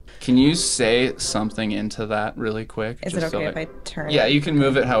Can you say something into that really quick? Is it okay if I turn it? Yeah, you can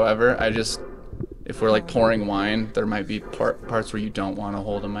move it however. If we're like pouring wine, there might be parts where you don't want to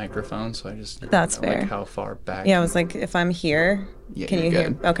hold a microphone, so I just That's like fair. how far back. Yeah, I was like, if I'm here, Yeah, can you're you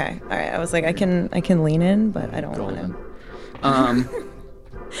good. hear? Okay, all right. I was like, I can lean in, but I don't want to.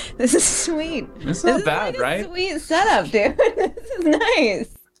 This is sweet. It's not bad, like right? A sweet setup, dude. This is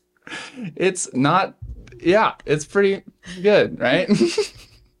nice. It's not. Yeah, it's pretty good, right?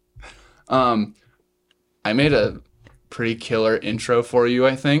 I made a pretty killer intro for you,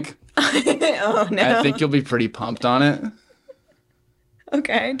 I think. Oh no. I think you'll be pretty pumped on it.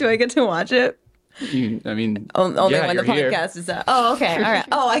 Okay. Do I get to watch it? Only when you're the podcast is up. Oh, okay. All right.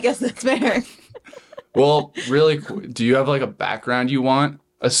 Oh, I guess that's fair. Well, really, do you have like a background you want?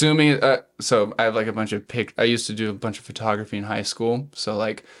 Assuming, so I have like a bunch of I used to do a bunch of photography in high school. So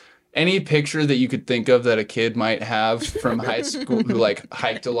like any picture that you could think of that a kid might have from high school who like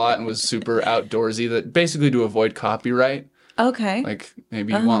hiked a lot and was super outdoorsy, that basically to avoid copyright. Okay. Like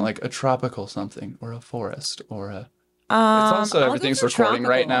maybe you want like a tropical something or a forest or a... It's also everything's recording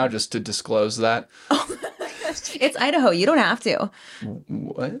right now, just to disclose that. It's Idaho. You don't have to.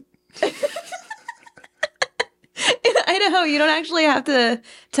 What? In Idaho, you don't actually have to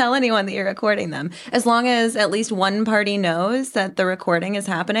tell anyone that you're recording them. As long as at least one party knows that the recording is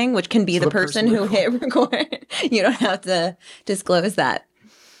happening, which can be the person who hit record. You don't have to disclose that.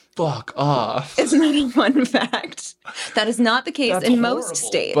 Fuck off. It's not a fun fact. That is not the case in most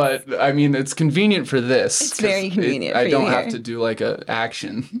states. But I mean, it's convenient for this. It's very convenient. I don't have to do like a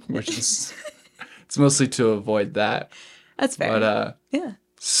action, which is it's mostly to avoid that. That's fair. But yeah.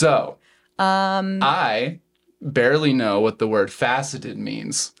 So I barely know what the word faceted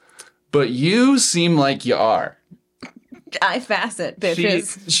means, but you seem like you are. I facet,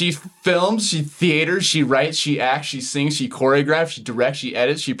 bitches. She films, she theaters, she writes, she acts, she sings, she choreographs, she directs, she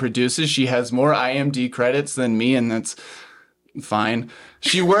edits, she produces. She has more IMDb credits than me, and that's fine.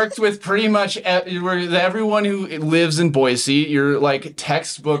 She worked with pretty much everyone who lives in Boise. You're like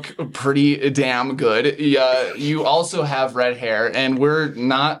textbook pretty damn good. You also have red hair, and we're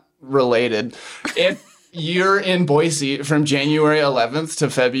not related. If you're in Boise from January 11th to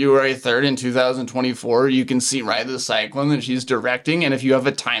February 3rd in 2024. You can see Ride the Cyclone that she's directing. And if you have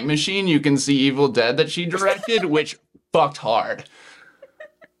a time machine, you can see Evil Dead that she directed, which fucked hard.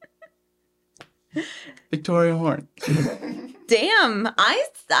 Victoria Horn. Damn, I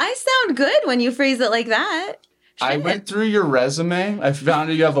sound good when you phrase it like that. Shit. I went through your resume. I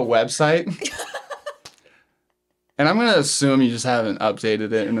found you have a website. And I'm going to assume you just haven't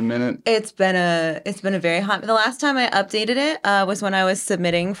updated it in a minute. It's been a very hot... The last time I updated it was when I was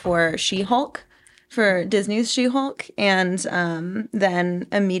submitting for She-Hulk, for Disney's She-Hulk. And then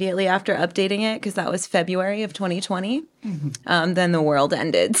immediately after updating it, because that was February of 2020, then the world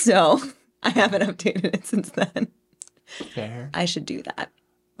ended. So I haven't updated it since then. Fair. I should do that.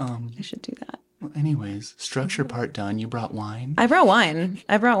 I should do that. Well, anyways, structure part done. You brought wine? I brought wine.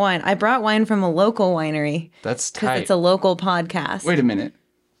 I brought wine from a local winery. That's tight. Because it's a local podcast. Wait a minute.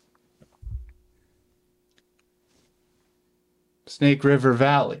 Snake River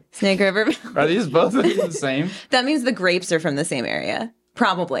Valley. Snake River. Are these both the same? That means the grapes are from the same area.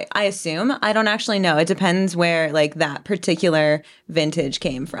 Probably. I assume. I don't actually know. It depends where like that particular vintage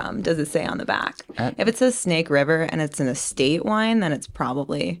came from. Does it say on the back? If it says Snake River and it's an estate wine, then it's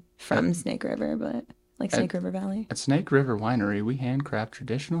probably from Snake River, but like Snake River Valley. At Snake River Winery, we handcraft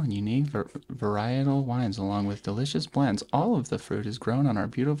traditional and unique varietal wines along with delicious blends. All of the fruit is grown on our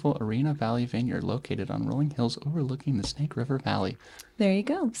beautiful Arena Valley vineyard located on rolling hills overlooking the Snake River Valley. There you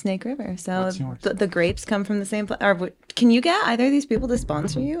go, Snake River. So What's yours? the grapes come from the same place. Can you get either of these people to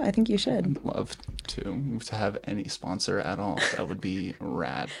sponsor you? I think you should. I'd love to have any sponsor at all. That would be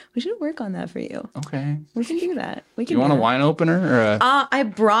rad. We should work on that for you. Okay. We can do that. We Do can. you want a wine opener or a... I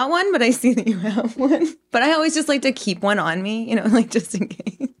brought one, but I see that you have one. But I always just like to keep one on me, like just in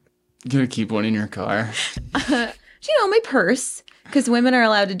case. You gonna keep one in your car? My purse, because women are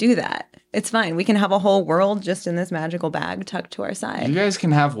allowed to do that. It's fine. We can have a whole world just in this magical bag tucked to our side. You guys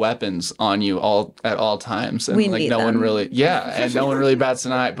can have weapons on you at all times, and we like need no them. one really, and no one really bats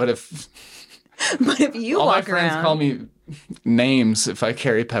an eye. But if you all walk my friends around, call me names if I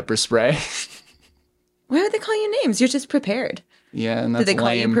carry pepper spray. Why would they call you names? You're just prepared. Yeah, and that's Did they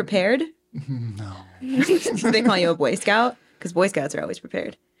call you prepared? No. Did they call you a Boy Scout? Because Boy Scouts are always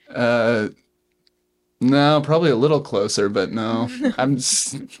prepared. No, probably a little closer, but no. I'm just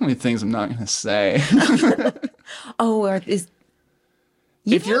so many things I'm not gonna say.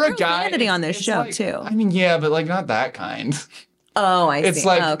 If you're a guy on this show like, too. I mean, yeah, but like not that kind. Oh, I see. It's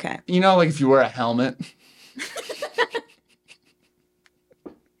like okay. like if you wear a helmet.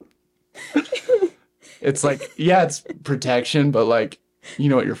 It's like, yeah, it's protection, but like, you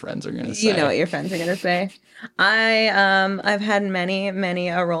know what your friends are gonna say. You know what your friends are gonna say. I've had many a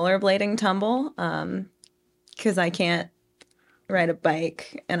rollerblading tumble because I can't ride a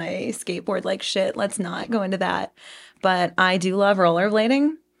bike and I skateboard like shit. Let's not go into that. But I do love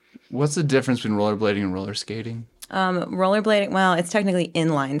rollerblading. What's the difference between rollerblading and roller skating? Rollerblading, well, it's technically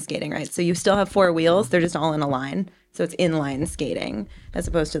inline skating, right? So you still have four wheels, they're just all in a line. So it's inline skating as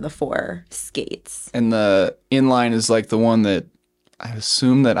opposed to the four skates. And the inline is like the one that I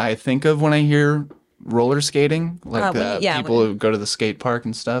assume that I think of when I hear roller skating, like people who go to the skate park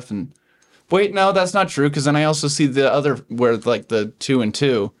and stuff. And wait, no, that's not true, because then I also see the other where like the 2 and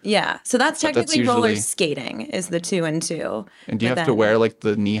 2. Yeah, so that's technically usually roller skating is the 2 and 2. And do you have to wear like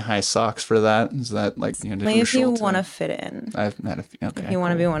the knee-high socks for that? Is that like you have to only if you want to fit in? I've had a few. Okay, if you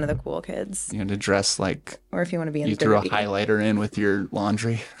want to be one of the cool kids, you have to dress like, or if you want to be in you threw a highlighter in with your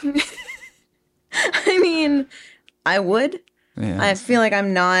laundry. I mean, I would. Yeah, I feel like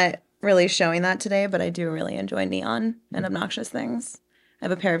I'm not really showing that today, but I do really enjoy neon and obnoxious things. I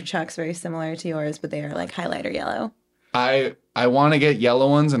have a pair of Chucks very similar to yours, but they are like highlighter yellow. I want to get yellow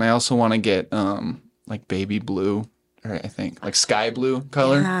ones, and I also want to get like baby blue, or I think like sky blue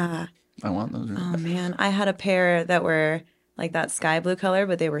color. Yeah. I want those. Oh man, I had a pair that were like that sky blue color,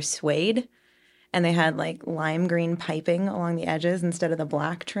 but they were suede, and they had like lime green piping along the edges instead of the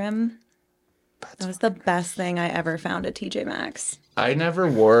black trim. That was the best thing I ever found at TJ Maxx. I never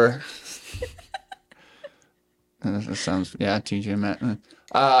wore. That sounds, yeah, TJ Maxx.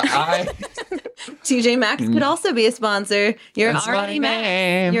 TJ Maxx could also be a sponsor. You're That's already my Max.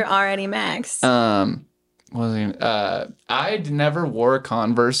 name. You're already Max. I never wore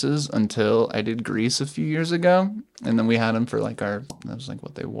Converses until I did Grease a few years ago, and then we had them for like that was like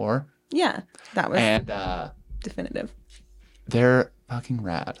what they wore. Yeah, that was and definitive. They're fucking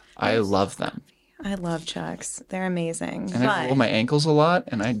rad. I love them. I love Chucks. They're amazing. And I roll my ankles a lot,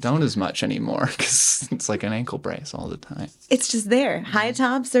 and I don't as much anymore because it's like an ankle brace all the time. It's just there. High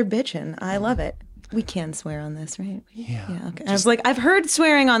tops are bitching. I love it. We can swear on this, right? Yeah. Yeah. Okay. I was like, I've heard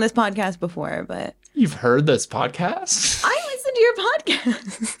swearing on this podcast before, but you've heard this podcast? I listen to your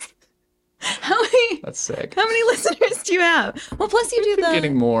podcast. How many? That's sick. How many listeners do you have? Well, plus you do the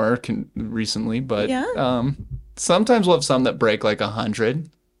getting more recently, but yeah. Sometimes we'll have some that break like 100.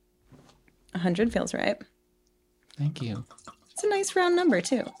 100 feels right. Thank you. It's a nice round number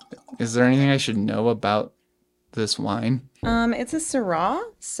too. Is there anything I should know about this wine? It's a Syrah,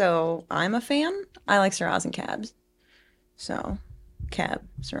 so I'm a fan. I like Syrahs and cabs. So, cab,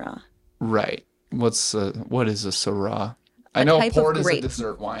 Syrah. Right. What is a Syrah? I know port is a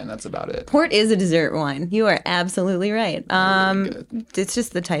dessert wine. That's about it. Port is a dessert wine. You are absolutely right. It's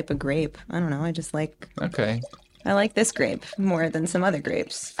just the type of grape. I don't know. I just like. Okay. I like this grape more than some other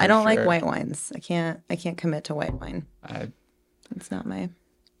grapes. I don't like white wines. I can't commit to white wine. It's not my.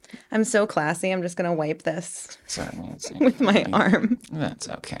 I'm so classy. I'm just gonna wipe this with my arm. That's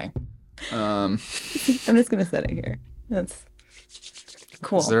okay. I'm just gonna set it here. That's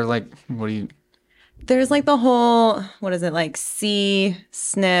cool. Is there like There's like the whole what is it like see,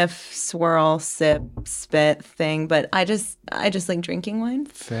 sniff, swirl, sip, spit thing, but I just like drinking wine.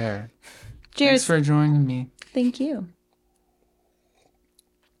 Fair. Cheers. Thanks for joining me. Thank you.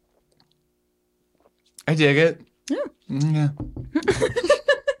 I dig it. Yeah.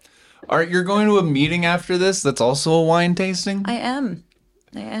 You're going to a meeting after this that's also a wine tasting? I am.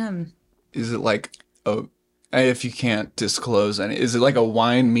 Is it like if you can't disclose any, is it like a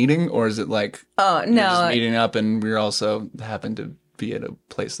wine meeting, or is it like no, just meeting up and we're also happen to be at a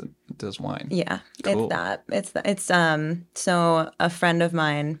place that does wine? Yeah, cool. It's so a friend of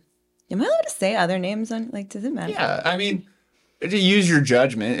mine. Am I allowed to say other names on does it matter? Yeah, I mean, to use your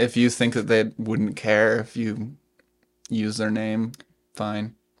judgment. If you think that they wouldn't care if you use their name,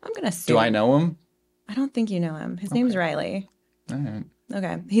 fine. I'm gonna say. Do I know him? I don't think you know him. His name's Riley. All right.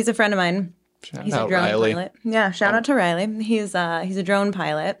 Okay, he's a friend of mine. He's a drone pilot. Yeah, shout out to Riley. He's a drone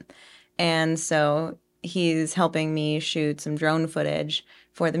pilot, and so he's helping me shoot some drone footage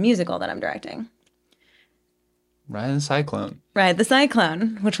for the musical that I'm directing. Ride the Cyclone. Ride the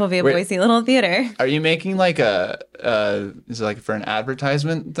Cyclone, which will be at Boise Little Theater. Are you making like is it like for an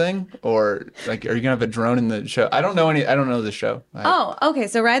advertisement thing, or like are you gonna have a drone in the show? I don't know the show. Okay.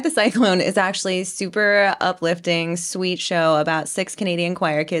 So Ride the Cyclone is actually super uplifting, sweet show about 6 Canadian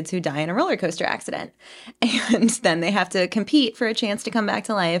choir kids who die in a roller coaster accident, and then they have to compete for a chance to come back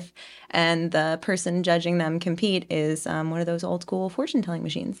to life. And the person judging them compete is one of those old school fortune telling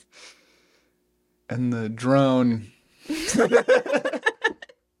machines. And the drone.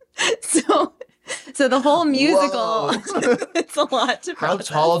 So the whole musical, it's a lot to process. How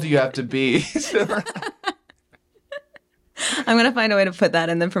tall do you have to be? I'm gonna find a way to put that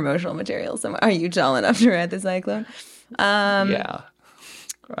in the promotional material somewhere. Are you tall enough to ride the cyclone? Yeah.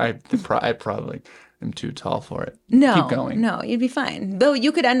 I probably am too tall for it. No, Keep going. no, you'd be fine. Though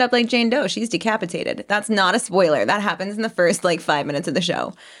you could end up like Jane Doe. She's decapitated. That's not a spoiler. That happens in the first like 5 minutes of the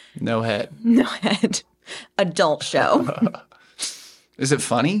show. No head. No head. Adult show. Is it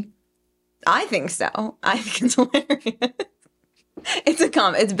funny? I think so. I think it's hilarious.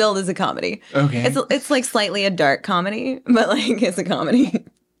 It's billed as a comedy. Okay. It's like slightly a dark comedy, but like it's a comedy.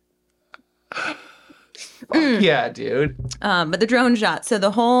 Yeah, dude. But the drone shot. So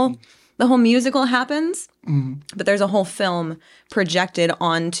the whole musical happens, but there's a whole film projected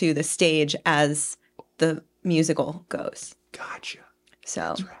onto the stage as the musical goes. Gotcha.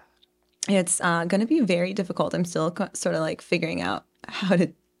 So it's going to be very difficult. I'm still sort of like figuring out how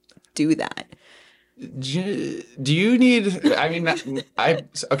to do that. Do you need, I mean,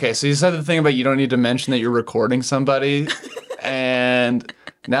 okay, so you said the thing about you don't need to mention that you're recording somebody. And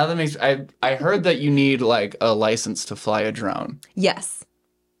now that makes, I heard that you need like a license to fly a drone. Yes.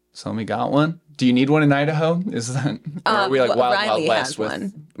 Somebody got one? Do you need one in Idaho? Is that, or are we like Riley Wild West has with?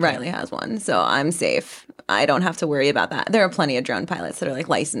 one. Riley has one, so I'm safe. I don't have to worry about that. There are plenty of drone pilots that are like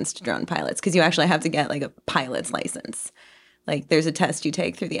licensed drone pilots because you actually have to get like a pilot's license. Like there's a test you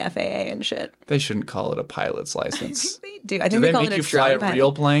take through the FAA and shit. They shouldn't call it a pilot's license. They do. I Do think they call make it a you fly a drone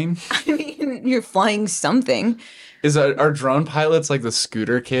real pilot. plane? I mean, you're flying something. Are drone pilots like the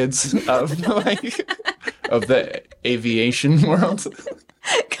scooter kids of of the aviation world?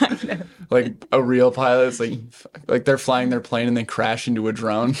 Kind of. Like a real pilot's like they're flying their plane and they crash into a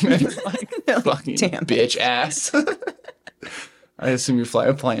drone. And it's like fucking Damn. bitch ass. I assume you fly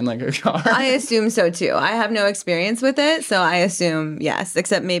a plane like a car. I assume so too. I have no experience with it, so I assume yes.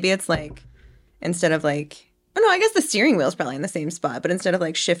 Except maybe it's like instead of like, oh no, I guess the steering wheel's probably in the same spot, but instead of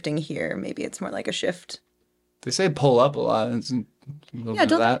like shifting here, maybe it's more like a shift. They say pull up a lot. It's a little Yeah, bit of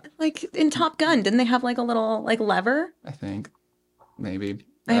don't that, like in Top Gun? Didn't they have like a little like lever? I think. Maybe.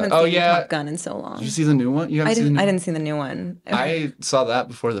 I haven't seen Top Gun in so long. Did you see the new one? You haven't I seen the didn't. new I didn't see the new one. I saw that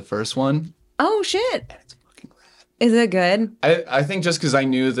before the first one. Oh shit! It's fucking rad. Is it good? I think just because I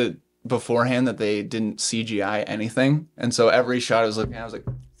knew that beforehand that they didn't CGI anything, and so every shot I was looking at, I was like,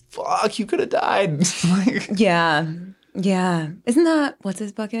 "Fuck, you could have died." Like, Yeah, yeah. Isn't that what's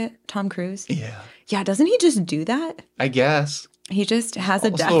his bucket? Tom Cruise. yeah, Yeah, doesn't he just do that? I guess. He just has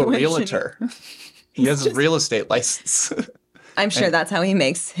a death Also a wish and- realtor. He has a real estate license. I'm sure that's how he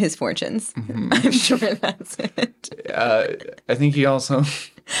makes his fortunes. Mm-hmm. I'm sure that's it. I think he also.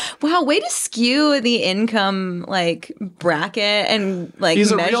 Wow, way to skew the income like bracket and like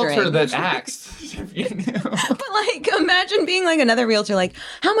He's a measuring. realtor that acts. You know? But like, imagine being like another realtor, like,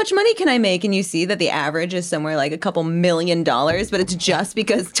 how much money can I make? And you see that the average is somewhere like a couple $1 million, but it's just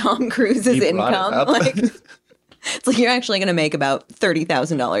because Tom Cruise's He brought it income. up. Like, it's like you're actually going to make about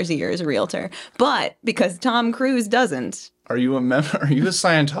 $30,000 a year as a realtor, but because Tom Cruise doesn't. Are you a member? Are you a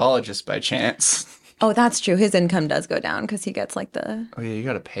Scientologist by chance? Oh, that's true. His income does go down because he gets like the. Oh yeah, you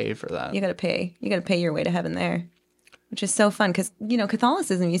got to pay for that. You got to pay your way to heaven there, which is so fun because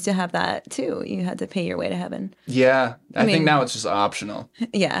Catholicism used to have that too. You had to pay your way to heaven. Yeah, I think mean- now it's just optional.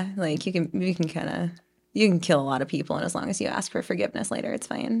 Yeah, like you can kill a lot of people, and as long as you ask for forgiveness later, it's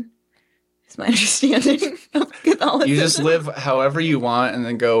fine. It's my understanding of Catholicism. You just live however you want and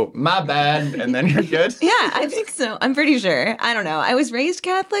then go, my bad, and then you're good. Yeah, I think so. I'm pretty sure. I don't know. I was raised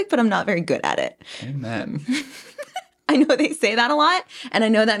Catholic, but I'm not very good at it. Amen. I know they say that a lot, and I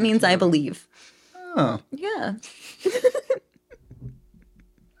know that means I believe. Oh, Yeah.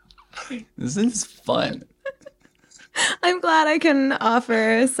 this is fun. I'm glad I can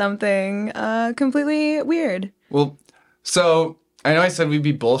offer something completely weird. Well, so I know I said we'd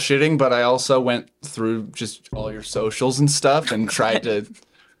be bullshitting, but I also went through just all your socials and stuff and tried to.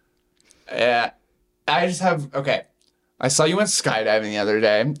 I just have okay. I saw you went skydiving the other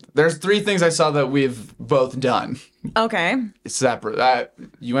day. There's 3 things I saw that we've both done. Okay. Separate.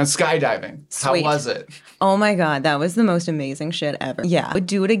 You went skydiving. Sweet. How was it? Oh my God, that was the most amazing shit ever. Yeah. I would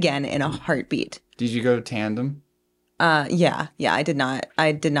do it again in a heartbeat. Did you go tandem? Yeah. I did not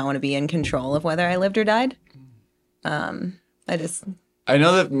want to be in control of whether I lived or died. I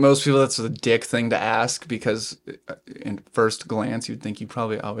know that most people that's a dick thing to ask because in first glance you'd think you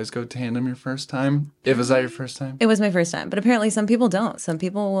probably always go tandem your first time. Was that your first time? It was my first time, but apparently some people don't. Some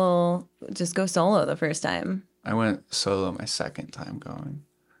people will just go solo the first time. I went solo my second time going.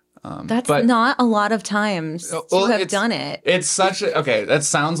 That's but- not a lot of times Well, to have it's- done it. It's such a okay. That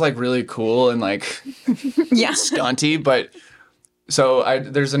sounds like really cool and like Yeah. stunty, but so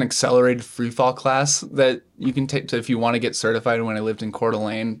there's an accelerated free fall class that you can take if you want to get certified. When I lived in Coeur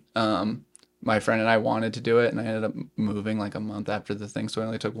d'Alene, my friend and I wanted to do it, and I ended up moving like a month after the thing, so I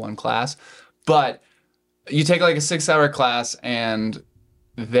only took one class. But you take like a 6-hour class, and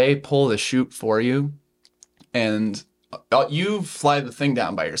they pull the chute for you, and you fly the thing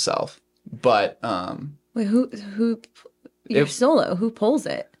down by yourself. But Wait, who? You're solo. Who pulls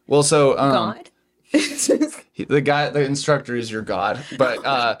it? well, so God. the instructor is your god.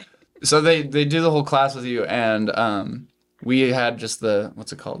 But so they do the whole class with you, and we had just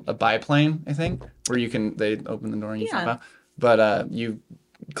what's it called, a biplane, I think, where they open the door and you jump out. But you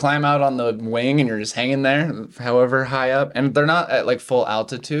climb out on the wing and you're just hanging there, however high up, and they're not at like full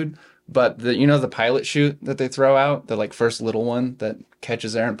altitude. But the pilot chute that they throw out, the like first little one that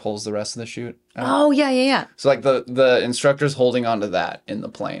catches air and pulls the rest of the chute out. Oh, yeah. So like the instructor's holding onto that in the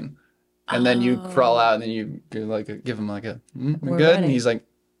plane. And then you crawl out, and then you like give him like a we're good, ready. And he's like,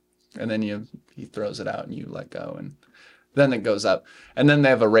 and then he throws it out and you let go, and then it goes up. And then they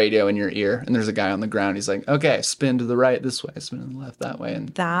have a radio in your ear, and there's a guy on the ground. He's like, okay, spin to the right this way, spin to the left that way. And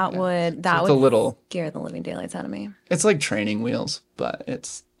that would scare the living daylights out of me. It's like training wheels, but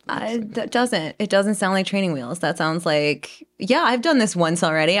it doesn't sound like training wheels. That sounds like, yeah, I've done this once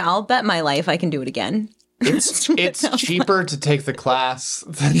already. I'll bet my life I can do it again. It's cheaper to take the class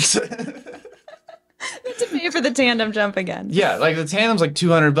than to pay for the tandem jump again. Yeah, like the tandem's like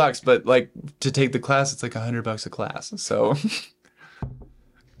 $200, but like to take the class, it's like $100 a class. So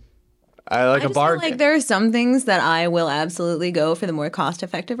I like a bargain. Like there are some things that I will absolutely go for the more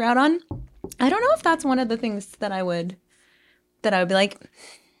cost-effective route on. I don't know if that's one of the things that I would be like,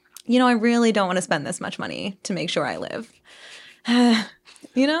 I really don't want to spend this much money to make sure I live.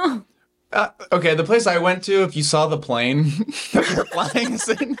 Okay, the place I went to, if you saw the plane that you're flying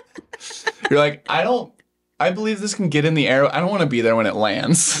in, you're like, I believe this can get in the air. I don't want to be there when it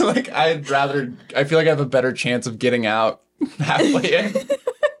lands. Like, I feel like I have a better chance of getting out halfway in.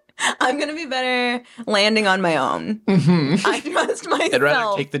 I'm going to be better landing on my own. Mm-hmm. I trust myself. I'd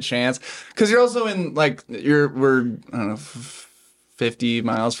rather take the chance. Because you're also in, like, we're, I don't know, 50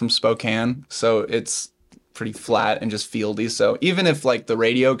 miles from Spokane. So it's pretty flat and just fieldy. So even if, like, the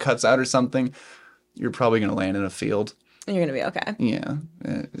radio cuts out or something, you're probably going to land in a field. And you're going to be okay. Yeah.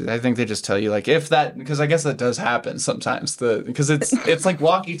 I think they just tell you, like, if that, because I guess that does happen sometimes. Because it's like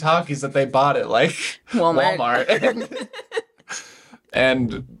walkie-talkies that they bought at, like, Walmart.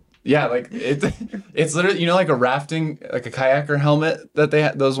 And yeah, like it's literally, like a rafting, like a kayaker helmet that they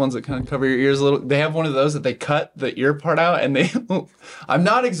have, those ones that kind of cover your ears a little. They have one of those that they cut the ear part out, and I'm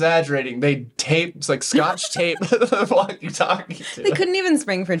not exaggerating, they tape, it's like Scotch tape the walkie-talkie to. They couldn't even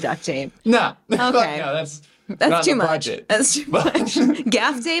spring for duct tape. No. Okay. No, that's too much. That's too much.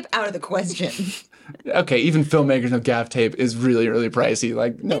 Gaff tape out of the question. Okay, even filmmakers know gaff tape is really, really pricey.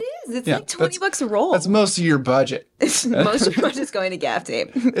 Like, no. It is. It's like $20 a roll. That's most of your budget. Most of your budget's going to gaff tape.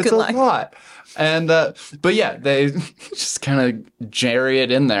 It's a lot. And, but yeah, they just kind of jerry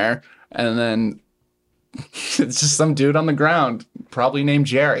it in there. And then it's just some dude on the ground, probably named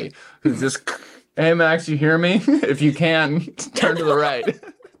Jerry, who's just, hey, Max, you hear me? If you can, turn to the right.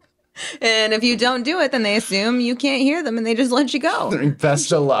 And if you don't do it, then they assume you can't hear them and they just let you go.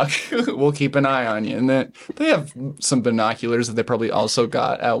 Best of luck. We'll keep an eye on you. And then they have some binoculars that they probably also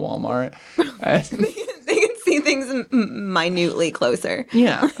got at Walmart. They can see things minutely closer.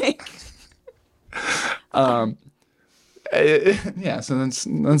 Yeah. Yeah, so that's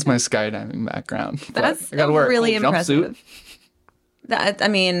my skydiving background. That's really impressive. I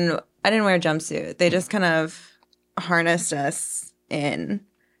didn't wear a jumpsuit. They just kind of harnessed us in.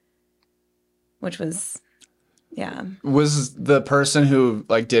 Which was, yeah. Was the person who,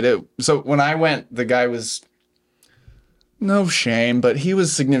 like, did it... So when I went, the guy was... No shame, but he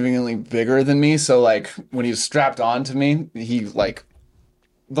was significantly bigger than me. So, like, when he was strapped onto me, he, like...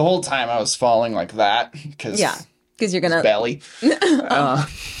 The whole time I was falling like that. Yeah, because you're gonna... Belly. No,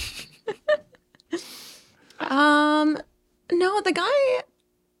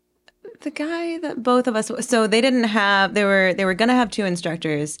 the guy that both of us... So they didn't have... They were gonna have two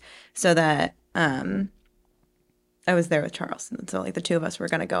instructors so that... I was there with Charles, and so like the two of us were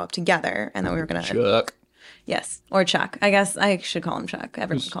going to go up together, and then we were going to Chuck. Yes, or Chuck. I guess I should call him Chuck.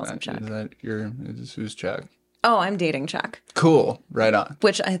 Everyone calls him Chuck. Who's Chuck? Oh, I'm dating Chuck. Cool, right on.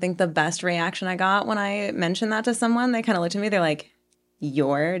 Which I think the best reaction I got when I mentioned that to someone, they kind of looked at me. They're like,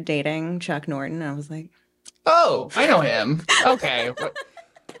 "You're dating Chuck Norton?" And I was like, "Oh, I know him. Okay,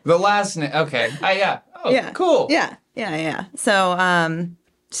 the last name. Okay, yeah. Oh, yeah. Cool. Yeah.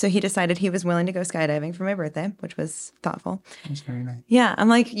 So he decided he was willing to go skydiving for my birthday, which was thoughtful. That's very nice. Yeah, I'm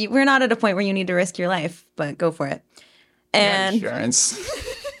like, we're not at a point where you need to risk your life, but go for it. And insurance.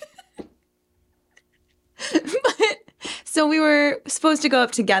 So we were supposed to go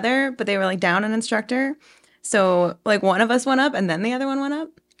up together, but they were like down an instructor. So like one of us went up and then the other one went up.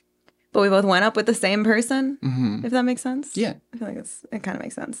 But we both went up with the same person, if that makes sense. Yeah. I feel like it kind of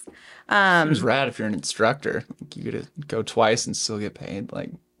makes sense. It was rad if you're an instructor. Like, you get to go twice and still get paid. Like,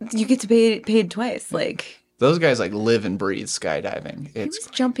 You get to be paid twice. Like, those guys like live and breathe skydiving. I was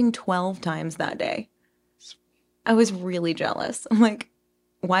jumping 12 times that day. I was really jealous. I'm like,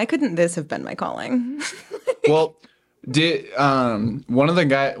 why couldn't this have been my calling? Well, did one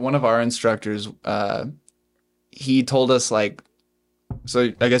of our instructors, he told us like,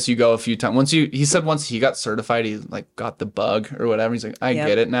 so I guess you go a few times. He said once he got certified, he like got the bug or whatever. He's like, I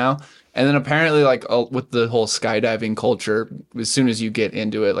get it now. And then apparently like with the whole skydiving culture, as soon as you get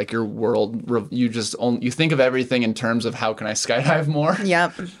into it, like your world, you think of everything in terms of how can I skydive more?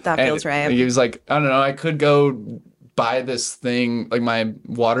 Yep, that feels right. He was like, I don't know, I could go buy this thing, like my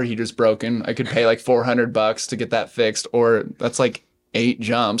water heater's broken. I could pay like $400 to get that fixed, or that's like 8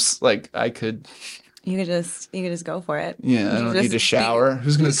 jumps. Like I could. You could just go for it. Yeah, I don't need to shower.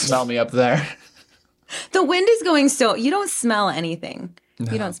 Who's gonna smell me up there? The wind is going you don't smell anything.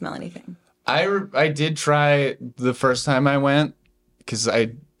 No. You don't smell anything. I did try the first time I went, because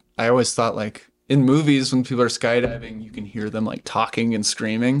I always thought like in movies when people are skydiving you can hear them like talking and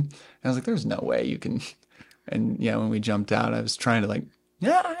screaming. And I was like, there's no way you can. And yeah, when we jumped out, I was trying to like,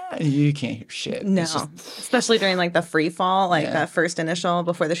 you can't hear shit. No, especially during like the free fall, like that first initial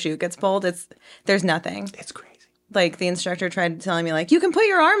before the chute gets pulled. There's nothing. It's crazy. Like the instructor tried telling me like, you can put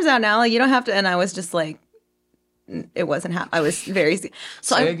your arms out now. Like you don't have to. And I was just like, it wasn't I was very.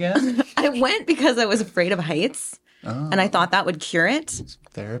 So again? I went because I was afraid of heights, and I thought that would cure it. It's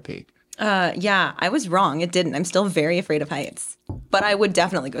therapy. Yeah, I was wrong. It didn't. I'm still very afraid of heights, but I would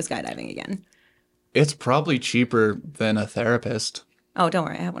definitely go skydiving again. It's probably cheaper than a therapist. Oh, don't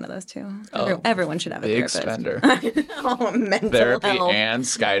worry. I have one of those too. Everyone should have a big therapist. Spender. Oh, mental Therapy health. and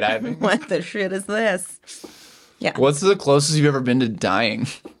skydiving. What the shit is this? Yeah. What's the closest you've ever been to dying?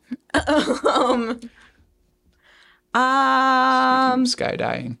 Skydiving.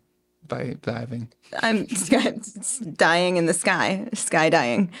 By diving. I'm dying in the sky.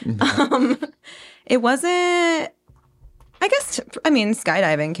 Skydying. It wasn't. I guess. I mean,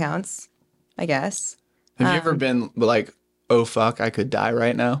 skydiving counts. I guess. Have you ever been like, oh fuck, I could die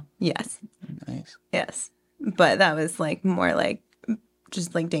right now? Yes. Nice. Yes. But that was like more like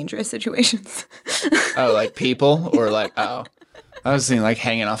just like dangerous situations. Oh, like people or like, oh, I was thinking like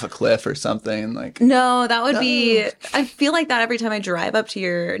hanging off a cliff or something. Like, no, that would be. I feel like that every time I drive up to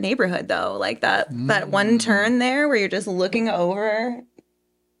your neighborhood, though. Like that one turn there where you're just looking over,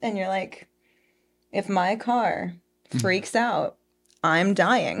 and you're like, if my car freaks out, I'm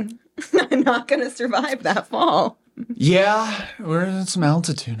dying. I'm not gonna survive that fall. Yeah, we're at some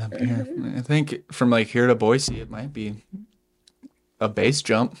altitude up here. I think from like here to Boise, it might be a base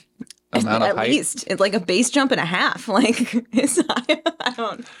jump amount of height. At least it's like a base jump and a half. Like it's high. I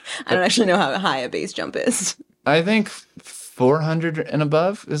don't actually know how high a base jump is. I think 400 and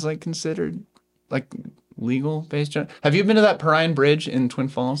above is like considered like legal base jump. Have you been to that Perrine Bridge in Twin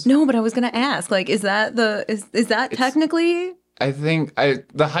Falls? No, but I was gonna ask. Like, is that technically? I think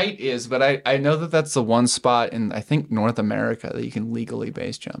the height is, but I know that that's the one spot in I think North America that you can legally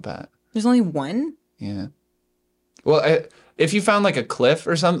base jump at. There's only one? Yeah. Well, if you found like a cliff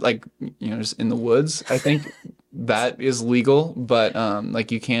or something, like just in the woods, I think that is legal. But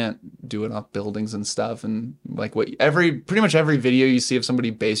like you can't do it off buildings and stuff. And like pretty much every video you see of somebody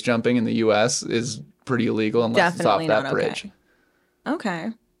base jumping in the U.S. is pretty illegal unless Definitely it's off that bridge. Okay.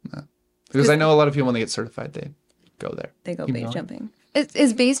 Yeah. Because I know a lot of people when they get certified, they go there. They go base jumping.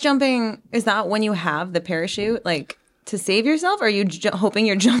 Is base jumping, is that when you have the parachute, like, to save yourself? Or are you hoping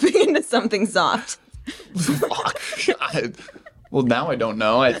you're jumping into something soft? Fuck. Well, now I don't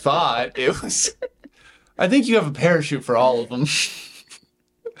know. I thought it was... I think you have a parachute for all of them.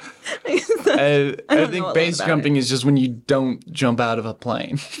 I think base jumping is just when you don't jump out of a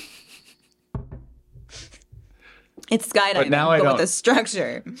plane. It's skydiving, but now with a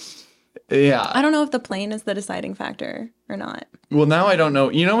structure. Yeah. I don't know if the plane is the deciding factor or not. Well, now I don't know.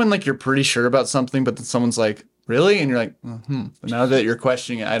 You know when like you're pretty sure about something, but then someone's like, really? And you're like, But now that you're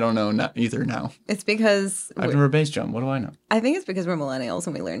questioning it, I don't know either now. It's because... I've never base jumped. What do I know? I think it's because we're millennials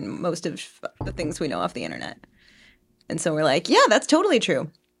and we learn most of the things we know off the internet. And so we're like, yeah, that's totally true.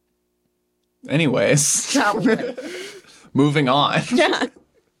 Anyways. Moving on. Yeah.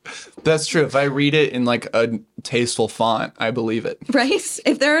 That's true. If I read it in like a tasteful font, I believe it. Right?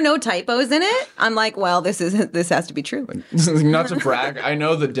 If there are no typos in it, I'm like, well, this has to be true. Not to brag, I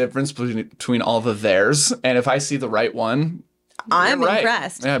know the difference between all the theirs, and if I see the right one, I'm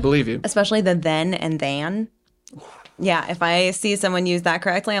impressed. Yeah, I believe you. Especially the then and than. Yeah, if I see someone use that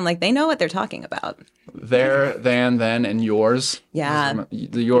correctly, I'm like, they know what they're talking about. There, than, then, and yours. Yeah.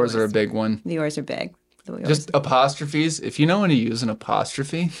 The yours are a big one. The yours are big. Just apostrophes. If you know when to use an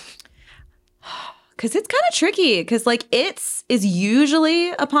apostrophe. Because it's kind of tricky. Because, like, it's is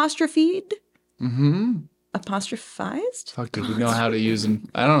usually apostrophed. Mm-hmm. Apostrophized? Fuck, do we know how to use them?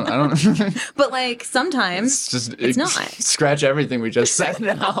 I don't. But, like, sometimes it's not. Scratch everything we just said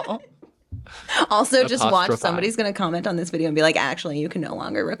now. Also, just watch. Apostrophe. Somebody's going to comment on this video and be like, actually, you can no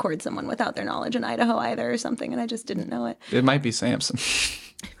longer record someone without their knowledge in Idaho either or something. And I just didn't know it. It might be Samson.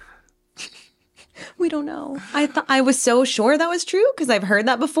 We don't know. I was so sure that was true because I've heard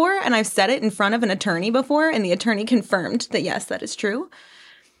that before and I've said it in front of an attorney before and the attorney confirmed that, yes, that is true.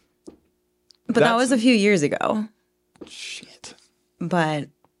 But that was a few years ago. Shit. But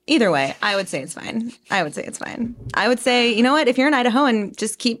either way, I would say it's fine. I would say it's fine. I would say, you know what? If you're an Idahoan,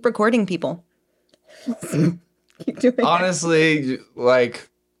 just keep recording people. Keep doing it. Honestly, like,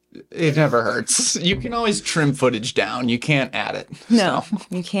 it never hurts. You can always trim footage down. You can't add it. No, So.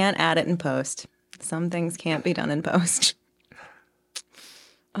 you can't add it in post. Some things can't be done in post.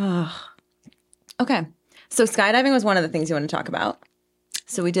 Ugh. Okay. So skydiving was one of the things you want to talk about.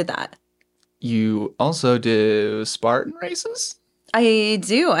 So we did that. You also do Spartan races? I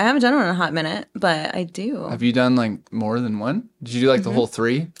do. I haven't done one in a hot minute, but I do. Have you done like more than one? Did you do like the whole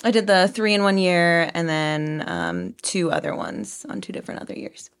 3? I did the 3 in 1 year and then 2 other ones on 2 different other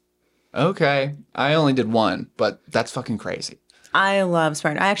years. Okay. I only did 1, but that's fucking crazy. I love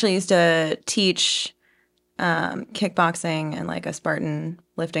Spartan. I actually used to teach kickboxing and like a Spartan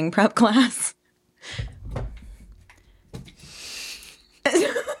lifting prep class.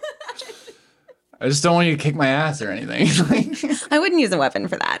 I just don't want you to kick my ass or anything. I wouldn't use a weapon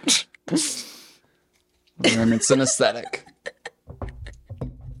for that. It's an aesthetic.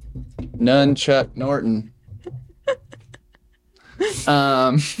 Nunchuck Norton.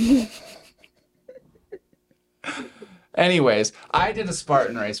 Anyways, I did a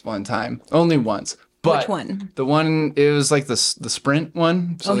Spartan race one time, only once. But Which one? The one, it was like the sprint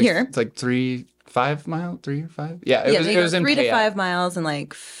one. So like, here. It's like 5 mile, 3 or 5. Yeah, it Yeah, was in 3 to Payette. 5 miles and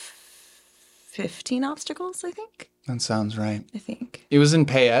like 15 obstacles, I think. That sounds right. I think. It was in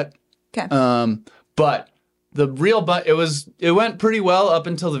Payette. Okay. But the real it went pretty well up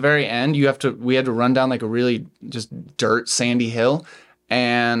until the very end. We had to run down like a really just dirt sandy hill,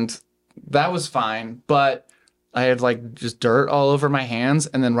 and that was fine. But I had like just dirt all over my hands,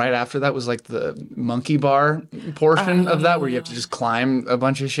 and then right after that was like the monkey bar portion of that where you have to just climb a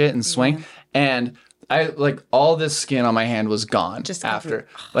bunch of shit and swing. And I like all this skin on my hand was gone Just after.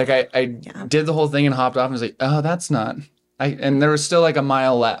 Like I did the whole thing and hopped off and was like, oh, that's not. And there was still like a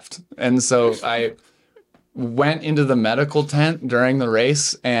mile left, and so I went into the medical tent during the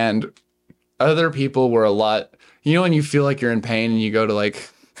race, and other people were a lot. You know when you feel like you're in pain and you go to like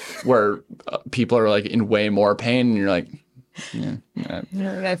where people are like in way more pain, and you're like, yeah.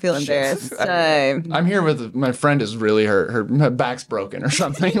 I feel embarrassed. I'm here with my friend is really hurt. Her back's broken or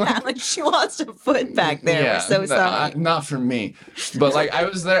something. Yeah, like she lost a foot back there. We're so sorry. Not for me. But like I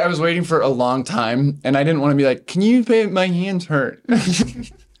was there, I was waiting for a long time, and I didn't want to be like, can you pay, my hands hurt.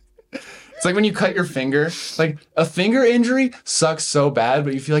 It's like when you cut your finger. Like a finger injury sucks so bad,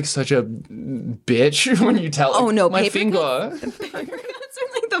 but you feel like such a bitch when you tell. Oh no, my paper finger. cuts are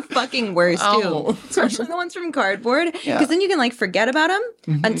like the fucking worst Ow. too. Especially the ones from cardboard, because Yeah. then you can like forget about them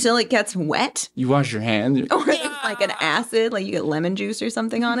until it gets wet, You wash your hands. or it's like an acid, like you get lemon juice or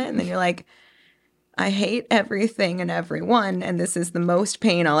something on it, and then you're like, I hate everything and everyone, and this is the most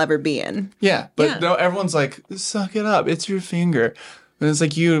pain I'll ever be in. Yeah, but Yeah. no, everyone's like, suck it up. It's your finger. And it's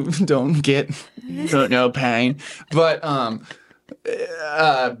like you don't know pain. But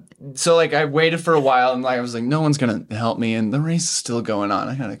so like I waited for a while, and like I was like, no one's gonna help me, and the race is still going on.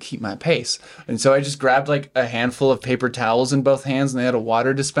 I gotta keep my pace. And so I just grabbed like a handful of paper towels in both hands, and they had a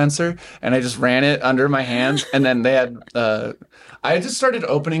water dispenser, and I just ran it under my hands, and then they had I just started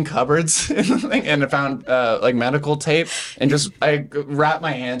opening cupboards in the thing, and I found like medical tape, and just I wrapped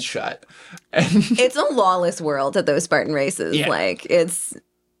my hands shut. And It's a lawless world at those Spartan races. Yeah. Like it's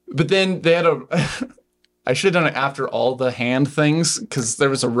but then they had I should have done it after all the hand things, because there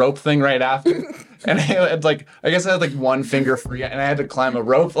was a rope thing right after. And I had like, I guess I had like one finger free, and I had to climb a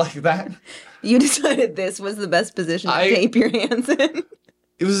rope like that. you decided this was the best position to tape your hands in.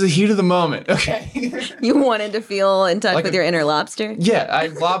 It was the heat of the moment. Okay. You wanted to feel in touch Like with a- your inner lobster. Yeah, I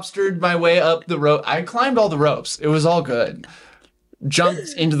lobstered my way up the rope. I climbed all the ropes. It was all good.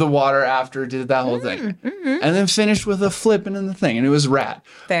 Jumped into the water after, did that whole thing. And then finished with a flip and then the thing, and it was rad.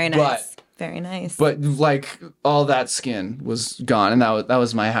 Very nice. But Very nice. But like all that skin was gone, and that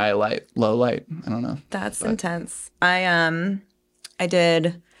was my highlight, low light. I don't know. That's intense. I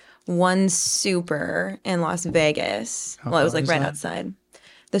did one super in Las Vegas. Well, it was far like is right that? outside.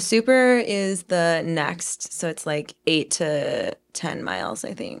 The super is the next, so it's like 8 to 10 miles,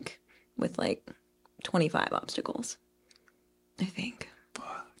 I think, with like 25 obstacles. I think.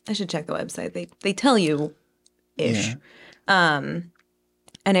 I should check the website. They tell you ish. Yeah.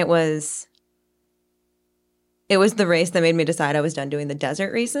 And it was the race that made me decide I was done doing the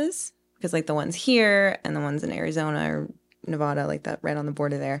desert races, because like the ones here and the ones in Arizona or Nevada, like that right on the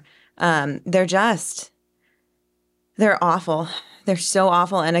border there, they're awful. They're so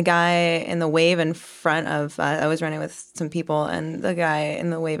awful. And a guy in the wave in front of I was running with some people, and the guy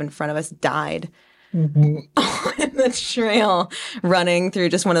in the wave in front of us died on the trail, running through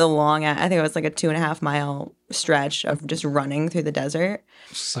just one of the long, I think it was like a 2.5 mile stretch of just running through the desert.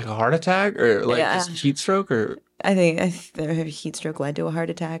 Just like a heart attack or like Yeah. just heat stroke or I think the heat stroke led to a heart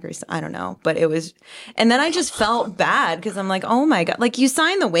attack, or I don't know. But it was, and then I just felt bad because I'm like, oh my God. Like, you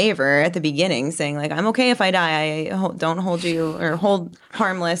signed the waiver at the beginning saying like, I'm okay if I die. Don't hold you, or hold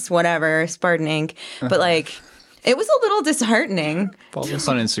harmless, whatever, Spartan Inc. But like, it was a little disheartening. follow us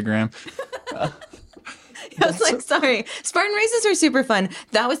on Instagram. I was like, sorry, Spartan races are super fun.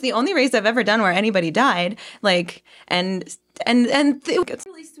 That was the only race I've ever done where anybody died. Like, and it's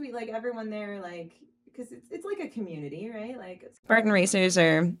really sweet. Like, everyone there, like, because it's like a community, right? Like, Spartan racers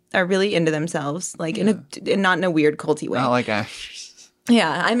are really into themselves, like not in a weird culty way. Not like actors.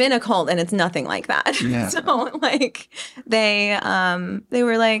 Yeah, I'm in a cult, and it's nothing like that. Yeah. So like, they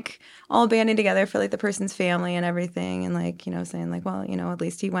were like all banding together for like the person's family and everything, and like, you know, saying like, well, you know, at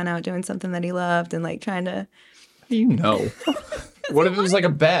least he went out doing something that he loved, and like trying to. You know. What if it was like a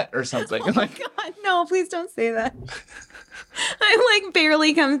bet or something? Oh my Like, God, no, please don't say that. I like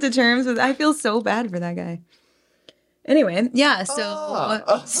barely come to terms with. I feel so bad for that guy. Anyway, yeah.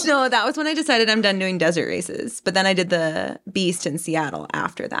 So that was when I decided I'm done doing desert races. But then I did the Beast in Seattle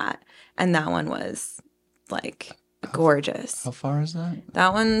after that, and that one was like gorgeous. how far is that?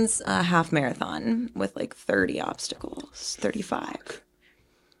 That one's a half marathon with like 30 obstacles, 35,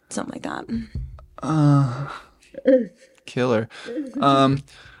 something like that. Killer.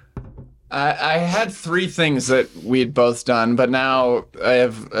 I had 3 things that we'd both done, but now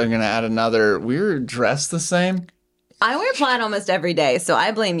I'm gonna add another. We were dressed the same. I wear plaid almost every day, so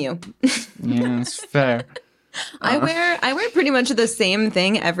I blame you. Yeah, it's fair. I wear pretty much the same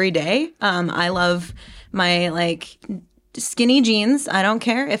thing every day. I love my like skinny jeans. I don't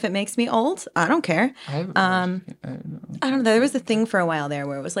care if it makes me old. I don't care. I don't know. There was a thing for a while there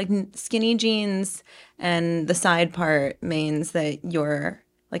where it was like skinny jeans, and the side part means that you're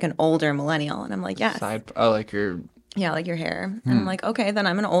like an older millennial. And I'm like, yes. like your Yeah, like your hair. And I'm like, okay, then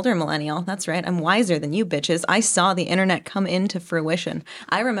I'm an older millennial. That's right. I'm wiser than you bitches. I saw the internet come into fruition.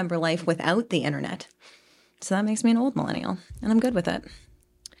 I remember life without the internet. So that makes me an old millennial. And I'm good with it.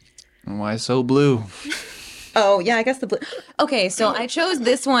 why so blue? Oh, yeah, I guess the blue. Okay, so I chose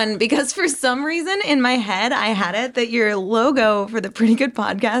this one because for some reason in my head I had it that your logo for the Pretty Good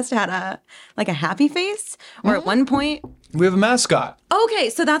Podcast had a happy face, or at one point. We have a mascot. Okay,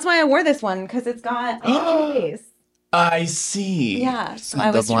 so that's why I wore this one, because it's got a happy face. I see. Yeah, so The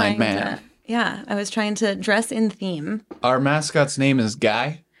I was blind trying man. to. Yeah, I was trying to dress in theme. Our mascot's name is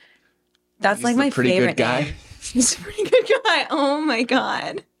Guy. That's He's like the my pretty favorite good guy. name. He's a pretty good guy. Oh my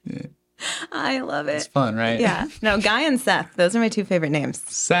God. I love it. It's fun, right? Yeah. No, Guy and Seth. Those are my 2 favorite names.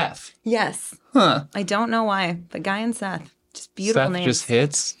 Seth. Yes. Huh. I don't know why, but Guy and Seth. Just beautiful Seth names. just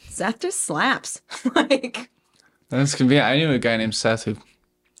hits. Seth just slaps. Like, That's convenient. I knew a guy named Seth who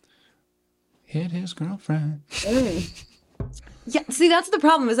hit his girlfriend. yeah, see, that's the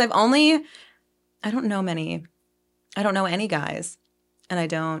problem is I don't know any guys. And I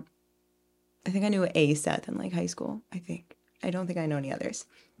think I knew a Seth in like high school, I think. I don't think I know any others.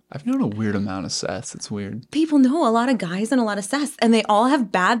 I've known a weird amount of Seths. It's weird. People know a lot of guys and a lot of Seths, and they all have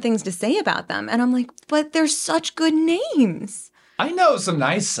bad things to say about them. And I'm like, but they're such good names. I know some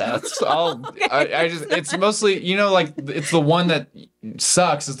nice Seths. It's mostly, like it's the one that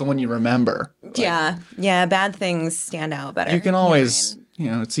sucks is the one you remember. Like, Yeah, bad things stand out better. you can always,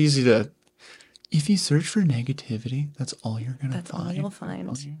 it's easy to, if you search for negativity, that's all you're going to find. That's all you'll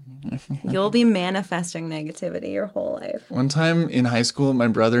find. You'll be manifesting negativity your whole life. One time in high school, my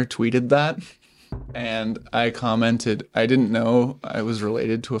brother tweeted that, and I commented, I didn't know I was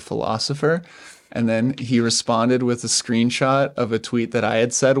related to a philosopher. And then he responded with a screenshot of a tweet that I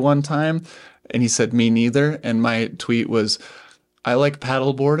had said one time. And he said, me neither. And my tweet was, I like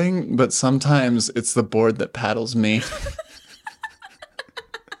paddleboarding, but sometimes it's the board that paddles me.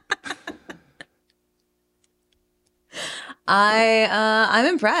 I'm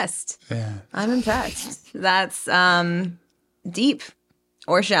impressed. Yeah. I'm impressed. That's deep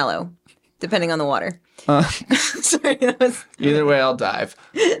or shallow, depending on the water. Sorry, that was... Either way, I'll dive.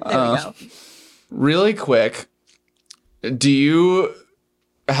 There we go. Really quick, do you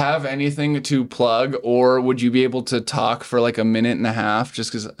have anything to plug, or would you be able to talk for like a minute and a half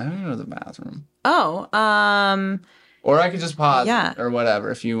just because I don't go to the bathroom? Oh, Or I could just pause Yeah. or whatever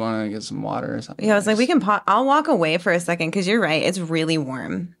if you want to get some water or something. yeah, I was like, we can I'll walk away for a second because you're right. It's really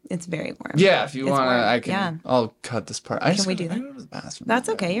warm. It's very warm. Yeah, if you It's want to, warm. I can. Yeah. I'll cut this part. Can we do that? I go to the bathroom. That's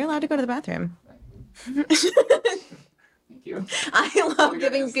okay. You're allowed to go to the bathroom. Thank you. I love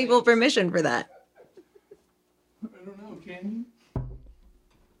giving people permission for that. I don't know. Can you?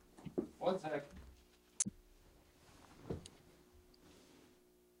 One sec.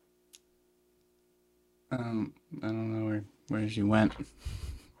 I don't know where she went.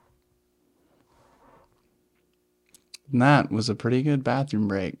 And that was a pretty good bathroom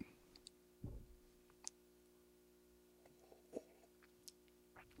break.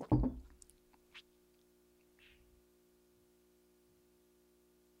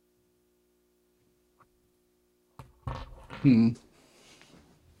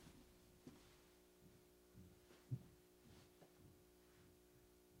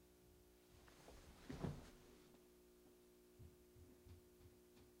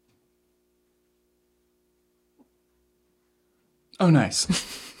 Oh, nice.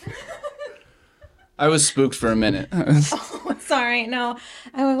 I was spooked for a minute. Sorry, no.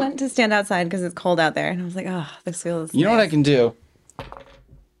 I went to stand outside because it's cold out there, and I was like, oh, this feels. You know what I can do?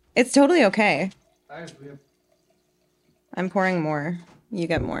 It's totally okay. I'm pouring more. You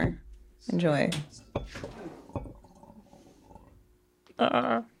get more. Enjoy.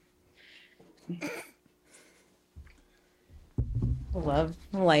 Love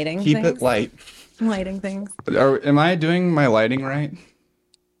lighting Keep things. it light. Lighting things. Am I doing my lighting right?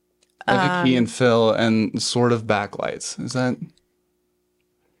 Like a key and fill and sort of backlights. Is that?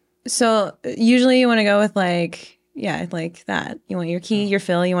 So usually you want to go with like that. You want your key, your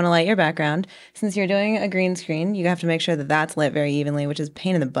fill, you want to light your background. Since you're doing a green screen, you have to make sure that that's lit very evenly, which is a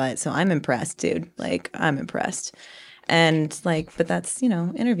pain in the butt. So I'm impressed, dude. Like, I'm impressed. And like, but that's,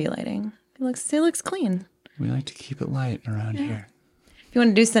 interview lighting. It looks clean. We like to keep it light around here. If you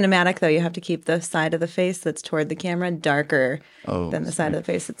want to do cinematic, though, you have to keep the side of the face that's toward the camera darker than the side of the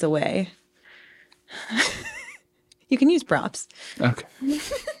face that's away. You can use props. Okay.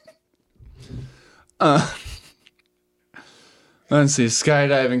 Let's see.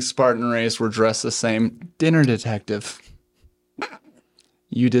 Skydiving, Spartan race. We're dressed the same. Dinner detective.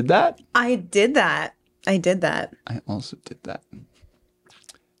 You did that? I did that. I also did that.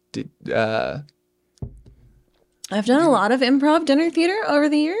 I've done a lot of improv dinner theater over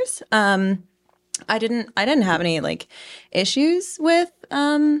the years. I didn't have any like issues with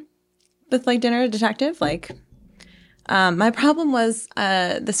like dinner detective. Like, my problem was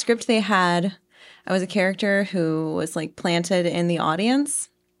the script they had. I was a character who was like planted in the audience,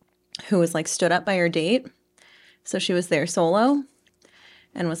 who was like stood up by her date. So she was there solo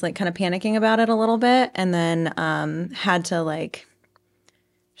and was like kind of panicking about it a little bit. And then had to like,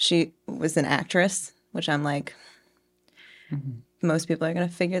 she was an actress, which I'm like, most people are going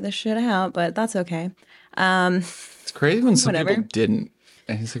to figure this shit out, but that's okay. It's crazy when some people didn't.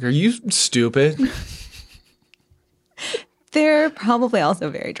 And he's like, are you stupid? They're probably also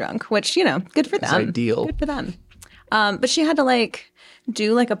very drunk, which, good for them. Ideal. Good for them. But she had to like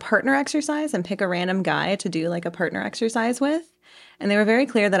do like a partner exercise and pick a random guy to do like a partner exercise with. And they were very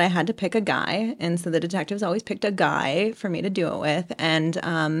clear that I had to pick a guy. And so the detectives always picked a guy for me to do it with.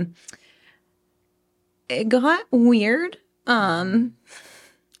 And it got weird.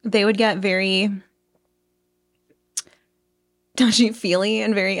 They would get very touchy-feely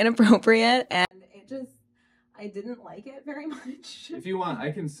and very inappropriate. And I didn't like it very much. If you want,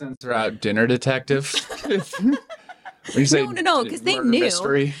 I can censor out dinner detective. When you say no, because they knew.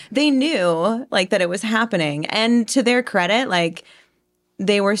 Mystery. They knew like that it was happening. And to their credit, like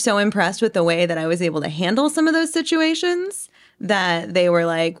they were so impressed with the way that I was able to handle some of those situations that they were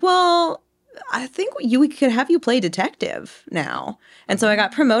like, well, I think we could have you play detective now. And so I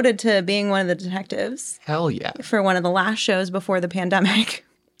got promoted to being one of the detectives. Hell yeah. For one of the last shows before the pandemic.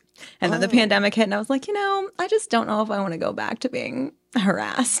 And then the pandemic hit and I was like, I just don't know if I want to go back to being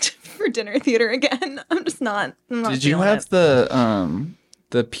harassed for dinner theater again. I'm not Did you have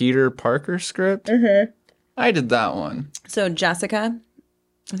the Peter Parker script? Mm-hmm. I did that one. So Jessica,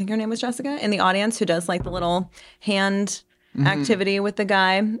 I think her name was Jessica, in the audience who does like the little hand activity with the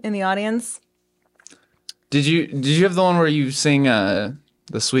guy in the audience. Did you have the one where you sing the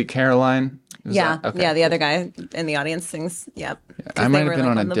Sweet Caroline? Yeah, Okay, yeah. The cool. other guy in the audience sings. Yep. 'Cause I they might have were, been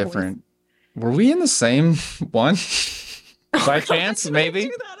like, on a The Voice. different. Were we in the same one? By chance, Did maybe. we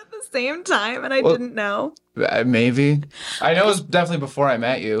do that at the same time, and I Well, didn't know. Maybe. I know it was definitely before I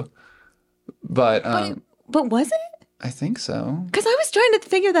met you, but But was it? I think so. Because I was trying to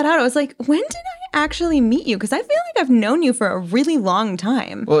figure that out. I was like, when did I actually meet you? Because I feel like I've known you for a really long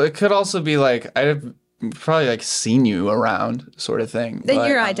time. Well, it could also be like I've probably like seen you around, sort of thing. That but,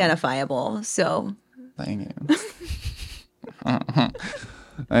 you're identifiable. So Thank you.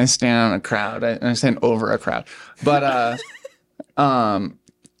 I stand on a crowd. I stand over a crowd. But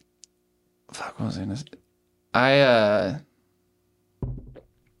fuck, what was I gonna say? I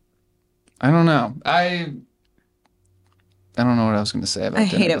don't know. I don't know what I was gonna say about I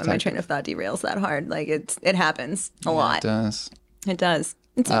Dinner hate it when my Detective. train of thought derails that hard. Like it happens a It lot. does. It does.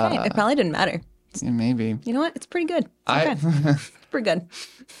 It's okay. It probably didn't matter. Yeah, maybe. You know what? It's pretty good. It's okay. It's pretty good.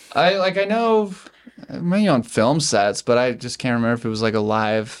 I know maybe on film sets, but I just can't remember if it was like a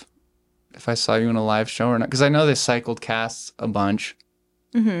live, if I saw you in a live show or not. Because I know they cycled casts a bunch.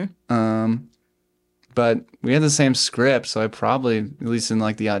 But we had the same script, so I probably, at least in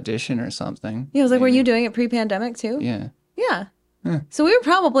like the audition or something. Yeah, I was like, were you doing it pre-pandemic too? Yeah. Yeah. So we were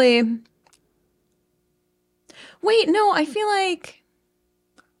probably. Wait, no, I feel like.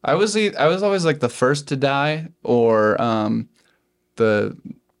 I was always like the first to die or the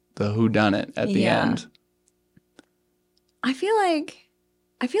whodunit at the Yeah. end. I feel like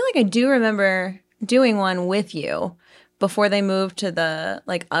I do remember doing one with you before they moved to the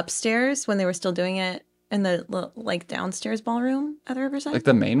like upstairs when they were still doing it in the like downstairs ballroom at the Riverside. Like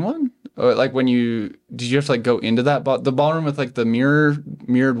the main one? Or like when did you have to like go into that the ballroom with like the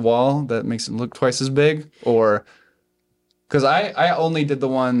mirrored wall that makes it look twice as big? Or because I only did the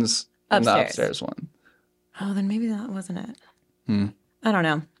ones in the Upstairs. upstairs one. Oh, then maybe that wasn't it. I don't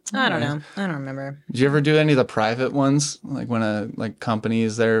know. I don't know. I don't remember. Did you ever do any of the private ones? Like when a like company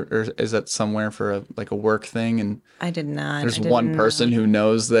is there, or is that somewhere for a work thing and I did not. there's I one didn't- person who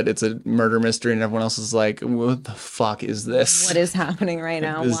knows that it's a murder mystery and everyone else is like, what the fuck is this? What is happening right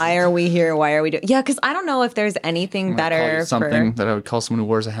now? This- Why are we here? Why are we doing? Yeah, because I don't know if there's anything I call better it something for. that I would call someone who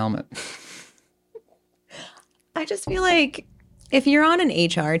wears a helmet. I just feel like if you're on an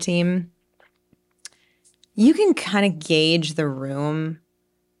HR team, you can kind of gauge the room,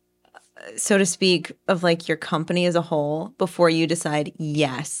 so to speak, of like your company as a whole before you decide,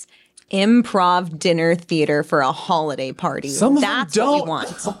 yes, improv dinner theater for a holiday party. Some of them That's don't.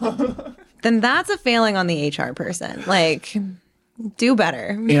 what we want. Then that's a failing on the HR person. Like, do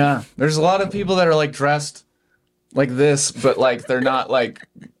better. Yeah, there's a lot of people that are like dressed like this, but like they're not like,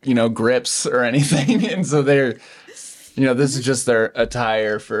 grips or anything. And so they're, this is just their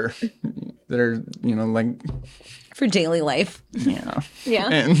attire for their, like, For daily life. yeah. Yeah.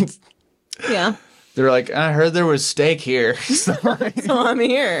 And Yeah. they're like, I heard there was steak here. So So I'm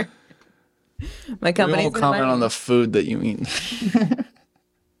here. My we company's won't comment on the food that you eat.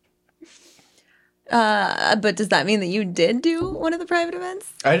 But does that mean that you did do one of the private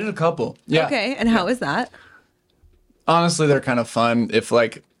events? I did a couple. Yeah. Okay. And how was that? Honestly, they're kind of fun. If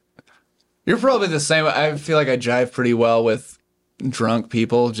like, you're probably the same. I feel like I jive pretty well with drunk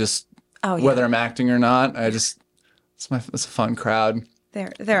people, just Oh, yeah. whether I'm acting or not. It's a fun crowd. They're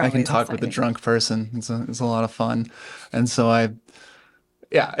I can always talk with a exciting. drunk person. It's a lot of fun. And so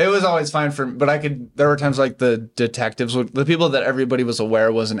it was always fine there were times like the detectives, the people that everybody was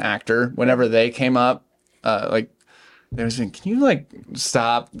aware was an actor, whenever they came up, like they were saying, can you like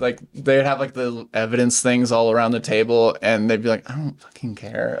stop? Like they'd have like the evidence things all around the table and they'd be like, I don't fucking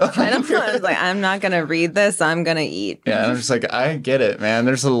care. I know. I was like, I'm not going to read this. I'm going to eat. Yeah, and I'm just like, I get it, man.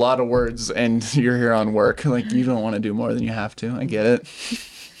 There's a lot of words and you're here on work. Like you don't want to do more than you have to. I get it.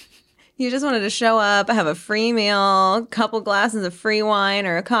 You just wanted to show up, have a free meal, couple glasses of free wine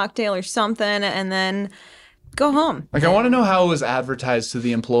or a cocktail or something, and then go home. Like, I want to know how it was advertised to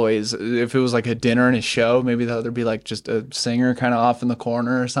the employees. If it was like a dinner and a show, maybe there'd be like just a singer kind of off in the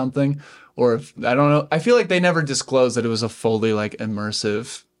corner or something. Or if, I don't know. I feel like they never disclosed that it was a fully like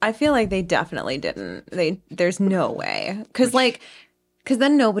immersive. I feel like they definitely didn't. There's no way. Because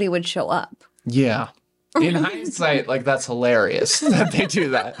then nobody would show up. Yeah. In hindsight, like that's hilarious that they do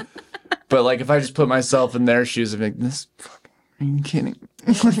that. But like if I just put myself in their shoes, I'd be like, this fucking, are you kidding?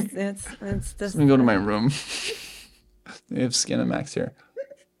 It's just. Let me go to my room. They have Skinamax here.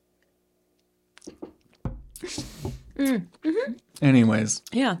 Anyways,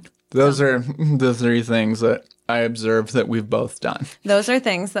 Yeah. those are the three things that I observed that we've both done. Those are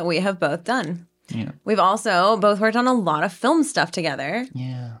things that we have both done. Yeah. We've also both worked on a lot of film stuff together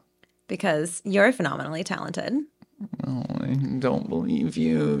Yeah. because you're phenomenally talented. Oh, I don't believe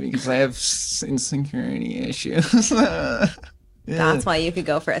you because I have insecurity issues. That's why you could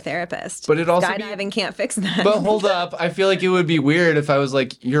go for a therapist. But it also skydiving can't fix that. But hold up, I feel like it would be weird if I was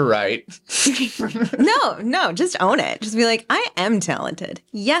like, "You're right." No, just own it. Just be like, I am talented.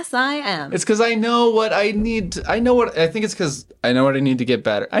 Yes, I am. It's because I know what I need. I think it's because I know what I need to get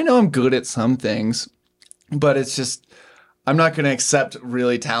better. I know I'm good at some things, but it's just I'm not going to accept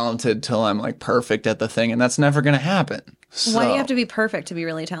really talented till I'm like perfect at the thing, and that's never going to happen. Why do you have to be perfect to be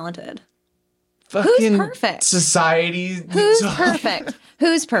really talented? Fucking Who's perfect? Society. Who's perfect?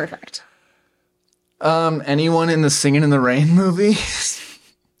 Who's perfect? Anyone in the Singing in the Rain movie?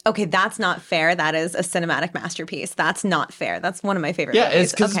 Okay, that's not fair. That is a cinematic masterpiece. That's not fair. That's one of my favorite movies.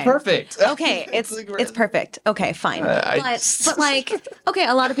 It's because okay. it's perfect. Okay, it's perfect. Okay, fine. But like, okay,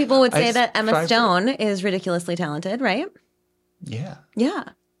 a lot of people would say that Emma Stone is ridiculously talented, right? Yeah. Yeah.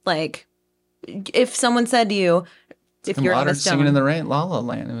 Like, if someone said to you, if you're Emma Stone, Singing in the Rain, La La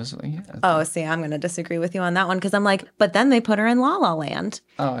Land, it was like, yeah. Oh, see, I'm going to disagree with you on that one because I'm like, but then they put her in La La Land.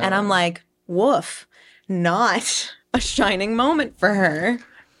 Oh, and I'm like, woof, not a shining moment for her.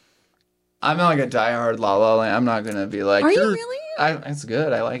 I'm not like a diehard La La Land. I'm not gonna be like. Are you really? It's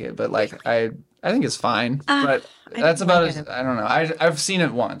good. I like it, but like I think it's fine. But that's about it. I don't know. I've seen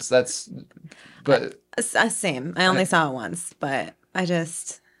it once. But same. I only saw it once, but I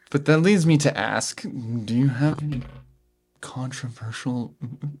just. But that leads me to ask: do you have any controversial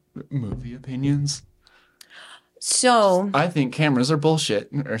movie opinions? So I think cameras are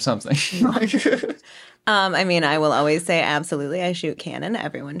bullshit or something. I mean, I will always say absolutely. I shoot Canon.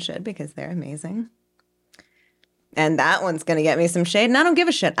 Everyone should because they're amazing. And that one's going to get me some shade, and I don't give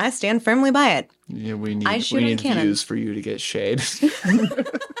a shit. I stand firmly by it. Yeah, we need views for you to get shade.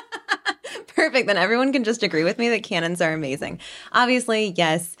 Perfect. Then everyone can just agree with me that Canons are amazing. Obviously,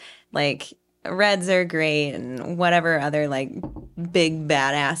 yes, like Reds are great and whatever other like big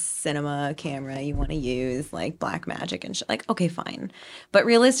badass cinema camera you want to use, like Blackmagic and shit. Like, okay, fine. But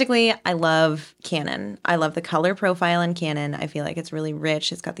realistically, I love Canon. I love the color profile in Canon. I feel like it's really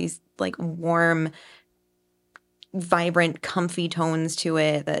rich. It's got these like warm, vibrant, comfy tones to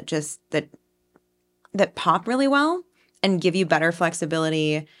it that just that pop really well and give you better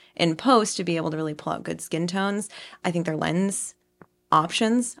flexibility in post to be able to really pull out good skin tones. I think their lens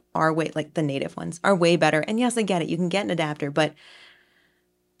options are like the native ones are way better. And yes, I get it. You can get an adapter, but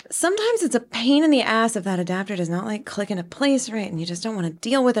sometimes it's a pain in the ass if that adapter does not like click into place right and you just don't want to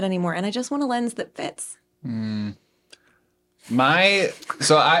deal with it anymore. And I just want a lens that fits. I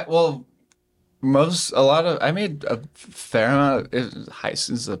made a fair amount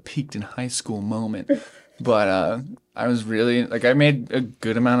of a peaked in high school moment. But I was really like I made a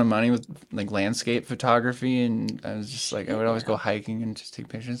good amount of money with like landscape photography, and I was just like I would always go hiking and just take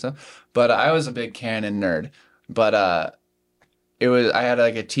pictures and stuff. But I was a big Canon nerd. But I had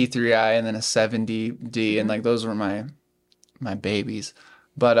like a T3i and then a 70D, and like those were my babies.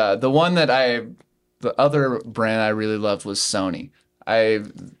 But the other brand I really loved was Sony. I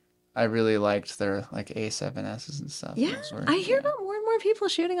really liked their like A7Ss and stuff. Yeah, I hear about more and more people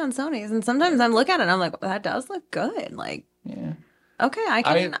shooting on Sonys, and sometimes I'm looking at it and I'm like, well, that does look good. Like, yeah, okay,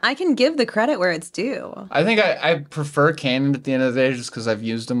 I can give the credit where it's due. I think I prefer Canon at the end of the day just because I've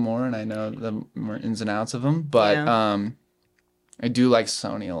used them more and I know the more ins and outs of them. But I do like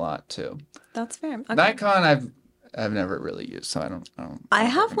Sony a lot too. That's fair. Okay. Nikon, I've never really used, so I don't. I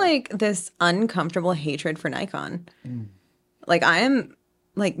have like this uncomfortable hatred for Nikon. Like I am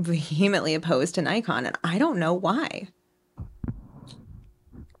like vehemently opposed to Nikon, and I don't know why.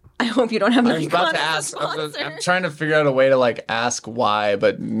 I hope you don't have Nikon. I was about to ask. I'm trying to figure out a way to like ask why,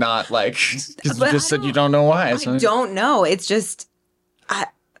 but not like because you just said you don't know why. I don't know. It's just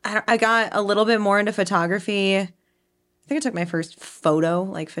I got a little bit more into photography. I think I took my first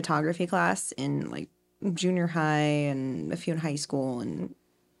photography class in like junior high and a few in high school, and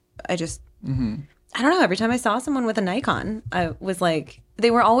I just I don't know. Every time I saw someone with a Nikon, I was like,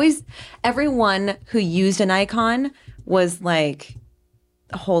 everyone who used a Nikon was like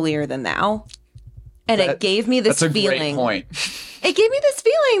holier than thou. And it gave me this feeling. Great point. It gave me this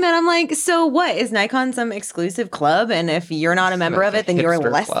feeling that I'm like, so what? Is Nikon some exclusive club? And if you're not a member of it, then you're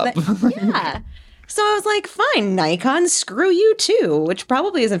less than. Yeah. So I was like, fine, Nikon, screw you too, which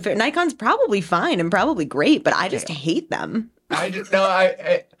probably isn't fair. Nikon's probably fine and probably great, but I just hate them.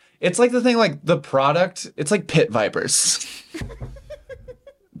 It's like the thing, like the product, it's like pit vipers.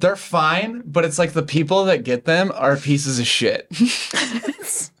 They're fine, but it's like the people that get them are pieces of shit.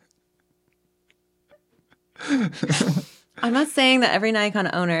 I'm not saying that every Nikon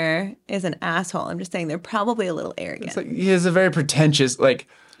owner is an asshole. I'm just saying they're probably a little arrogant. It's like, he has a very pretentious, like,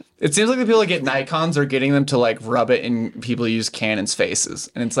 It seems like the people that get Nikons are getting them to like rub it in people who use Canon's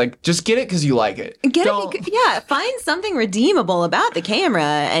faces. And it's like, just get it because you like it. Yeah, find something redeemable about the camera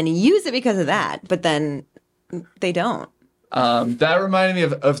and use it because of that. But then they don't. That reminded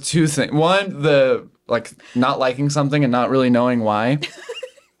me of two things. One, the like not liking something and not really knowing why.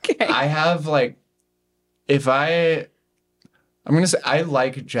 Okay. I have like, I'm going to say I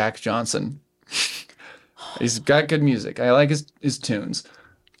like Jack Johnson. He's got good music. I like his tunes.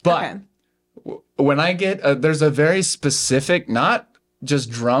 But when I get, there's a very specific, not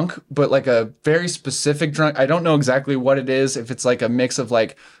just drunk, but like a very specific drunk. I don't know exactly what it is. If it's like a mix of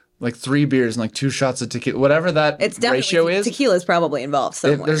like 3 beers and like 2 shots of tequila, whatever that ratio is. Tequila's probably involved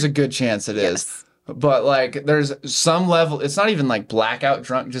somewhere. There's a good chance it is. But like there's some level, it's not even like blackout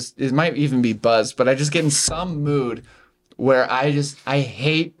drunk, just it might even be buzzed, but I just get in some mood where I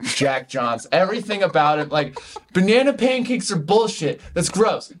hate Jack Johnson. Everything about it, like banana pancakes are bullshit. That's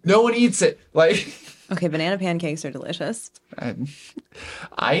gross. No one eats it. Like, okay, banana pancakes are delicious.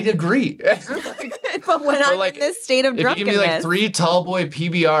 I'd agree. But when I'm like, in this state of drunkenness, if you give me like 3 tall boy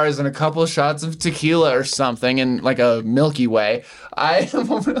PBRs and a couple shots of tequila or something and like a Milky Way, I'm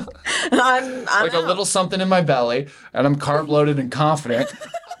like a little something in my belly and I'm carb loaded and confident.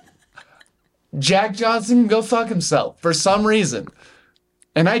 Jack Johnson can go fuck himself for some reason.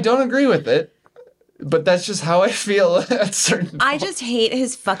 And I don't agree with it, but that's just how I feel at certain I just hate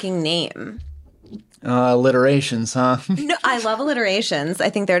his fucking name. Alliterations, huh? No, I love alliterations. I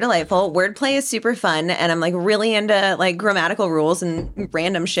think they're delightful. Wordplay is super fun, and I'm like really into like grammatical rules and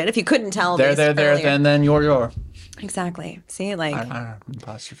random shit. If you couldn't tell, there, then you're. Exactly. See, like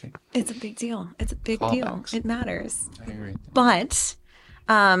apostrophe. It's a big deal. It's a big deal. It matters. I agree. But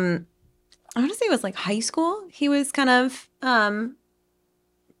I want to say it was like high school. He was kind of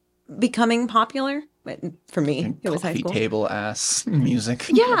becoming popular. But for me, it was high school. Table ass music.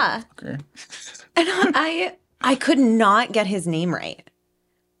 Yeah. And I could not get his name right.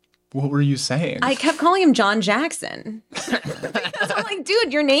 What were you saying? I kept calling him John Jackson. Because I'm like,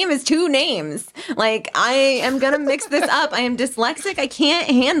 dude, your name is 2 names. Like, I am going to mix this up. I am dyslexic. I can't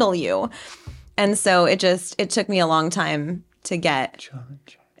handle you. And so it took me a long time to get. John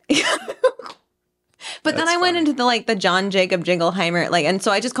Jackson. But then I went into the John Jacob Jingleheimer, and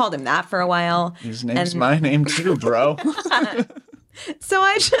so I just called him that for a while. His name's my name too, bro. So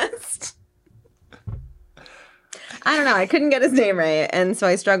I don't know. I couldn't get his name right, and so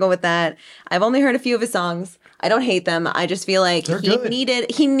I struggle with that. I've only heard a few of his songs. I don't hate them. I just feel like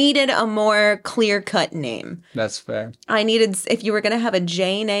he needed a more clear-cut name. That's fair. If you were going to have a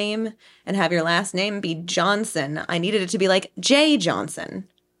J name and have your last name be Johnson, I needed it to be like Jay Johnson.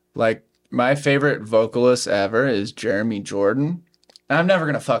 Like, my favorite vocalist ever is Jeremy Jordan. And I'm never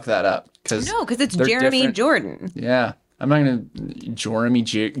going to fuck that up. Because it's Jeremy different. Jordan. Yeah. I'm not going to Jeremy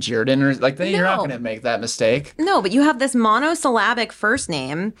Jordan or like you're not going to make that mistake. No, but you have this monosyllabic first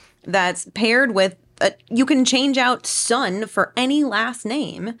name that's paired with you can change out son for any last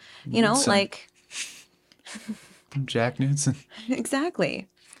name. You know, like Jack Newton. Exactly.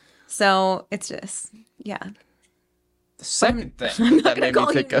 So it's just The second thing I'm not that going made to call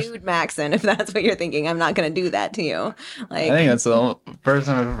me you think of. Nude Maxon if that's what you're thinking. I'm not going to do that to you. I think that's the first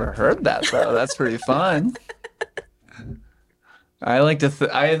time I've ever heard that, though. That's pretty fun. I like to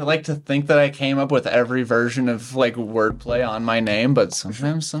think that I came up with every version of like wordplay on my name, but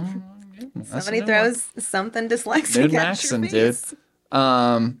sometimes somebody throws something dyslexic Nude at Maxon, your dude. face.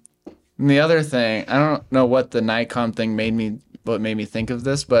 And the other thing, I don't know what the Nikon thing made me think of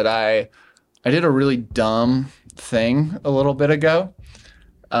this, but I did a really dumb thing a little bit ago.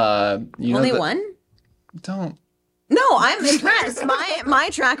 Only one? Don't. No, I'm impressed. My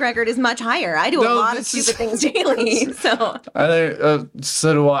track record is much higher. I do a lot of stupid things daily. So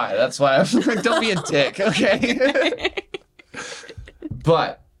so do I. That's why I'm like, don't be a dick, okay?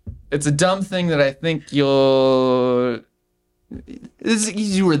 But it's a dumb thing that I think you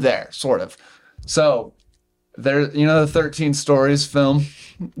were there, sort of. So there, the 13 Stories film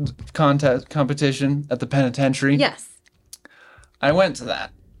competition at the penitentiary. Yes. I went to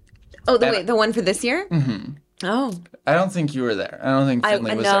that. Oh, the one for this year? Mm-hmm. Oh. I don't think you were there. I don't think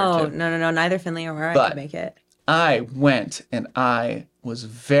Finley was there too. No. Neither Finley or I could make it. I went and I was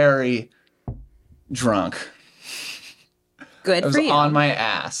very drunk. Good for you. I was on my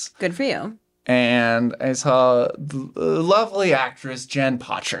ass. Good for you. And I saw the lovely actress Jen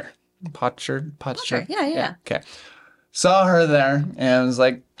Potcher. Potcher? Yeah. Okay. Saw her there and was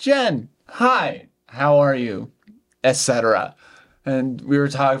like, Jen, hi, how are you? Etc. And we were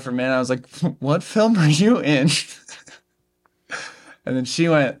talking for a minute. I was like, what film are you in? And then she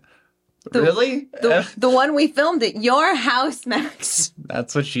went, Really? The one we filmed at your house, Max.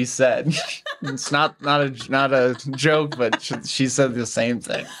 That's what she said. It's not a joke, but she said the same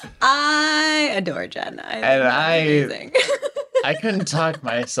thing. I adore Jen. Amazing. I couldn't talk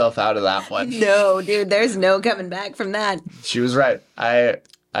myself out of that one. No, dude, there's no coming back from that. She was right. I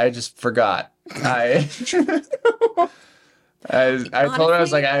just forgot. I told her, I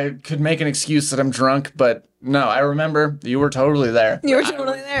was like, I could make an excuse that I'm drunk, but no, I remember you were totally there. You were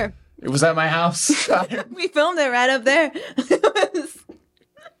totally there. It was at my house. We filmed it right up there.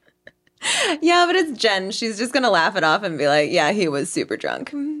 Yeah, but it's Jen. She's just going to laugh it off and be like, yeah, he was super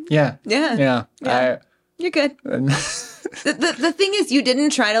drunk. Yeah. Yeah. You're good. The thing is, you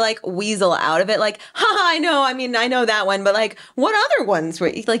didn't try to like weasel out of it. Like, I know. I mean, I know that one, but like, what other ones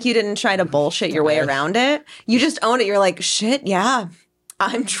were like? You didn't try to bullshit your way around it. You just owned it. You're like, shit, yeah,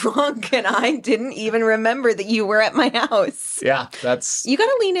 I'm drunk, and I didn't even remember that you were at my house. Yeah, that's. You got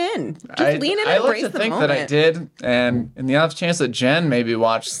to lean in. Just lean in and embrace the moment. I like to think that I did, and in the off chance that Jen maybe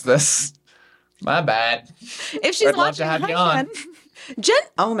watched this, my bad. If she's watching, love to have you on. Jen,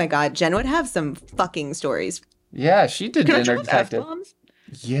 oh my God, Jen would have some fucking stories. Yeah, she did Dinner Detective.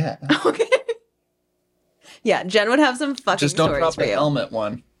 Yeah. Okay. Yeah, Jen would have some fucking stories. Just don't drop the helmet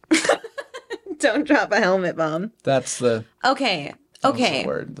one. Don't drop a helmet bomb. That's the okay. That was the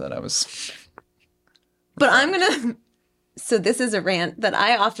word that I was. But I'm gonna. So this is a rant that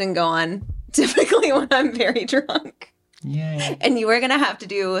I often go on, typically when I'm very drunk. Yeah. And you are gonna have to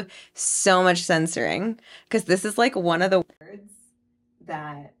do so much censoring because this is like one of the words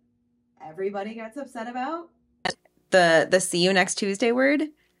that everybody gets upset about. The see you next Tuesday word.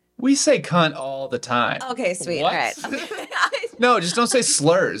 We say cunt all the time. Okay, sweet. What? All right. Okay. No, just don't say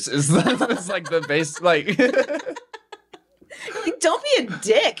slurs. It's like the base, like. Like, don't be a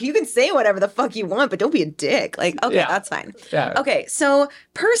dick. You can say whatever the fuck you want, but don't be a dick. Like, okay, that's fine. Yeah. Okay, so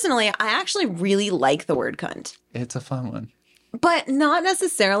personally, I actually really like the word cunt. It's a fun one. But not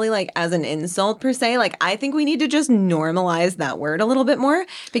necessarily like as an insult per se. Like, I think we need to just normalize that word a little bit more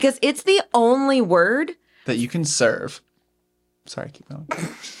because it's the only word that you can serve. Sorry, keep going.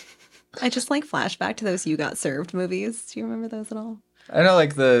 I just like flashback to those You Got Served movies. Do you remember those at all? I know,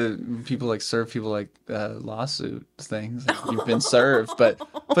 like the people like serve people like lawsuit things. Like, you've been served, but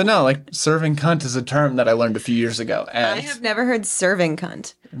no, like serving cunt is a term that I learned a few years ago. And I have never heard serving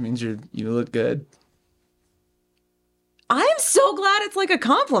cunt. It means you look good. I'm so glad it's like a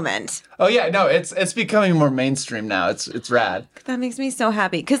compliment. Oh yeah, no, it's becoming more mainstream now. It's rad. That makes me so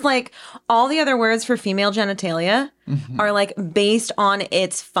happy because like all the other words for female genitalia are like based on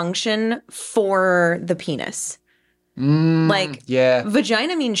its function for the penis. Like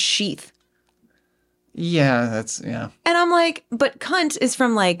vagina means sheath. Yeah, And I'm like, but cunt is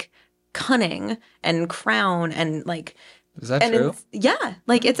from like cunning and crown and like. Is that true? Yeah,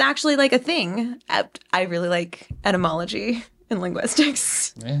 like it's actually like a thing. I really like etymology and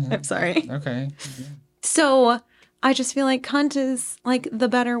linguistics. Yeah. I'm sorry. Okay. Yeah. So I just feel like cunt is like the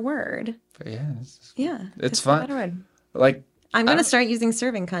better word. But yeah. It's fun. The better word. Like I'm gonna start using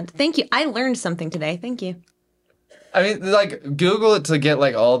serving cunt. Thank you. I learned something today. Thank you. I mean, like Google it to get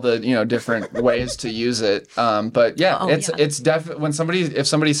like all the different ways to use it. But yeah, it's definitely if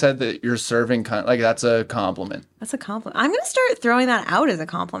somebody said that you're serving cunt, like that's a compliment. That's a compliment. I'm gonna start throwing that out as a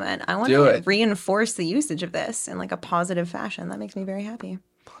compliment. I want to reinforce the usage of this in like a positive fashion. That makes me very happy.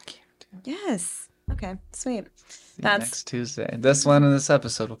 Fuck you, dude. Yes. Okay. Sweet. That's next Tuesday. This one in this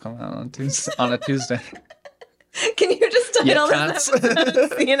episode will come out on Tuesday. On a Tuesday. Can you just title this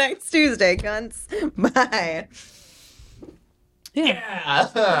episode? See you next Tuesday, cunts. Bye.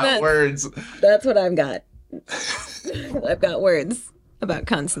 Yeah. Words. That's what I've got. I've got words about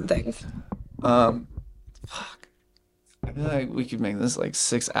cunts and things. Fuck. I feel like we could make this like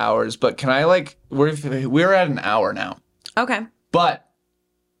 6 hours, but can I like we're at an hour now. Okay. But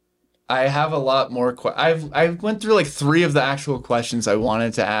I have a lot more. I went through like 3 of the actual questions I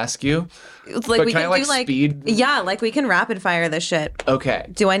wanted to ask you. It's like we can do like speed. Yeah, like we can rapid fire this shit. Okay.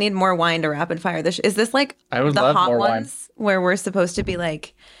 Do I need more wine to rapid fire this? Is this like I would the love hot more ones wine. Where we're supposed to be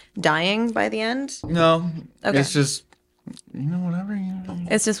like dying by the end? No. Okay. It's just whatever.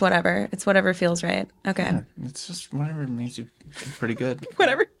 It's just whatever. It's whatever feels right. Okay. Yeah, it's just whatever makes you pretty good.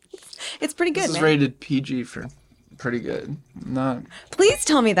 Whatever. It's pretty good. This is rated PG for pretty good. Not. Please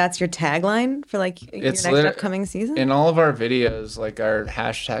tell me that's your tagline for like your next upcoming season. In all of our videos, like our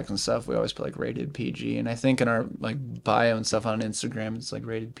hashtags and stuff, we always put like rated PG, and I think in our like bio and stuff on Instagram, it's like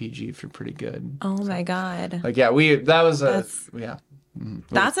rated PG for pretty good. Oh my god! Like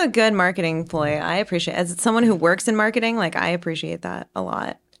that's a good marketing ploy. I appreciate it. As someone who works in marketing, like I appreciate that a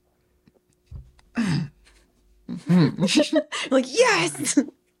lot. Like yes.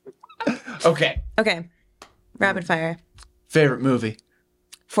 Okay. Okay. Rapid fire. Favorite movie?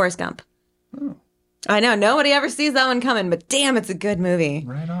 Forrest Gump. I know nobody ever sees that one coming, but damn, it's a good movie.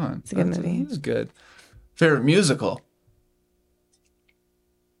 Right on. It's a good movie. It's good. Favorite musical?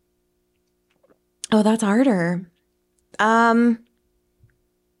 Oh, that's harder.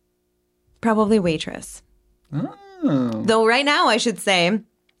 Probably Waitress. Oh. Though right now I should say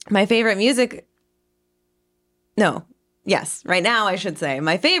my favorite music. No. Yes. Right now I should say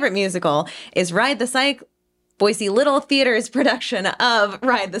my favorite musical is Ride the Cyclone. Boise Little Theater's production of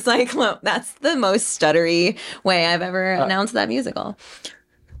Ride the Cyclone. That's the most stuttery way I've ever announced that musical.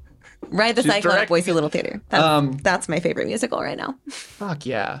 Ride the Cyclone at Boise Little Theater. That's my favorite musical right now. Fuck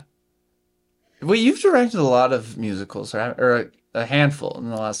yeah. Well, you've directed a lot of musicals, right? Or a handful in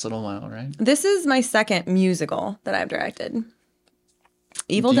the last little while, right? This is my second musical that I've directed.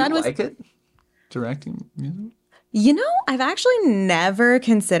 Evil Do you Dead was like it? Directing music? You know, I've actually never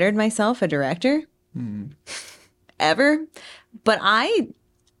considered myself a director. Ever. But I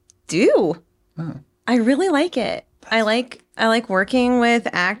do. Oh. I really like it. I like working with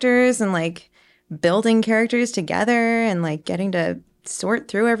actors and like building characters together and like getting to sort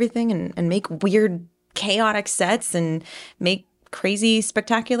through everything and make weird chaotic sets and make crazy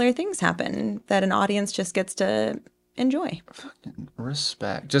spectacular things happen that an audience just gets to enjoy. Fucking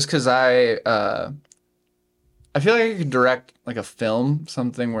respect. Just because I feel like I could direct like a film,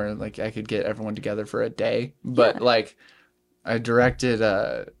 something where like I could get everyone together for a day. But like I directed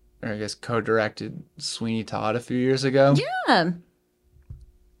or I guess co-directed Sweeney Todd a few years ago. Yeah.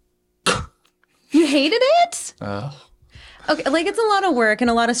 You hated it? Oh. Okay, like it's a lot of work and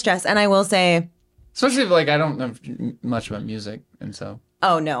a lot of stress. And I will say, Especially if like I don't know much about music, and so.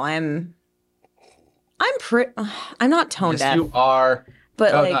 oh no, I'm not tone Yes, deaf. you are.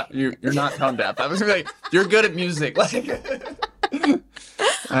 But Oh, like you're not tone deaf. I was gonna be like, you're good at music. Like,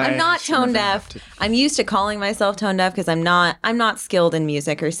 I'm not tone deaf. I'm used to calling myself tone deaf because I'm not skilled in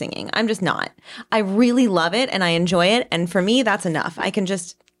music or singing. I'm just not. I really love it and I enjoy it, and for me that's enough. I can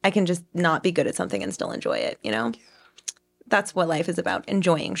just not be good at something and still enjoy it, you know? That's what life is about,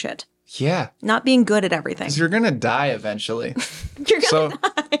 enjoying shit. Yeah, Not being good at everything. because you're gonna die eventually. You're So gonna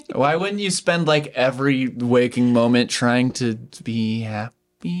die. why wouldn't you spend like every waking moment trying to be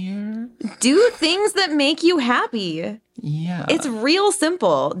happier? Do things that make you happy. Yeah, It's real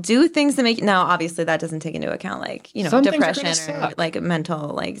simple. Do things that make you. Now, obviously, that doesn't take into account like Some things are depression gonna or suck. like mental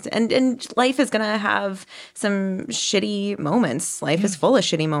like and life is gonna have some shitty moments. Life is full of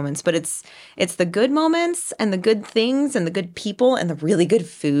shitty moments, but it's the good moments and the good things and the good people and the really good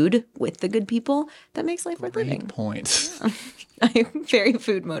food with the good people that makes life worth great living. point. I'm very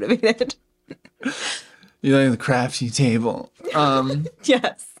food motivated. You like the crafty table.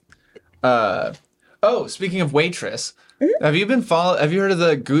 Yes. Oh, speaking of Waitress, have you heard of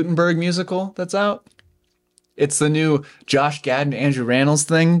the Gutenberg musical that's out? It's the new Josh Gad and Andrew Rannells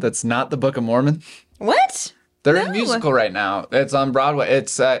thing that's not the Book of Mormon. What? They're in No. musical right now. It's on Broadway.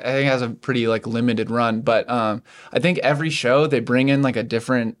 It's I think it has a pretty like limited run, but I think every show they bring in like a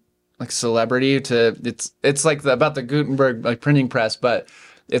different like celebrity to it's like about the Gutenberg like printing press, but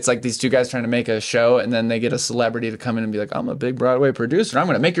it's like these two guys trying to make a show, and then they get a celebrity to come in and be like, I'm a big Broadway producer. I'm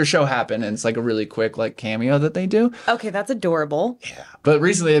going to make your show happen. And it's like a really quick like cameo that they do. Okay, that's adorable. But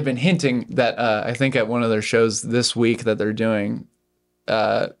recently they've been hinting that I think at one of their shows this week that they're doing,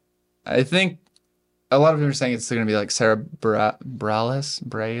 I think a lot of them are saying it's going to be like Sarah Bareilles,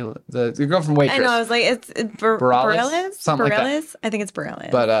 the girl from Waitress. I know. I was like, it's Bareilles? Something like that. Bareilles? I think it's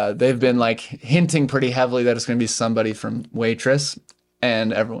Bareilles. But they've been like hinting pretty heavily that it's going to be somebody from Waitress.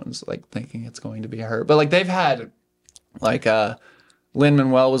 And everyone's like thinking it's going to be her. But like they've had like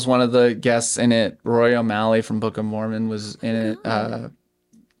Lin-Manuel was one of the guests in it. Roy O'Malley from Book of Mormon was in it.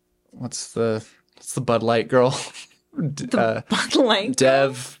 What's the Bud Light girl? Bud Light.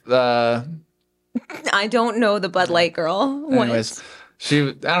 Dev. I don't know the Bud Light girl. What? Anyways, I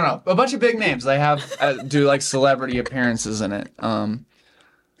don't know, a bunch of big names. They have do like celebrity appearances in it.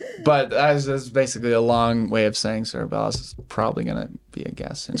 But that's basically a long way of saying Sarah Bareilles is probably going to be a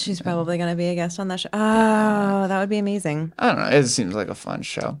guest. She's probably going to be a guest on that show. Oh, that would be amazing. I don't know. It seems like a fun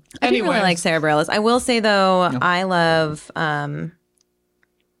show. I do really like Sarah Bareilles. I will say, though, I love... I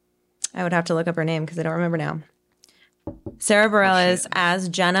would have to look up her name because I don't remember now. Sarah Bareilles as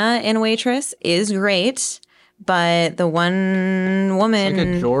Jenna in Waitress is great, but the one woman... Like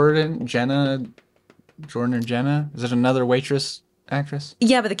a Jordan or Jenna? Is it another Waitress actress?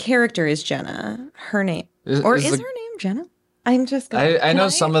 Yeah, but the character is Jenna. Her name. Is her name Jenna? I'm just gonna... I know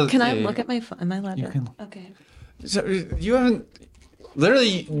some of the... Can I look at my phone? Am I allowed to? can. Okay. So you haven't...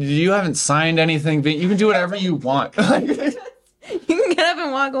 Literally, you haven't signed anything. But you can do whatever you want. You can get up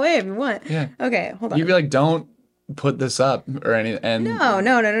and walk away if you want. Yeah. Okay, hold on. You'd be like, don't put this up or anything. And No,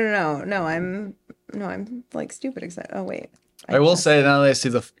 I'm like stupid excited. Oh wait. I will say, now that I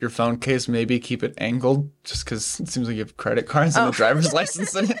see your phone case, maybe keep it angled, just because it seems like you have credit cards and a driver's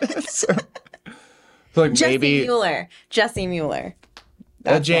license in it. So, like Jessie Mueller.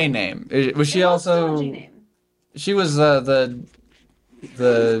 A J name. Was she also? J name. She was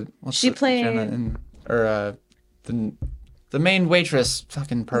She played the main waitress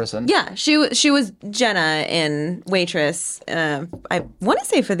fucking person. Yeah, she was Jenna in Waitress. I want to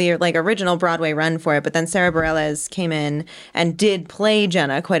say for the like original Broadway run for it, but then Sarah Bareilles came in and did play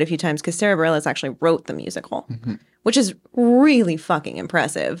Jenna quite a few times because Sarah Bareilles actually wrote the musical, which is really fucking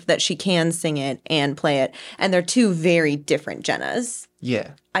impressive that she can sing it and play it. And they're two very different Jennas.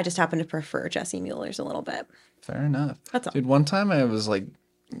 Yeah. I just happen to prefer Jessie Mueller's a little bit. Fair enough. That's all. Dude, one time I was like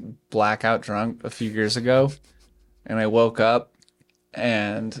blackout drunk a few years ago, and I woke up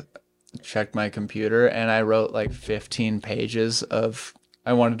and checked my computer, and I wrote like 15 pages of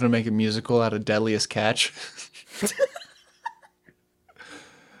I wanted to make a musical out of Deadliest Catch.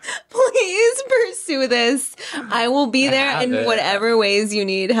 Please pursue this. I will be there in whatever ways you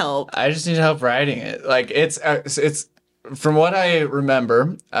need help. I just need help writing it. Like it's from what I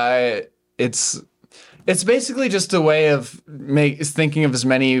remember, it's basically just a way of thinking of as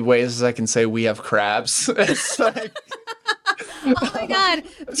many ways as I can say we have crabs. It's like, oh my god!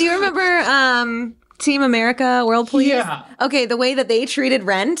 Do you remember Team America, World Police? Yeah. Okay, the way that they treated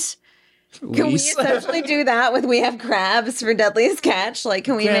Rent. Can we Lisa. essentially do that with We Have Crabs for Deadliest Catch? Like,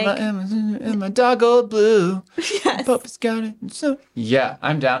 can we Grandma make... Emma and my dog old blue. Yes. Puppy's got it. So yeah,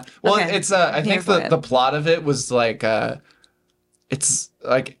 I'm down. Well, Okay. it's I think for it. the plot of it was like it's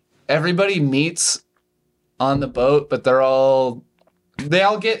like everybody meets on the boat, but all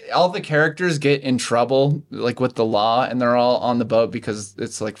the characters get in trouble like with the law, and they're all on the boat because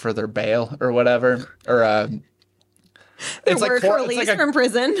it's like for their bail or whatever, or it's like released from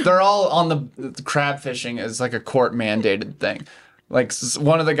prison. they're all on the crab fishing is like a court mandated thing. Like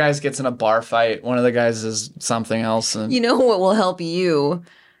one of the guys gets in a bar fight, one of the guys is something else. And You know what will help you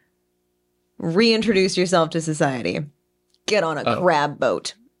reintroduce yourself to society? Get on a crab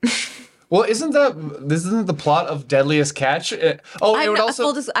boat. well, isn't the plot of Deadliest Catch?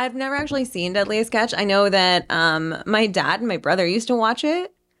 I've never actually seen Deadliest Catch. I know that my dad and my brother used to watch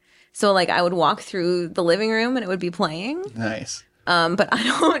it. So like I would walk through the living room and it would be playing. Nice. But I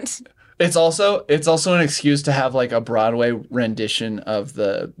don't. It's also an excuse to have like a Broadway rendition of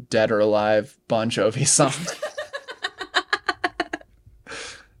the Dead or Alive Bon Jovi song.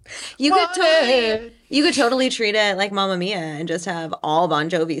 You could totally treat it like Mamma Mia and just have all Bon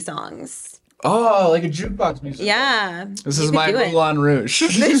Jovi songs. Oh, like a jukebox music. Yeah. This is my Moulin Rouge.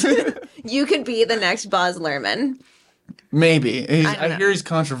 You could be the next Baz Luhrmann. Maybe. I hear he's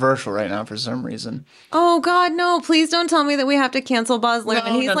controversial right now for some reason. Oh God, no! Please don't tell me that we have to cancel Baz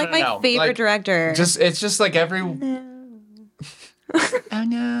Luhrmann. He's my favorite like, director. It's just like every. No. I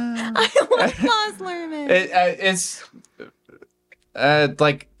know. I love Baz Luhrmann. It's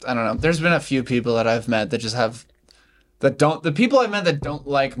like I don't know. There's been a few people that I've met that just have the people I've met that don't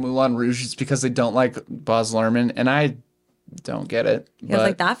like Moulin Rouge is because they don't like Baz Luhrmann, and I don't get it. I was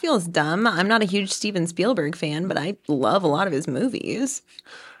like, that feels dumb. I'm not a huge Steven Spielberg fan, but I love a lot of his movies.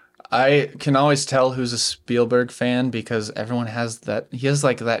 I can always tell who's a Spielberg fan because everyone has that. He has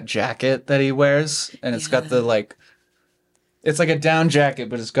like that jacket that he wears, and it's got the like. It's like a down jacket,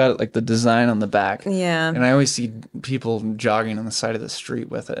 but it's got like the design on the back. Yeah. And I always see people jogging on the side of the street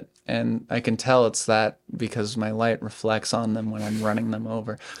with it, and I can tell it's that because my light reflects on them when I'm running them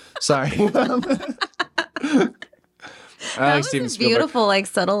over. Sorry. That was a beautiful, like,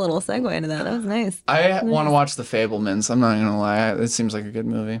 subtle little segue into that. That was nice. I want to watch The Fabelmans. I'm not gonna lie, it seems like a good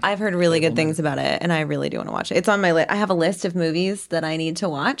movie. I've heard really good things about it, and I really do want to watch it. It's on my list. I have a list of movies that I need to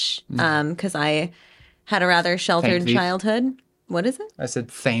watch because I had a rather sheltered childhood. What is it? I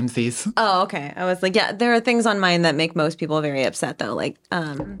said Fame Thief. Oh, okay. I was like, yeah, there are things on mine that make most people very upset, though. Like,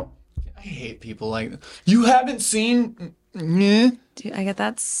 I hate people like you haven't seen. Dude, I get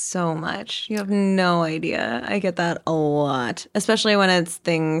that so much. You have no idea. I get that a lot, especially when it's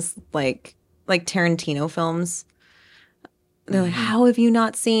things like Tarantino films. They're like, how have you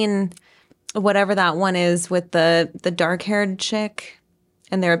not seen whatever that one is with the dark-haired chick?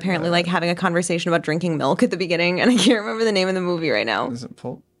 And they're apparently like having a conversation about drinking milk at the beginning, and I can't remember the name of the movie right now. Is it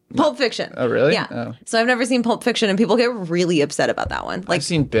Pulp Fiction. Oh, really? Yeah. Oh. So I've never seen Pulp Fiction, and people get really upset about that one. Like, I've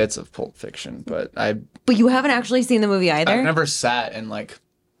seen bits of Pulp Fiction, but you haven't actually seen the movie either? I've never sat and like.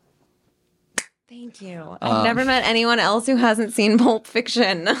 Thank you. I've never met anyone else who hasn't seen Pulp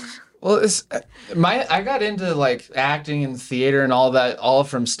Fiction. Well, I got into like acting and theater and all that all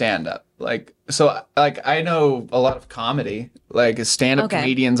from stand up. Like I know a lot of comedy. Like stand up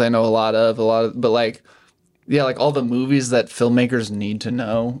comedians I know but like yeah, like all the movies that filmmakers need to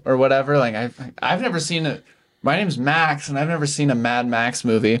know or whatever. Like I've never seen it. My name's Max and I've never seen a Mad Max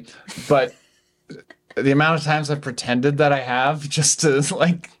movie, but the amount of times I've pretended that I have just to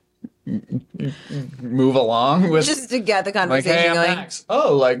like move along with Just to get the like, conversation hey, I'm going. Max.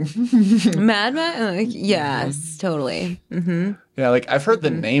 Oh, like Mad Men? Yes, totally. yeah, like I've heard the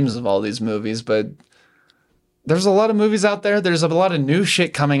names of all these movies, but there's a lot of movies out there. There's a lot of new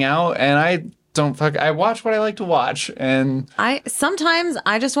shit coming out, and I watch what I like to watch, and Sometimes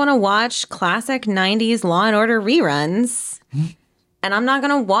I just want to watch classic 90s Law and Order reruns. And I'm not going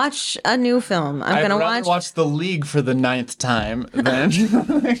to watch a new film. I'm going to watch The League for the 9th time than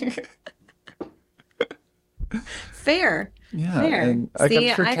Fair. yeah. Fair. And, like, See,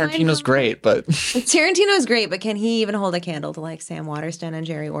 I'm sure I find Tarantino's great, but Tarantino's great, but can he even hold a candle to like Sam Waterston and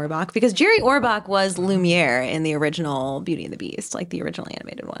Jerry Orbach? Because Jerry Orbach was Lumiere in the original Beauty and the Beast, like the original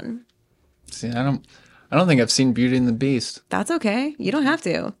animated one. see, I don't think I've seen Beauty and the Beast. That's okay. You don't have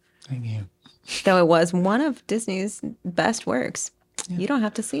to. Thank you. Though it was one of Disney's best works. You don't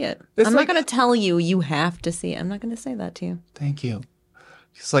have to see it. It's I'm like- not going to tell you you have to see it. I'm not going to say that to you. Thank you.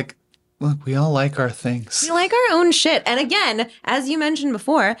 It's like, look, we all like our things. We like our own shit. And again, as you mentioned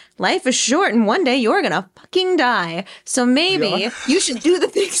before, life is short and one day you're going to fucking die. So maybe you should do the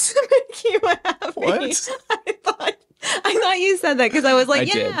things to make you happy. What? I thought you said that because I was like,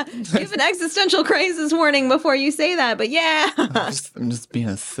 I yeah, did. you have an existential crisis warning before you say that. But yeah. I'm just being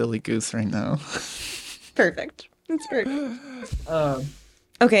a silly goose right now. Perfect. That's great.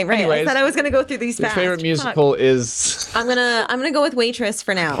 Okay, right. anyways, I said I was gonna go through these Your fast. favorite Fuck. musical is I'm gonna go with Waitress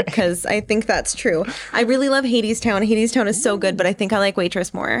for now because I think that's true. I really love Hadestown. Hadestown is so good, but I think I like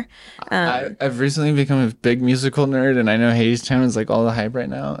Waitress more. I've recently become a big musical nerd, and I know Hadestown is like all the hype right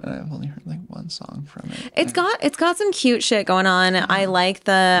now, and I've only heard like one song from it. It's got some cute shit going on. I like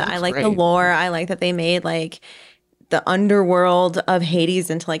the great. lore. I like that they made like the underworld of Hades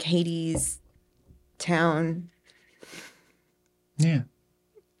into like Hades Town, Yeah.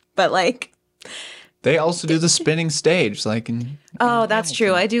 but like. They also do the spinning stage, like in Oh, that's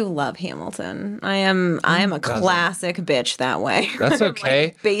true. I do love Hamilton. I am a classic bitch that way. That's I'm, okay.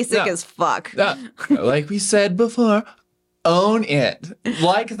 like, basic No. as fuck. like we said before, own it.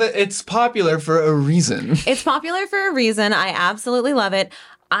 Like it's popular for a reason. It's popular for a reason. I absolutely love it.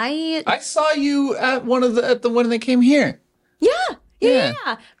 I saw you at the one that came here. Yeah.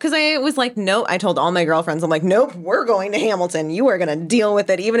 Because I was like, nope. I told all my girlfriends, I'm like, nope, we're going to Hamilton. You are going to deal with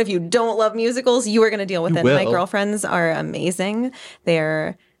it. Even if you don't love musicals, you are going to deal with it. will. My girlfriends are amazing.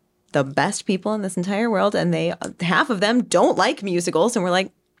 They're the best people in this entire world. And half of them don't like musicals. And we're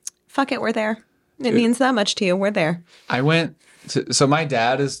like, fuck it, we're there. It means that much to you. We're there. I went to, so my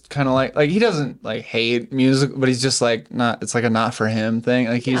dad is kind of like he doesn't like hate music, but he's just like it's like a not for him thing.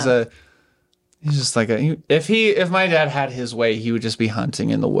 Like he's just like if my dad had his way, he would just be hunting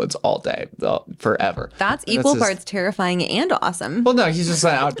in the woods all day, forever. That's equal his- parts terrifying and awesome. Well, no, he's just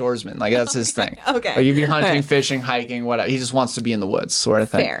an outdoorsman. Like that's his thing. Okay. Like, he'd be hunting, Alright. fishing, hiking, whatever. He just wants to be in the woods, sort of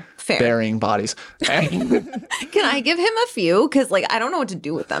thing. Fair. Burying bodies. Can I give him a few? Because like I don't know what to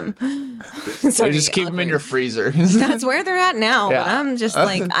do with them. So just keep them in your freezer. That's where they're at now. Yeah. But I'm just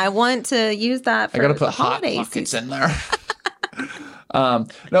like, I want to use that for I gotta put the hot holiday pockets season. in there.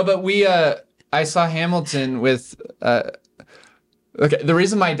 No, but I saw Hamilton with. Okay, the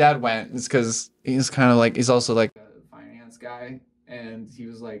reason my dad went is because he's kind of like he's also like a finance guy, and he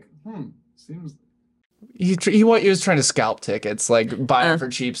was like, seems. He was trying to scalp tickets, like buy them for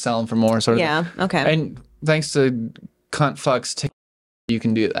cheap, sell them for more, sort of. Yeah. Okay. And thanks to cunt fucks ticket, you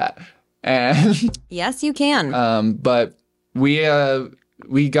can do that. And Yes, you can. but he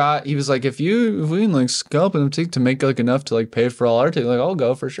was like, if we can like scalp them to make like enough to like pay for all our tickets, like I'll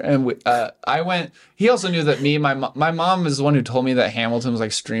go for sure. And I went. He also knew that my mom is the one who told me that Hamilton was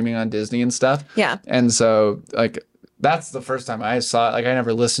like streaming on Disney and stuff. Yeah. And so like that's the first time I saw it. Like I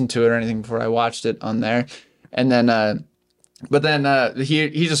never listened to it or anything before I watched it on there. And then but then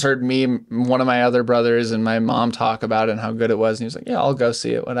he just heard me, one of my other brothers, and my mom talk about it and how good it was. And he was like, yeah, I'll go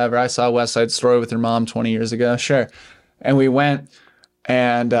see it, whatever. I saw West Side Story with your mom 20 years ago. Sure. And we went,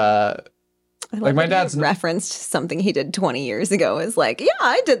 and like my dad's referenced something he did 20 years ago is like, yeah,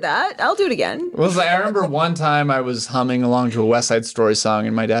 I did that. I'll do it again. was like, I remember one time I was humming along to a West Side Story song,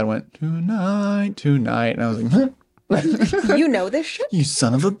 and my dad went, tonight, tonight. And I was like, You know this shit? you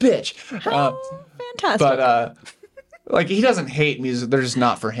son of a bitch. Fantastic. But like he doesn't hate music, they're just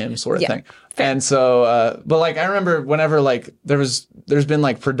not for him sort of Yeah, thing. fair. And so but like I remember whenever like there's been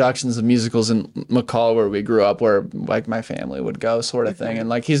like productions of musicals in McCall where we grew up where like my family would go sort of thing, and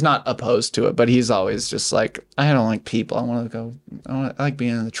like he's not opposed to it, but he's always just like, I don't like people, I like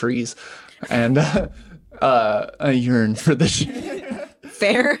being in the trees, and I yearn for the shit.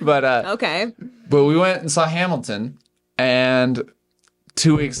 Fair. But Okay. but we went and saw Hamilton, and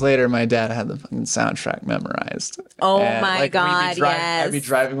 2 weeks later, my dad had the fucking soundtrack memorized. Oh And, my like, God, I'd be yes.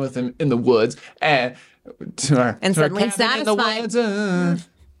 driving with him in the woods, and suddenly cabin in the satisfied. woods,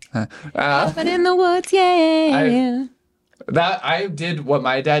 But in the woods, yeah. that I did what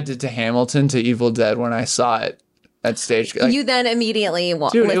my dad did to Hamilton to Evil Dead when I saw it at stage. Like, You then immediately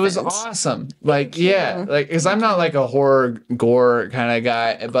dude, it was listened. awesome. Like, yeah, like because I'm not like a horror gore kind of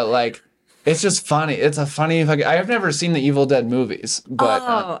guy, but like. It's just funny. It's a funny fucking. I've never seen the Evil Dead movies,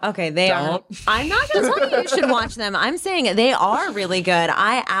 but Okay, they are. don't. I'm not going to tell you you should watch them. I'm saying they are really good.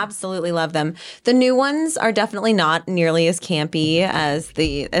 I absolutely love them. The new ones are definitely not nearly as campy as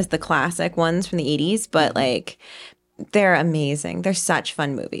the classic ones from the 80s, but like they're amazing. They're such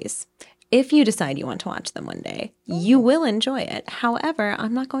fun movies. If you decide you want to watch them one day, you will enjoy it. However,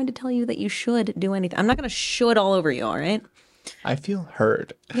 I'm not going to tell you that you should do anything. I'm not going to should all over you, all right? I feel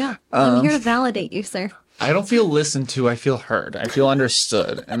heard. Yeah. I'm here to validate you, sir. I don't feel listened to. I feel heard. I feel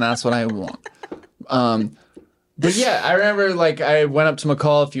understood, and that's what I want. But yeah, I remember like I went up to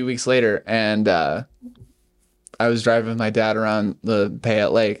McCall a few weeks later, and I was driving with my dad around the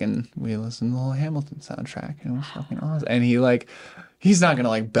Payette Lake, and we listened to the whole Hamilton soundtrack, and it was fucking awesome. And he's not gonna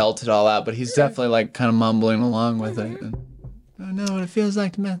like belt it all out, but he's definitely like kind of mumbling along with it. And, I don't know what it feels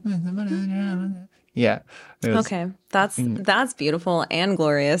like to mess with somebody. Yeah. It was- Okay, that's beautiful and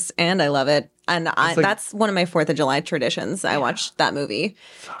glorious, and I love it. And that's one of my 4th of July traditions. I watch that movie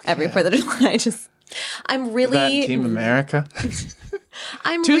every 4th of July. I'm That really, and Team America.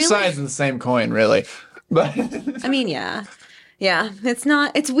 I'm Two really, sides of the same coin, really. But I mean, yeah.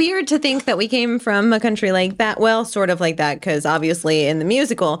 It's weird to think that we came from a country like that. Well, sort of like that, because obviously in the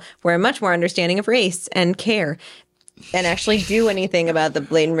musical, we're much more understanding of race and care and actually do anything about the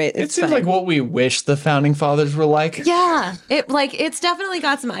blatant race. it seems like what we wish the founding fathers were like. Yeah, it's definitely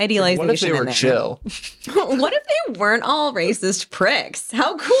got some idealization. What if they in were there. chill? What if they weren't all racist pricks?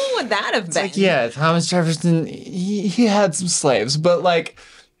 How cool would that have been? Like, yeah, Thomas Jefferson, he had some slaves, but like,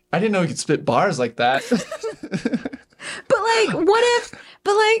 I didn't know he could spit bars like that. But what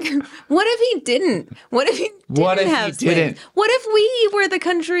if he didn't? What if he didn't What if he have slaves? didn't? What if we were the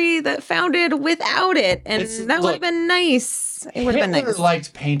country that founded without it? And that would have look, been nice. It would have been Hitler nice.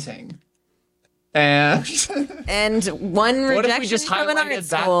 liked painting. And And one what if we rejection just from an art highlighted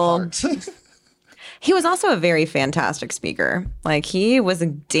that school. part? He was also a very fantastic speaker. Like, he was a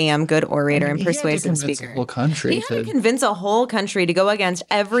damn good orator and He had to persuasive convince speaker. the whole country He had to to- convince a whole country to go against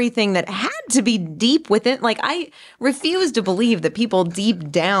everything that had to be deep within. Like, I refuse to believe that people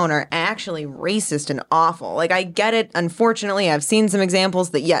deep down are actually racist and awful. Like, I get it. Unfortunately, I've seen some examples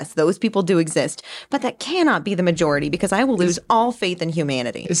that, yes, those people do exist. But that cannot be the majority, because I will lose all faith in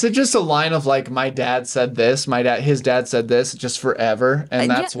humanity. Is it just a line of like, my dad said this, his dad said this, just forever, and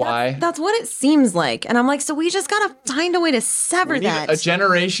that's Yeah, why? That's what it seems like. And I'm like, so we just gotta find a way to sever We need that. a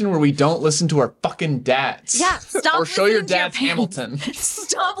generation where we don't listen to our fucking dads. Yeah, stop or show your listening to your dads parents. Hamilton.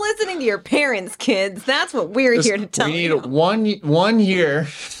 Stop listening to your parents, kids. That's what we're here to tell We need you. one year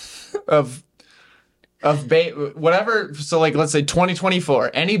of whatever. So like, let's say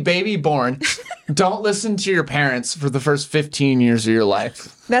 2024. Any baby born, don't listen to your parents for the first 15 years of your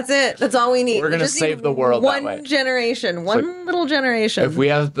life. That's it. That's all we need. We're gonna We just save need the world that One way. generation. One little generation. If we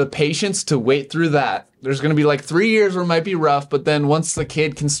have the patience to wait through that, there's going to be like 3 years where it might be rough, but then once the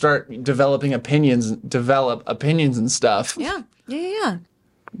kid can start develop opinions and stuff, Yeah.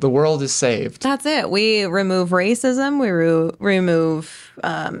 the world is saved. That's it. We remove racism. We remove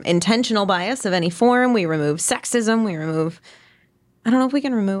intentional bias of any form. We remove sexism. We remove. I don't know if we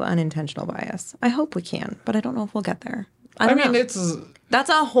can remove unintentional bias. I hope we can, but I don't know if we'll get there. I don't know. That's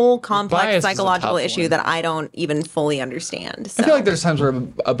a whole Bias complex is a psychological tough issue one. that I don't even fully understand. So. I feel like there's times where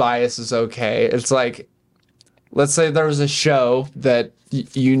a bias is okay. It's like, let's say there was a show that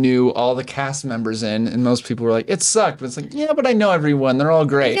you knew all the cast members in, and most people were like, it sucked. But it's like, yeah, but I know everyone. They're all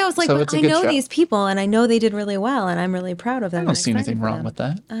great. Yeah, I was like, so but it's a I good know show. these people, and I know they did really well, and I'm really proud of them. I don't see anything wrong with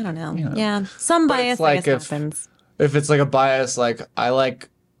that. I don't know. know. Yeah, some But bias it's like I guess happens. If it's like a bias, like I like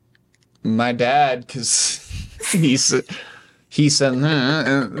my dad because he said,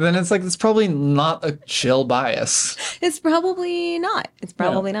 and then it's like it's probably not a chill bias. It's probably not. It's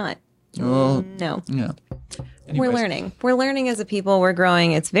probably not. Well, No. yeah. We're Anyways, learning. We're learning as a people. We're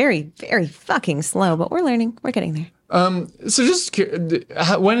growing. It's very, very fucking slow, but we're learning. We're getting there. So just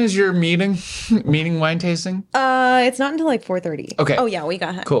when is your meeting wine tasting? It's not until like 4:30. Okay. Oh yeah, we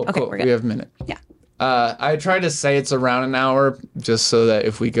got him. Cool. Okay, Cool. we're We good. have a minute. Yeah. I try to say it's around an hour, just so that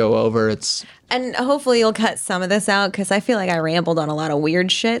if we go over, it's. And hopefully you'll cut some of this out because I feel like I rambled on a lot of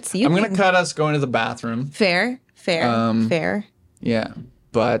weird shit. So I'm gonna cut us going to the bathroom. fair. Yeah,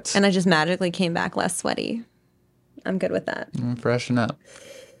 but And I just magically came back less sweaty. I'm good with that. freshen up.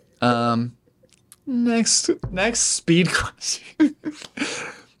 Next speed question.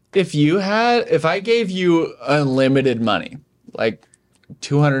 If I gave you unlimited money, like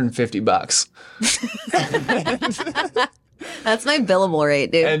 $250, That's my billable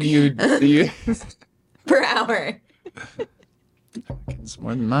rate, dude. and you Per hour. it's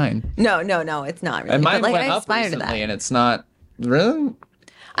more than mine. No, it's not really. And mine but like went I up aspire to recently, that. and it's not really.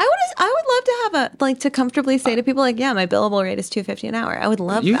 I would love to have to comfortably say to people like, yeah, my billable rate is $250 an hour. I would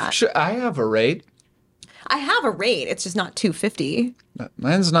love that. I have a rate. I have a rate. It's just not $250.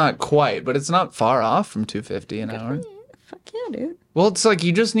 Mine's not quite, but it's not far off from $250 an hour. Fuck yeah, dude. Well, it's like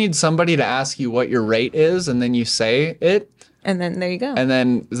you just need somebody to ask you what your rate is, and then you say it, And then there you go. and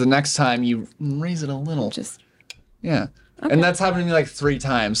then the next time you raise it a little. Just Yeah. And that's happened to me like 3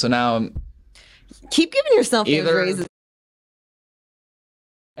 times. So now I'm. keep giving yourself those Either- raises.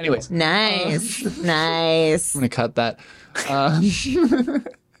 Anyways, I'm Nice. going to cut that.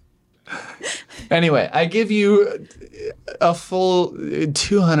 Anyway, I give you a full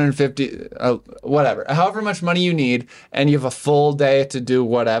 250, whatever, however much money you need, and you have a full day to do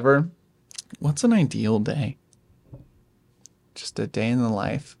whatever. What's an ideal day? Just a day in the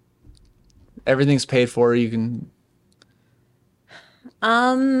life. Everything's paid for. You can.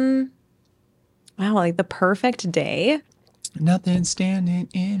 Wow, like the perfect day. Nothing standing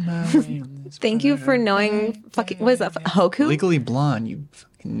in my way. on this Thank you for knowing fucking what is that? Hoku? Legally Blonde. You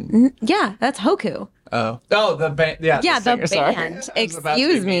fucking. Yeah, that's Hoku. Oh, the band. Yeah, Yeah, the singer, sorry. band. I was about to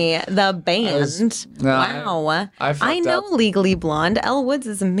Excuse be me, the band. No, Wow. I fucked know up. Legally Blonde. Elle Woods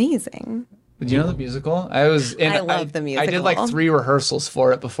is amazing. Did you know the musical? I was in. I love the I did like musical. 3 rehearsals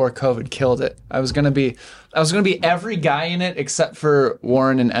for it before COVID killed it. I was gonna be every guy in it except for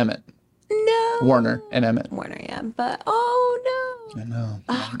Warren and Emmett. No. Warner and Emmett. Warner, yeah. But oh no. I know.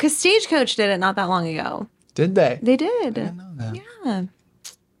 Oh, because Stagecoach did it not that long ago. Did they? They did. I know that. Yeah.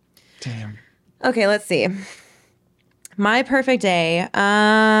 Damn. Okay, let's see. My perfect day.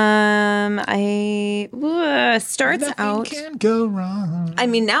 Starts Nothing out. can go wrong. I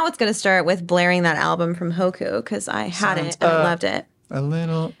mean, now it's going to start with blaring that album from Hoku because I had it and I loved it. A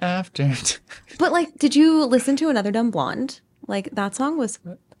little after. But like, did you listen to Another Dumb Blonde? Like that song was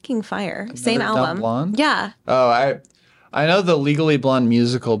fucking fire. Same Dumb album. Blonde? Yeah. Oh, I know the Legally Blonde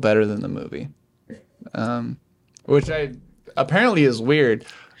musical better than the movie, which apparently is weird.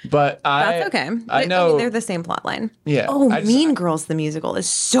 But That's okay. I I know. mean, they're the same plot line. Yeah. Oh, I just- Mean Girls, the musical, is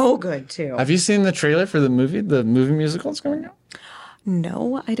so good too. Have you seen the trailer for the movie? The movie musical is coming out.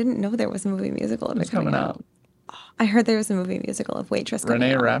 No, I didn't know there was a movie musical of it It's coming out. I heard there was a movie musical of Waitress coming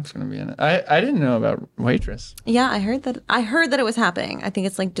Renee out. Rapp's gonna be in it. I didn't know about Waitress. Yeah, I heard that. I heard that it was happening. I think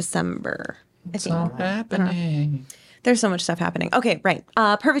it's like December. I It's think. all happening. There's so much stuff happening. Okay, right.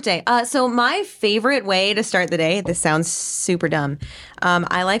 Perfect day. So my favorite way to start the day, this sounds super dumb.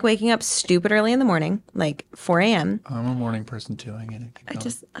 I like waking up stupid early in the morning, like 4 a.m. I'm a morning person too. I get it. Keep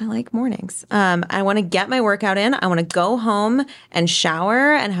going. I like mornings. I want to get my workout in. I want to go home and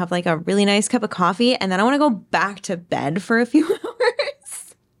shower and have like a really nice cup of coffee. And then I want to go back to bed for a few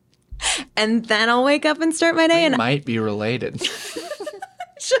hours. And then I'll wake up and start my day. And Might be related.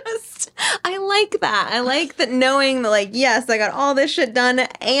 I like that. I like that knowing that, like, yes, I got all this shit done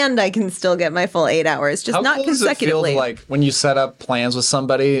and I can still get my full 8 hours, just How not cool does it feel consecutively. to, like, when you set up plans with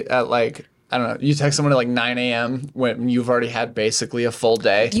somebody at like, I don't know, you text someone at like 9 a.m. when you've already had basically a full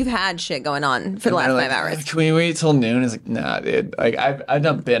day. You've had shit going on for the last They're 5 like, hours. Can we wait till noon? It's like, nah, dude. Like I've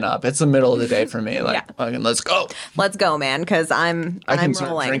not been up. It's the middle of the day for me. Like, Yeah. fucking, let's go. Let's go, man, because I can I'm start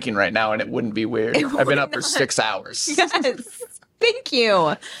rolling. drinking right now, and it wouldn't be weird. I've been up for 6 hours. Yes. Thank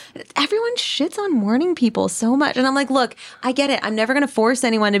you. Everyone shits on morning people so much. And I'm like, look, I get it. I'm never going to force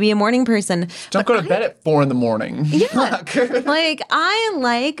anyone to be a morning person. Don't go to bed at 4 a.m. Yeah. Like, I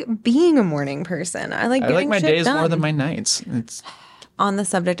like being a morning person. I like I getting like my shit days done. more than my nights. It's On the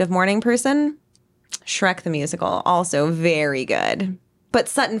subject of morning person, Shrek the Musical, also very good. But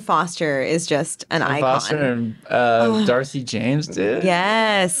Sutton Foster is just an icon. Foster and Darcy James did.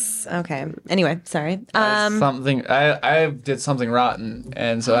 Yes. Okay. Anyway, sorry. Something I did something rotten,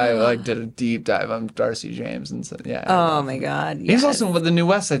 and so I like did a deep dive on Darcy James, and so yeah. Oh my God. He's Yes. also with the new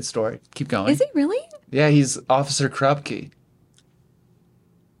West Side Story. Keep going. Is he really? Yeah, he's Officer Krupke.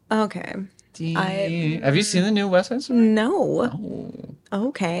 Okay. Have you seen the new West Side Story? No.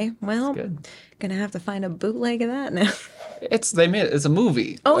 Okay. Well, Good. gonna have to find a bootleg of that now. It's a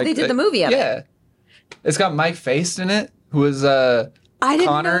movie. Oh, they did the movie of it. Yeah. It's got Mike Faist in it, who was I didn't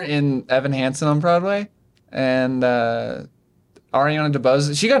Connor know. in Evan Hansen on Broadway, and Ariana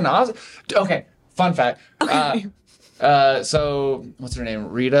DeBose. She got an Oscar. Okay, fun fact. Okay. So what's her name?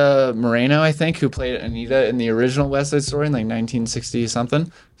 Rita Moreno, I think, who played Anita in the original West Side Story in like 1960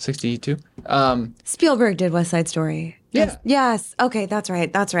 something, 62. Spielberg did West Side Story. Yeah. Yes. Okay, that's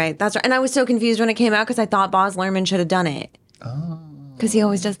right. And I was so confused when it came out because I thought Baz Luhrmann should have done it. Oh. Because he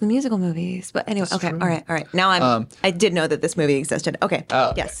always does the musical movies. But anyway, okay. true. All right. Now I did know that this movie existed. Okay.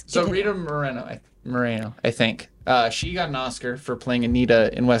 Oh, Yes. So continue. Rita Moreno, I think. She got an Oscar for playing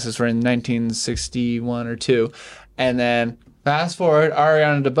Anita in West Side Story in 1961 or 2. And then fast forward,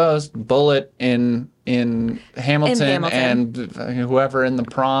 Ariana DeBose, Bullet in Hamilton, and whoever in The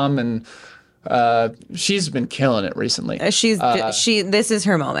Prom, and she's been killing it recently. This is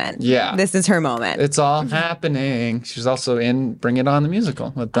her moment. Yeah. This is her moment. It's all happening. She's also in Bring It On the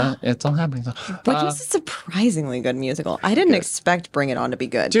musical. With that, it's all happening. Which is a surprisingly good musical. I didn't expect Bring It On to be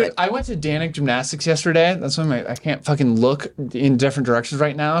good. Dude, but I went to Danik Gymnastics yesterday. That's why I can't fucking look in different directions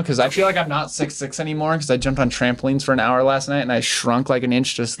right now because I feel like I'm not 6'6" anymore because I jumped on trampolines for an hour last night and I shrunk like an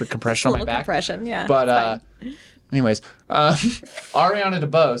inch just the compression on my back. compression, yeah. But anyways, Ariana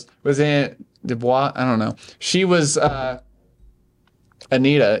DeBose was in Dubois. I don't know. She was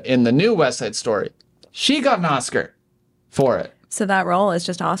Anita in the new West Side Story. She got an Oscar for it. So that role is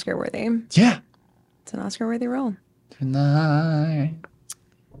just Oscar worthy. Yeah. It's an Oscar worthy role. Tonight.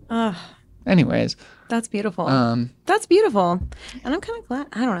 Ugh, Anyways, that's beautiful. That's beautiful. And I'm kind of glad.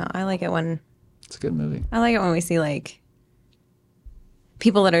 I don't know. I like it when it's a good movie. we see like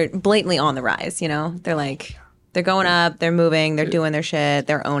people that are blatantly on the rise, you know? They're going up, they're moving, they're doing their shit,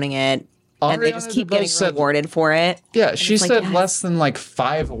 they're owning it. And they just Ariana keep DeBose getting said- rewarded for it. Yeah, she it's like, said yes. less than like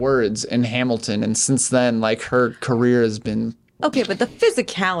 5 words in Hamilton, and since then, like her career has been. Okay, but the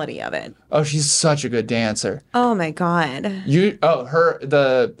physicality of it. Oh, she's such a good dancer. Oh my God.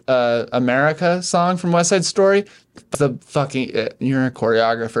 The America song from West Side Story. The fucking you're a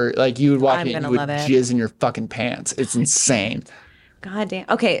choreographer. Like you would watch I'm it, and gonna you would love it. jizz in your fucking pants. It's insane. God damn.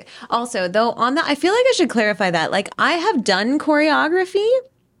 Okay. Also, though, on that, I feel like I should clarify that. Like, I have done choreography.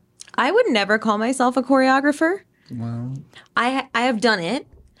 I would never call myself a choreographer. Wow. I have done it.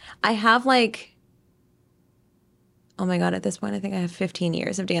 I have like, oh my God, at this point, I think I have 15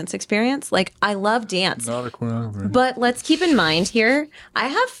 years of dance experience. Like, I love dance. Not a choreographer. But let's keep in mind here, I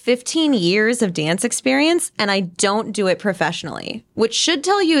have 15 years of dance experience and I don't do it professionally, which should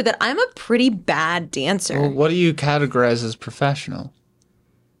tell you that I'm a pretty bad dancer. Well, what do you categorize as professional?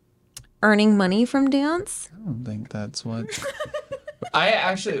 Earning money from dance? I don't think that's what. I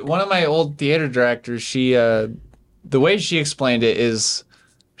actually, one of my old theater directors, she, the way she explained it is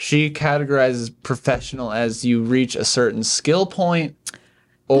she categorizes professional as you reach a certain skill point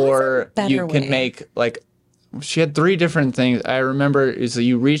or better you can way. make, like, she had 3 different things. I remember is that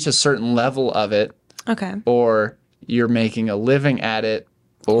you reach a certain level of it Okay. or you're making a living at it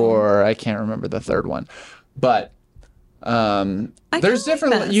or I can't remember the third one. But there's like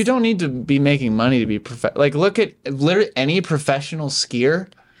different. this. You don't need to be making money to be like look at literally any professional skier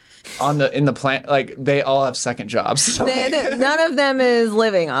in the plant. Like they all have second jobs. So, None of them is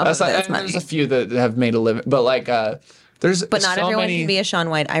living off of like, this and money. there's a few that have made a living, but like there's But not so everyone many can be a Shaun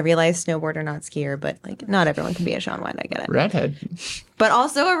White. I realize snowboarder, not skier, but like not everyone can be a Shaun White. I get it. redhead. But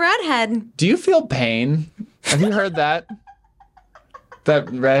also a redhead. Do you feel pain? Have you heard that?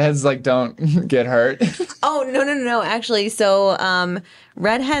 That redheads like don't get hurt. Oh no. Actually, so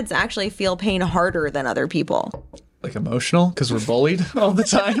redheads actually feel pain harder than other people. Like emotional because we're bullied all the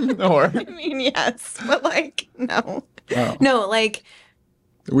time, or I mean, yes, but like no, Oh. no, like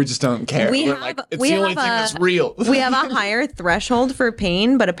we just don't care. We We're have- like, it's we the only have thing a- that's real. we have a higher threshold for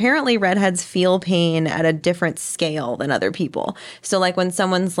pain, but apparently redheads feel pain at a different scale than other people. So like when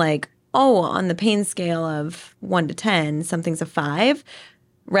someone's like, oh, on the pain scale of 1 to 10, something's a 5,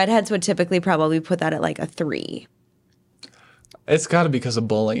 redheads would typically probably put that at like a 3. It's got to be because of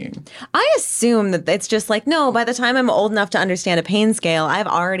bullying. I assume that it's just like, no, by the time I'm old enough to understand a pain scale, I've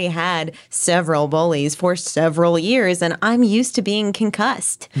already had several bullies for several years and I'm used to being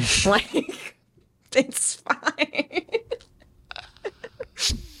concussed. Like, it's fine.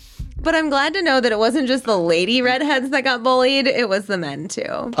 But I'm glad to know that it wasn't just the lady redheads that got bullied, it was the men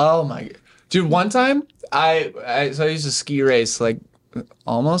too. Oh my god, dude! One time, I used to ski race like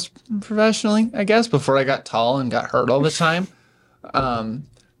almost professionally, I guess, before I got tall and got hurt all the time.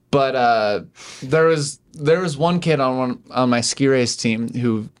 But there was one kid on my ski race team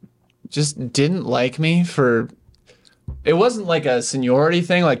who just didn't like me for. It wasn't like a seniority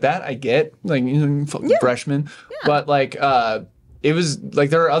thing like that. I get like fucking freshman, but like it was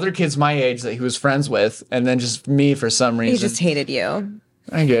like there were other kids my age that he was friends with, and then just me for some reason. He just hated you.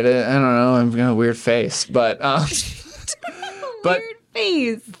 I get it. I don't know. I've got a weird face, but but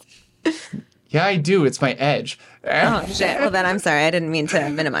Weird face. yeah, I do. It's my edge. Oh shit. Well then I'm sorry. I didn't mean to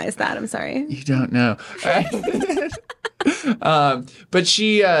minimize that. I'm sorry. You don't know. But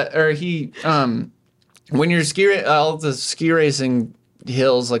she or he when you're all the ski racing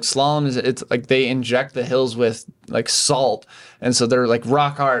hills like slalom it's like they inject the hills with like salt, and so they're like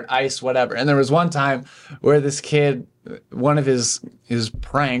rock hard ice whatever. And there was one time where this kid, one of his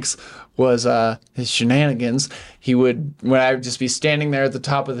pranks was his shenanigans. He would, when I would just be standing there at the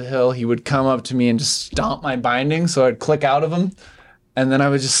top of the hill, he would come up to me and just stomp my binding so I'd click out of him. And then I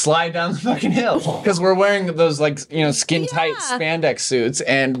would just slide down the fucking hill because we're wearing those like, skin tight spandex suits,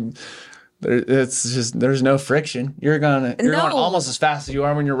 and there's no friction. You're going almost as fast as you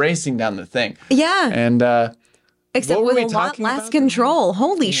are when you're racing down the thing. Yeah. And except with a lot less control.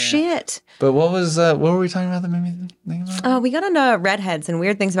 Holy shit. But what were we talking about that made me think about? We got into redheads and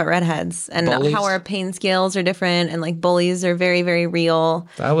weird things about redheads and bullies? How our pain scales are different, and like bullies are very, very real.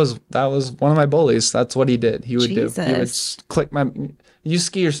 That was one of my bullies. That's what he did. He would Jesus. do. He would click my. You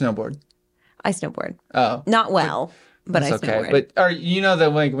ski or snowboard? I snowboard. Oh, not well, but I that's snowboard. okay. But that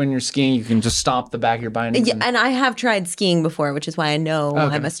like when you're skiing, you can just stomp the back of your bindings. Yeah, and I have tried skiing before, which is why I know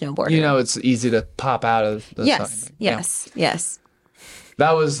I'm a snowboarder. It's easy to pop out of the side. Yes.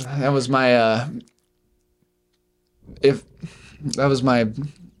 That was my if that was my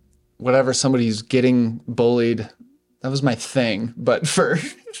whatever somebody's getting bullied, that was my thing, but for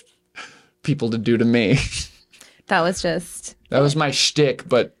people to do to me. That was my shtick,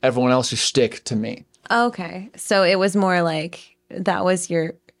 but everyone else's shtick to me. Okay. So it was more like that was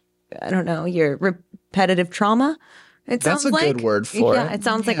your repetitive trauma. That's a good word for it. Yeah, it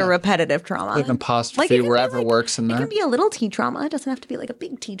sounds like a repetitive trauma. Like an apostrophe wherever works in that. It can be a little T trauma. It doesn't have to be like a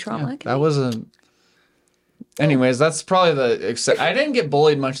big T trauma. Yeah, that was a... Anyways, that's probably I didn't get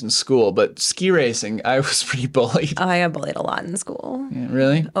bullied much in school, but ski racing, I was pretty bullied. Oh, I got bullied a lot in school. Yeah,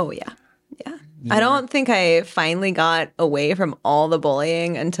 really? Oh, yeah. I don't think I finally got away from all the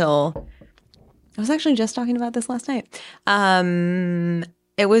bullying until... I was actually just talking about this last night.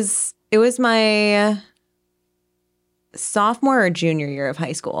 It was my sophomore or junior year of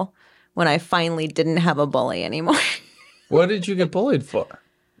high school when I finally didn't have a bully anymore. What did you get bullied for?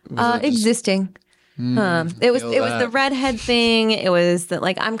 Existing. It was the redhead thing. It was that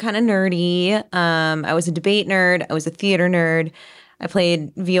like I'm kind of nerdy. I was a debate nerd. I was a theater nerd. I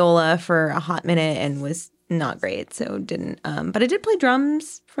played viola for a hot minute and was not great, so didn't. But I did play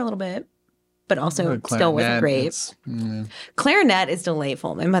drums for a little bit, but also still wasn't great. Clarinet is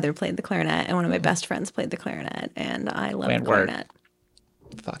delightful. My mother played the clarinet, and one of my best friends played the clarinet, and I love the clarinet.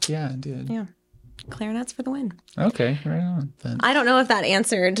 Fuck yeah, dude. Yeah. Clarinets for the win. Okay, right on. Then. I don't know if that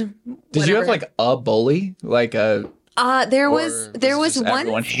answered. Did you have like a bully? Like a. There was one.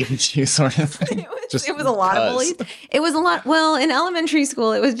 Everyone hated you, sort of thing. It was a lot of bullies. It was a lot. Well, in elementary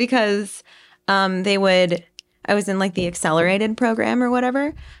school, it was because I was in like the accelerated program or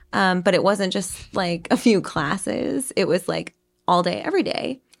whatever. But it wasn't just like a few classes. It was like all day, every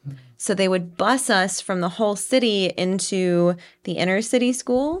day. So they would bus us from the whole city into the inner city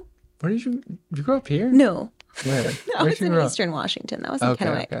school. Where did you grow up here? No. Where? No, I was in Eastern Washington. That was in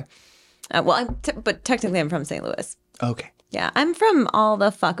Kennewick. Okay. But technically I'm from St. Louis. Okay. Yeah, I'm from all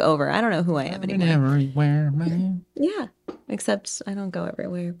the fuck over. I don't know who I am anymore. Everywhere, man. Yeah, except I don't go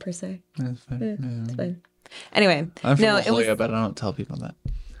everywhere per se. That's fine. It's fine. Anyway, I'm from La Jolla, but I don't tell people that.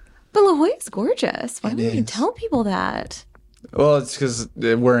 But La Jolla is gorgeous. Why would you tell people that? Well, it's because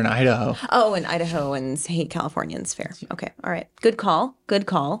we're in Idaho. Oh, and Idahoans hate Californians. Fair. Okay. All right. Good call.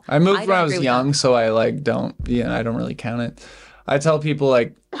 I moved when I was young, so I I don't really count it. I tell people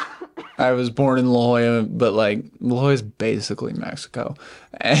like I was born in La Jolla, but like La Jolla is basically Mexico.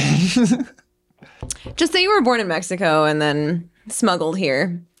 And just say you were born in Mexico and then smuggled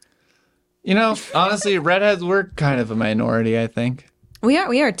here. Honestly, redheads were kind of a minority, I think. We are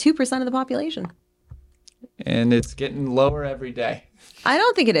 2% of the population. And it's getting lower every day. I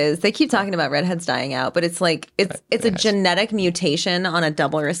don't think it is. They keep talking about redheads dying out, but it's like it's a genetic mutation on a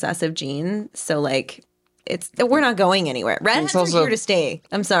double recessive gene. So like we're not going anywhere. Redheads are here to stay.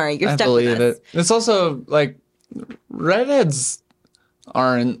 I'm sorry, you're stuck with us. I believe it. It's also like redheads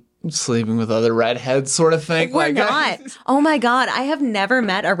aren't sleeping with other redheads, sort of thing. We're not. Oh my god, I have never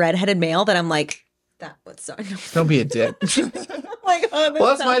met a redheaded male that I'm like that would sorry. Don't be a dick. Well,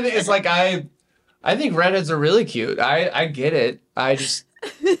 that's my thing. It's like I think redheads are really cute. I get it. I just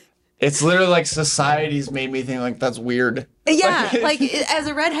It's literally like society's made me think like that's weird. Yeah, like as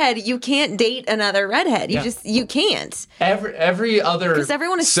a redhead, you can't date another redhead. You can't. Every other Because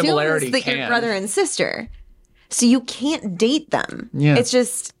everyone assumes similarity that can. you're brother and sister. So you can't date them. Yeah.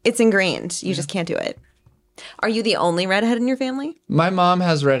 It's ingrained. You just can't do it. Are you the only redhead in your family? My mom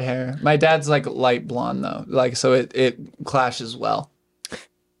has red hair. My dad's like light blonde though. Like so it clashes well.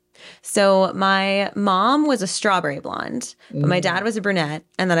 So my mom was a strawberry blonde, but my dad was a brunette.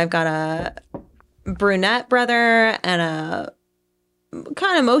 And then I've got a brunette brother and a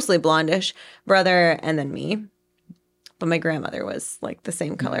kind of mostly blondish brother, and then me. But my grandmother was like the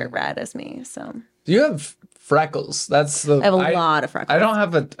same color red as me. So You have freckles. That's the I have a lot of freckles. I don't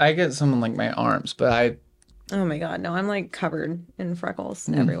have I get some on like my arms, but Oh my God, no, I'm like covered in freckles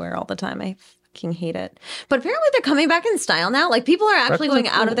everywhere all the time. I fucking hate it. But apparently they're coming back in style now. Like people are actually Freckles are going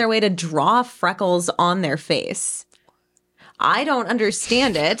out cool. of their way to draw freckles on their face. I don't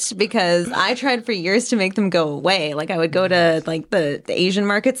understand it because I tried for years to make them go away. Like I would go to like the Asian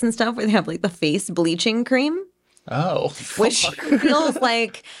markets and stuff where they have like the face bleaching cream, which feels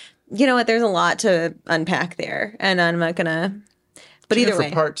like, you know what, there's a lot to unpack there. And I'm not gonna, but either way.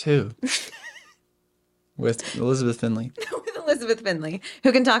 for part 2. With Elizabeth Finley. With Elizabeth Finley,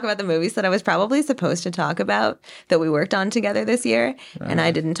 who can talk about the movies that I was probably supposed to talk about that we worked on together this year. And I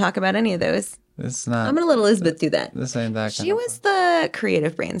didn't talk about any of those. It's not. I'm going to let Elizabeth do that. This ain't that kind She was the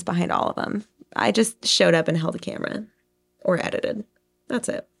creative brains behind all of them. I just showed up and held a camera or edited. That's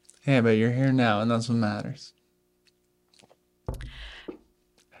it. Yeah, but you're here now, and that's what matters.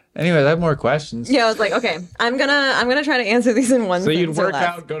 Anyway, I have more questions. Yeah, I was like, okay, I'm gonna try to answer these in one. So you'd work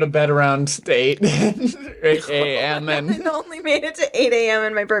out, go to bed around 8 a.m. I and only made it to 8 a.m.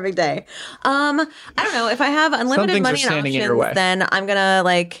 in my perfect day. I don't know. If I have unlimited things are money and standing in your way. options, then I'm gonna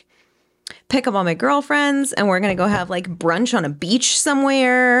like pick up all my girlfriends and we're gonna go have like brunch on a beach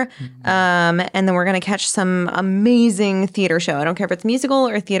somewhere. And then we're gonna catch some amazing theater show. I don't care if it's musical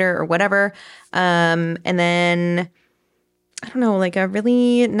or theater or whatever. And then I don't know, like a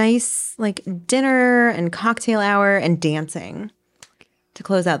really nice like dinner and cocktail hour and dancing to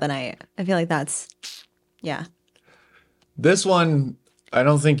close out the night. I feel like that's, yeah. this one, I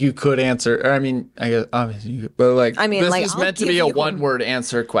don't think you could answer. Or, I mean, I guess obviously you could, but like, I mean, this like, is I'll meant to give be a you- one-word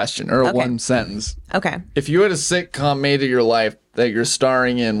answer question or a one sentence. Okay. If you had a sitcom made of your life that you're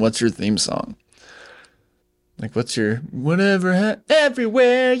starring in, what's your theme song? Like, what's your whatever?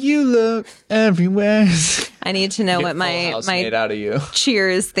 Everywhere you look, everywhere. I need to know what Full my House made out of you.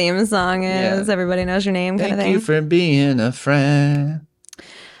 Cheers theme song is. Yeah. Everybody knows your name, kind of Thank thing. you for being a friend.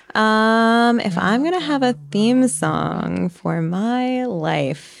 If I'm gonna have a theme song for my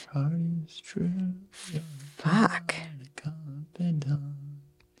life, Heart is true. fuck. Confidant.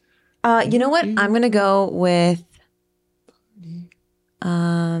 You know what? I'm gonna go with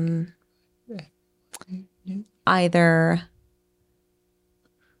either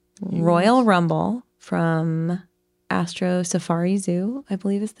Royal Rumble from Astro Safari Zoo, I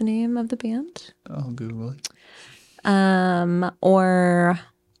believe is the name of the band. I'll Google it. Or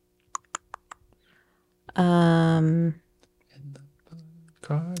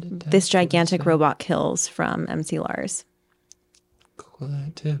This Gigantic Robot Kills from MC Lars.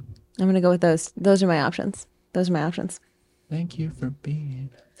 That too. I'm gonna go with those. Those are my options. Thank you for being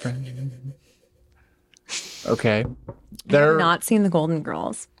a friend. Okay. I've not seen the Golden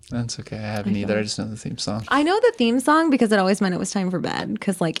Girls. That's okay. I haven't either. I just know the theme song. I know the theme song because it always meant it was time for bed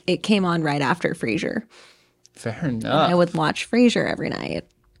because like it came on right after Frasier. Fair enough. I would watch Frasier every night.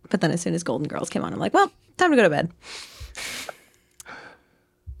 But then as soon as Golden Girls came on, I'm like, well, time to go to bed.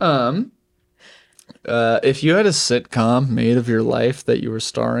 If you had a sitcom made of your life that you were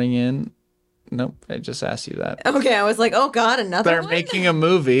starring in, nope, I just asked you that. Okay, I was like, oh God, another They're one? making a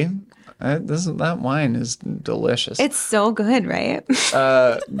movie. That wine is delicious. It's so good, right?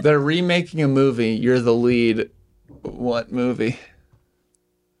 They're remaking a movie. You're the lead. What movie?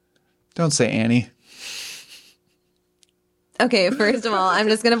 Don't say Annie. Okay, first of all, I'm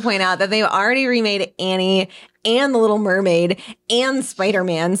just going to point out that they've already remade Annie and The Little Mermaid and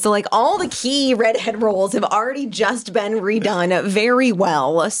Spider-Man. So, like, all the key redhead roles have already just been redone very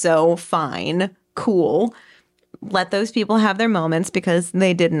well. So, fine. Cool. Let those people have their moments because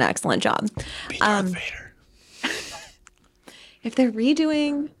they did an excellent job. Be Darth Vader. If they're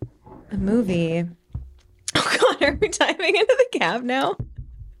redoing a movie... Oh, God, are we diving into the cab now?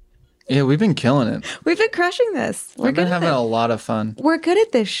 Yeah, we've been killing it. We've been crushing this. We've been having a lot of fun. We're good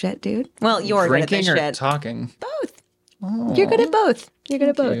at this shit, dude. Well, you're good at Drinking this or shit. talking? Both. Oh, You're good at both. You're good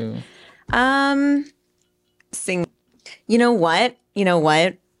at both. you. Sing. You know what?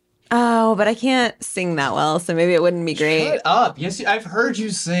 Oh, but I can't sing that well, so maybe it wouldn't be great. Shut up. Yes, I've heard you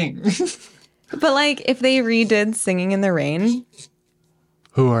sing. But like, if they redid Singing in the Rain,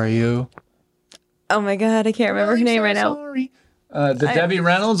 Who are you? oh my god, I can't remember her name right now. Sorry. The Debbie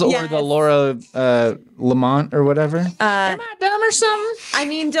Reynolds or Yes. the Laura Lamont or whatever? Am I dumb or something? I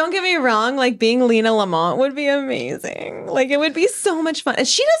mean, don't get me wrong, like being Lena Lamont would be amazing. Like it would be so much fun. And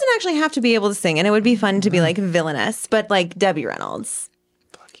she doesn't actually have to be able to sing, and it would be fun to be like villainous, but like Debbie Reynolds.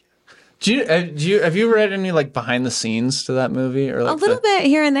 Have you read any like behind the scenes to that movie or like A little bit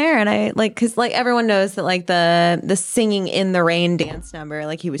here and there, and I like because like everyone knows that like the singing in the rain dance number,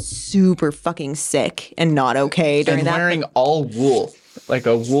 like he was super fucking sick and not okay during and that, wearing all wool, like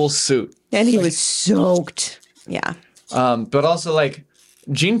a wool suit, and he was soaked. Yeah, but also like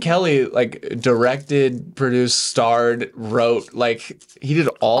Gene Kelly like directed, produced, starred, wrote, like he did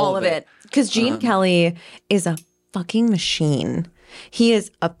all of it. Because Gene Kelly is a fucking machine. He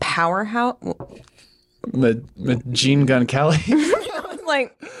is a powerhouse. Gene Gun Kelly.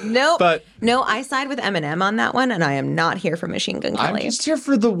 Like, nope. But no, I side with Eminem on that one, and I am not here for Machine Gun I'm Kelly. just here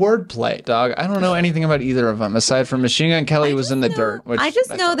for the wordplay, dog. I don't know anything about either of them aside from Machine Gun Kelly was in the dirt. Which I just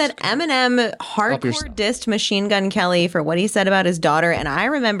know sounds that cool. Eminem hardcore yourself. dissed Machine Gun Kelly for what he said about his daughter, and I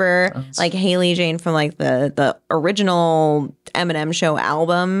remember like Haley Jane from like the original Eminem show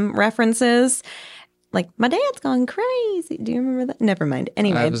album references. Like, my dad's gone crazy. Do you remember that? Never mind.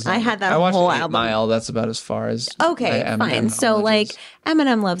 Anyway, I had that I watched whole 8 album. Mile. That's about as far as Okay, Eminem fine. So, knowledge like, is.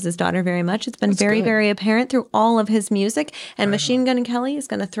 Eminem loves his daughter very much. It's been very, good. very apparent through all of his music. And Machine Gun Kelly is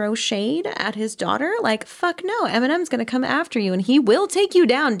going to throw shade at his daughter. Like, fuck no. Eminem's going to come after you, and he will take you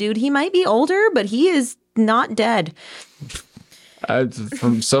down, dude. He might be older, but he is not dead.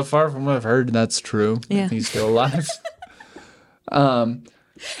 From so far from what I've heard, that's true. Yeah. He's still alive.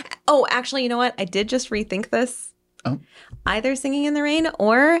 Oh, actually, you know what? I did just rethink this. Oh. Either Singing in the Rain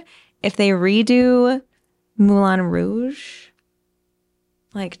or if they redo Moulin Rouge,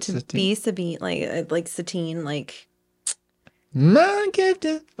 like to Satine. be Sabine, like Satine, like My gift.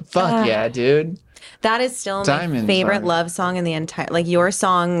 Fuck yeah, dude. that is still my Diamonds favorite are- love song in the entire. Like your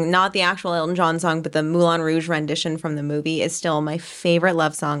song, not the actual Elton John song, but the Moulin Rouge rendition from the movie is still my favorite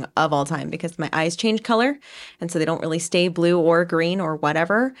love song of all time because my eyes change color, and so they don't really stay blue or green or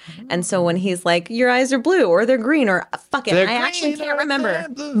whatever. And so when he's like, "Your eyes are blue or they're green or fuck it," I actually can't remember.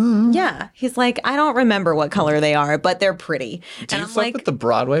 Yeah, he's like, I don't remember what color they are, but they're pretty. Do you and I'm fuck like, with the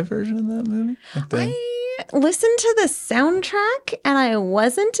Broadway version of that movie? Like the- I listened to the soundtrack and I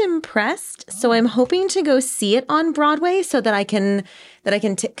wasn't impressed. So I'm hoping to go see it on Broadway so that I can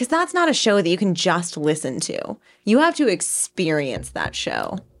because that's not a show that you can just listen to. You have to experience that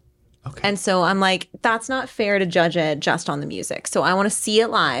show. Okay. And so I'm like, that's not fair to judge it just on the music. So I want to see it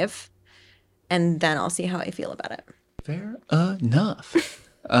live and then I'll see how I feel about it. Fair enough.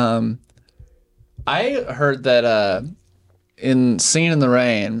 I heard that in Singing in the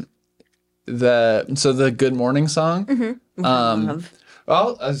Rain, the Good Morning song. Love.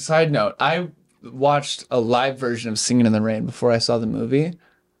 Well, a side note, I watched a live version of Singing in the Rain before I saw the movie.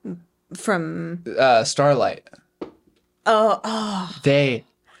 From Starlight. oh, They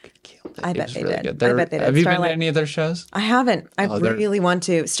fucking killed it. I It bet was they really did. good. I bet they did. Have you been to Starlight. any of their shows? I haven't. I they're- really want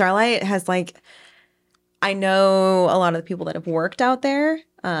to. Starlight has like, I know a lot of the people that have worked out there.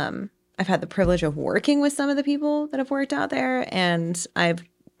 I've had the privilege of working with some of the people that have worked out there, and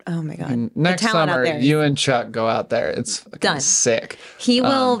oh my god, Next the talent summer, out there. you and Chuck go out there. It's fucking Done. sick. He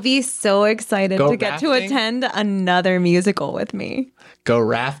will be so excited go to get to rafting? attend another musical with me. Go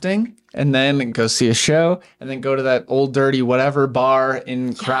rafting and then go see a show and then go to that old dirty whatever bar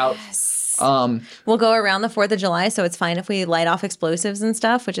in Crouch. We'll go around the 4th of July, so it's fine if we light off explosives and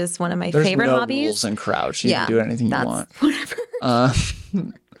stuff, which is one of my There's favorite no hobbies. rules in Crouch. You Yeah, can do anything you that's want.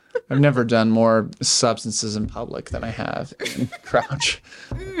 whatever. I've never done more substances in public than I have in Crouch.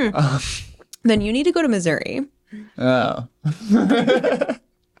 Then you need to go to Missouri. Oh,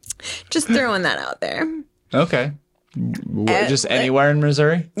 Just throwing that out there. okay. Just anywhere in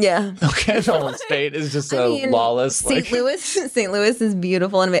Missouri? Yeah. Okay, the whole state is just I mean, lawless. St. Like, Louis, St. Louis is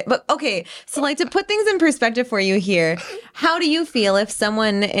beautiful and but okay. So like to put things in perspective for you here, how do you feel if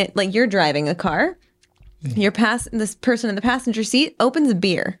someone like you're driving a car, this person in the passenger seat opens a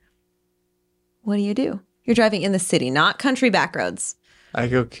beer? What do? You're driving in the city, not country back roads. I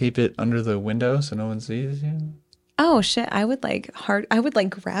go keep it under the window so no one sees you. Oh shit! I would like grab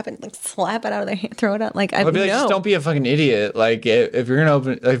it, like slap it out of their hand, throw it out. Like I I'd be like, just don't be a fucking idiot. Like if you're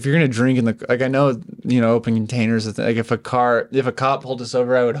gonna drink in the, like I know, open containers. Like if a cop pulled us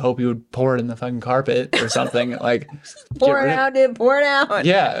over, I would hope he would pour it in the fucking carpet or something. Like pour get it rid of- out, dude. Pour it out.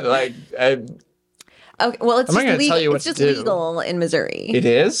 Yeah, like Okay, well, it's I'm not just gonna legal. tell you what It's just to do. legal in Missouri. It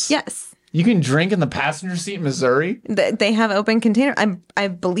is? Yes. You can drink in the passenger seat in Missouri? They have open container. I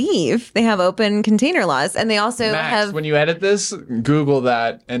believe they have open container laws, and they also Max, have when you edit this, Google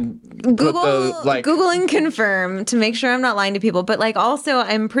that and put the Google and confirm to make sure I'm not lying to people. But like, also,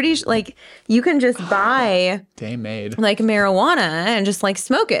 I'm pretty sure like you can just buy day made. like marijuana and just like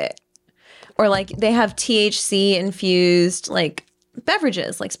smoke it, or like they have THC infused like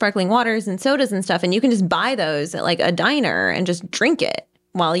beverages, like sparkling waters and sodas and stuff, and you can just buy those at like a diner and just drink it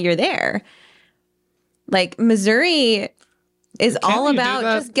while you're there. Like Missouri is all you do about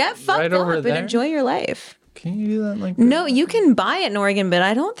that just get fucked right up over and there? enjoy your life. Can you do that like No, you can buy it in Oregon, but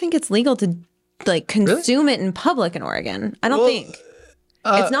I don't think it's legal to like consume it in public in Oregon. I don't think.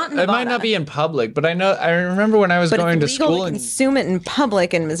 It's not in It might Nevada. not be in public, but I remember when I was But going to it's legal school to and consume it in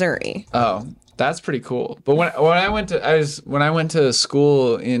public in Missouri. oh, that's pretty cool. But when I went to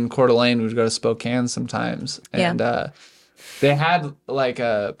school in Coeur d'Alene, we'd go to Spokane sometimes, and they had like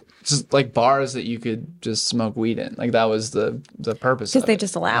just like bars that you could just smoke weed in. Like that was the purpose. Because of they it.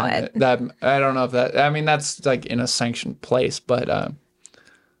 just allow it. That I don't know if that. I mean, that's like in a sanctioned place, but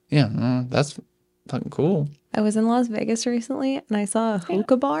that's fucking cool. I was in Las Vegas recently and I saw a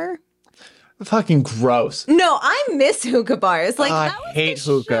hookah bar. Fucking gross. No, I miss hookah bars. Like I that was hate the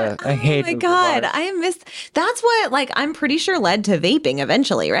hookah. shit. I hate Oh my hookah god, bars. I miss. That's what like I'm pretty sure led to vaping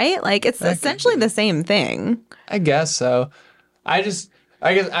eventually, right? Like it's essentially the same thing. I guess so. I guess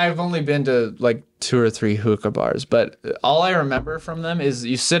I've only been to like 2 or 3 hookah bars, but all I remember from them is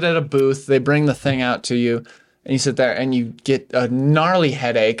you sit at a booth, they bring the thing out to you, and you sit there and you get a gnarly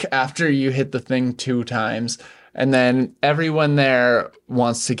headache after you hit the thing 2 times, and then everyone there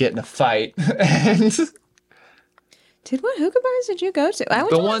wants to get in a fight. And Dude, what hookah bars did you go to? I went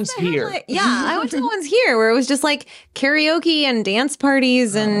The to ones that had, here. like- yeah, I went to the ones here where it was just like karaoke and dance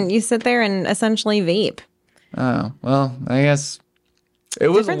parties, and you sit there and essentially vape. oh, well, I guess it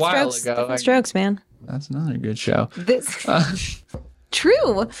was a Different while strokes, ago. different strokes, man. That's another good show. This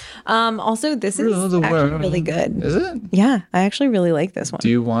true. Also, this is Rule the actually world. really good. Is it? Yeah, I actually really like this one. Do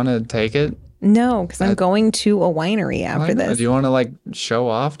you want to take it? No, because I'm going to a winery after Why not? this. Do you want to like show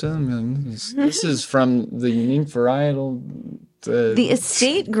off to them? I mean, this is from the unique varietal. The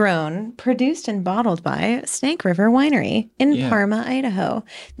estate grown, produced and bottled by Snake River Winery in Yeah. Parma, Idaho.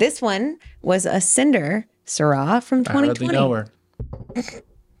 This one was a Cinder Syrah from I hardly 2020. know her.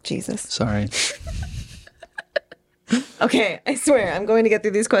 Jesus. Sorry. Okay, I swear I'm going to get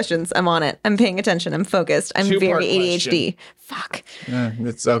through these questions. I'm on it. I'm paying attention. I'm focused. I'm Two-part very ADHD. Fuck.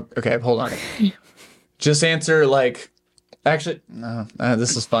 It's okay. Hold on. Just answer like. Actually, no.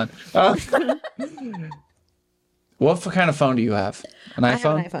 This is fun. What kind of phone do you have? An I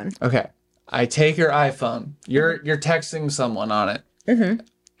iPhone. have an iPhone. Okay. I take your iPhone. You're texting someone on it. Mm-hmm.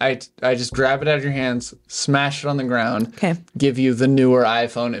 I just grab it out of your hands, smash it on the ground. Okay. Give you the newer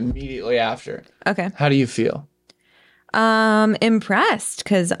iPhone immediately after. Okay. How do you feel? Impressed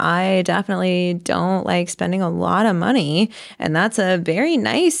because I definitely don't like spending a lot of money, and that's a very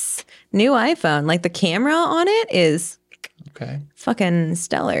nice new iPhone. Like the camera on it is Okay. fucking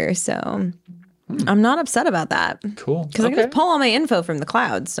stellar, so I'm not upset about that Cool. because I can just pull all my info from the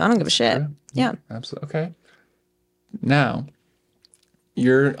cloud, so I don't give a shit. Yeah. Absolutely. Okay. Now,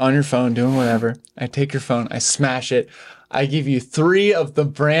 you're on your phone doing whatever. I take your phone, I smash it. I give you 3 of the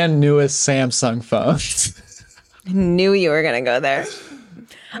brand newest Samsung phones. I knew you were gonna go there.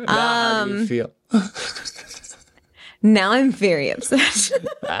 Now, how do you feel? Now I'm very upset.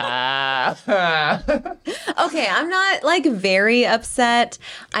 Ah. Okay, I'm not like very upset.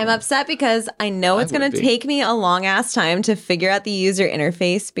 I'm upset because I know it's going would to be. take me a long ass time to figure out the user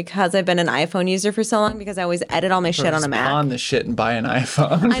interface because I've been an iPhone user for so long because I always edit all my shit on a Mac. Pawn the shit and buy an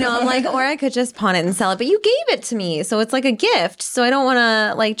iPhone. I know, I'm like, or I could just pawn it and sell it, but you gave it to me, so it's like a gift. So I don't want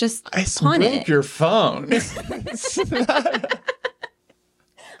to like just I pawn broke it. your phone.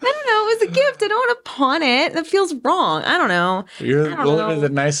 I don't know. It was a gift. I don't want to pawn it. That feels wrong. I don't know. You're I don't literally know. the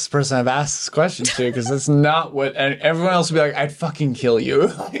nicest person I've asked this question to because that's not what. And everyone else would be like, "I'd fucking kill you."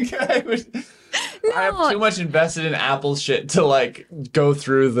 Like, I have too much invested in Apple shit to like go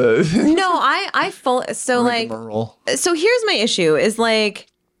through the No, I full so like rigmarole. so here's my issue is like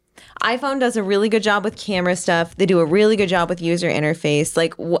iPhone does a really good job with camera stuff. They do a really good job with user interface.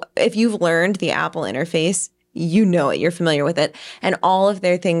 Like if you've learned the Apple interface, you know it, you're familiar with it. And all of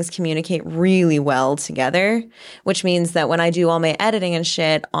their things communicate really well together, which means that when I do all my editing and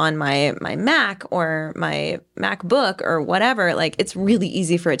shit on my Mac or my MacBook or whatever, like it's really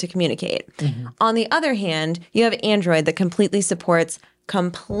easy for it to communicate. On the other hand, you have Android that completely supports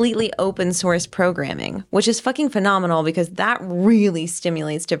completely open source programming, which is fucking phenomenal because that really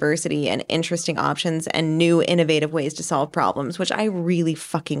stimulates diversity and interesting options and new innovative ways to solve problems, which I really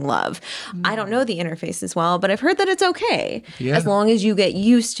fucking love. I don't know the interface as well, but I've heard that it's okay as long as you get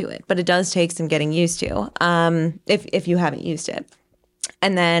used to it. But it does take some getting used to if you haven't used it.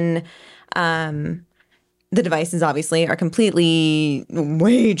 And then the devices obviously are completely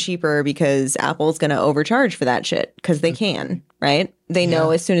way cheaper because Apple's going to overcharge for that shit because they can, right? They know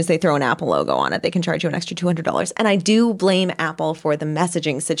as soon as they throw an Apple logo on it, they can charge you an extra $200. And I do blame Apple for the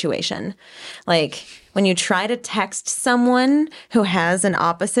messaging situation. Like when you try to text someone who has an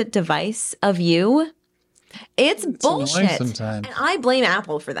opposite device of you, it's bullshit. Sometimes. And I blame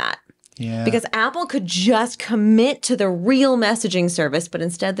Apple for that. Yeah. Because Apple could just commit to the real messaging service, but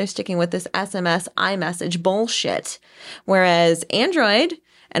instead they're sticking with this SMS, iMessage bullshit. Whereas Android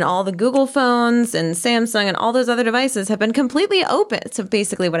and all the Google phones and Samsung and all those other devices have been completely open. So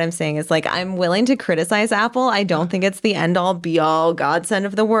basically what I'm saying is like, I'm willing to criticize Apple. I don't think it's the end all be all godsend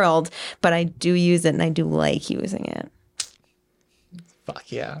of the world, but I do use it and I do like using it.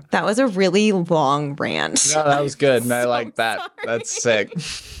 Fuck yeah. That was a really long rant. No, that was good. And I like that. sorry. That's sick.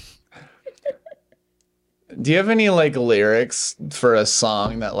 Do you have any like lyrics for a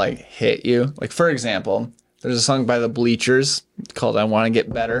song that like hit you? Like for example, there's a song by the Bleachers called "I Want to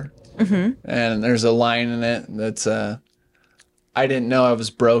Get Better," and there's a line in it that's "I didn't know I was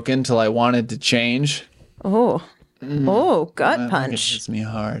broken till I wanted to change." Oh, gut That punch. hits me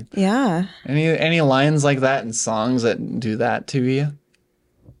hard. Yeah. Any lines like that in songs that do that to you?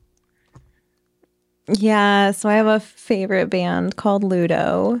 Yeah, so I have a favorite band called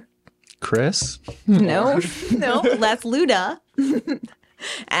Ludo. Chris? No, that's Luda.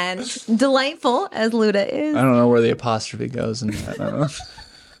 And delightful as Luda is. I don't know where the apostrophe goes in that. I don't know.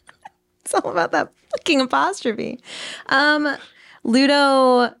 It's all about that fucking apostrophe.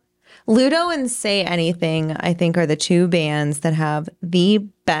 Ludo and Say Anything, I think, are the two bands that have the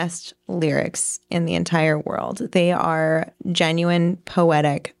best lyrics in the entire world. They are genuine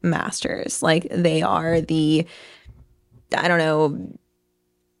poetic masters. Like they are the, I don't know,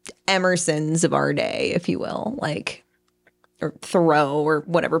 Emersons of our day, if you will, like, or Thoreau or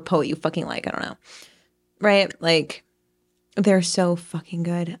whatever poet you fucking like. I don't know. Right? Like, they're so fucking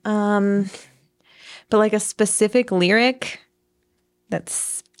good. But like a specific lyric that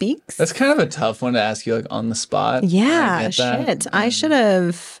speaks. That's kind of a tough one to ask you like on the spot. Yeah, I get that. shit. I should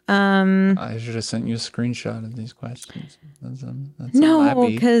have. I should have sent you a screenshot of these questions. That's No,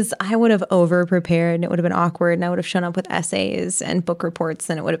 happy. because I would have over prepared and it would have been awkward and I would have shown up with essays and book reports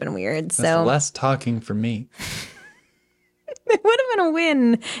and it would have been weird. That's So less talking for me. it would have been a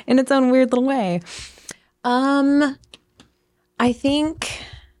win in its own weird little way. I think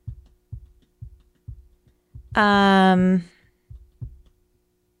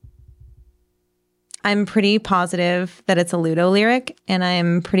I'm pretty positive that it's a Ludo lyric, and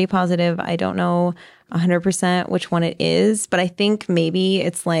I'm pretty positive I don't know 100% which one it is, but I think maybe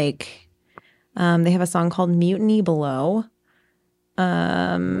it's like they have a song called Mutiny Below,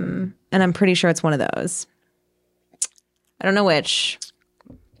 and I'm pretty sure it's one of those. I don't know which.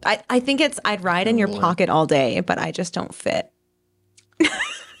 I think it's I'd ride in your pocket all day, but I just don't fit.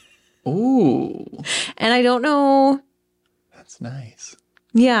 Ooh, And I don't know. that's nice.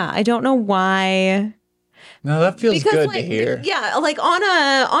 Yeah, I don't know why. No, that feels good like, to hear. Yeah, like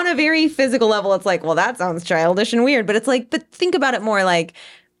on a very physical level, it's like, well, that sounds childish and weird. But it's like, but think about it more like,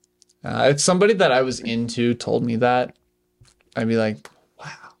 If somebody that I was into told me that, I'd be like, wow.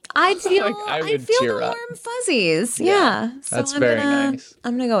 I'd feel, Like, I I'd would feel cheer the up. warm fuzzies. Yeah. So that's very nice.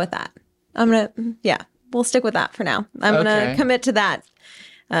 I'm gonna go with that. Yeah, we'll stick with that for now. I'm gonna Okay. commit to that.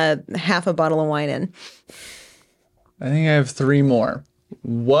 Half a bottle of wine in. I think I have 3 more.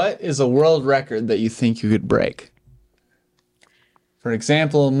 What is a world record that you think you could break? For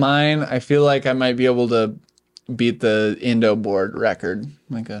example, mine, I feel like I might be able to beat the Indo board record,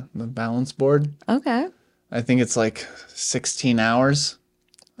 like the balance board. Okay. I think it's like 16 hours.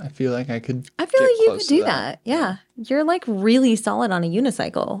 I feel like I could. I feel get like you close could to do that. Yeah. You're like really solid on a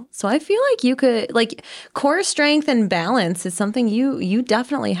unicycle. So I feel like you could like core strength and balance is something you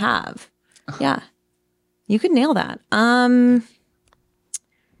definitely have. Yeah. You could nail that.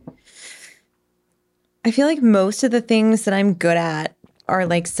 I feel like most of the things that I'm good at are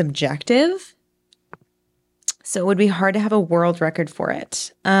like subjective. So it would be hard to have a world record for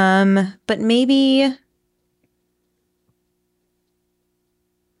it. But maybe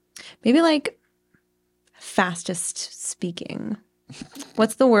like fastest speaking.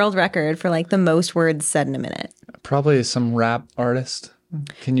 What's the world record for like the most words said in a minute? Probably some rap artist.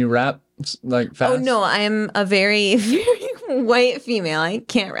 Can you rap like fast? Oh no, I am a very, very White female. I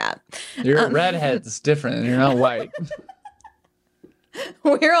can't rap. You're a redhead. It's different. And you're not white.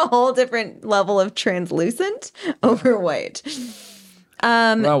 We're a whole different level of translucent over white.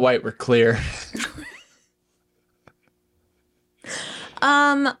 We're not white. We're clear.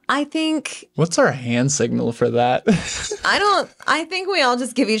 I think What's our hand signal for that? I think we all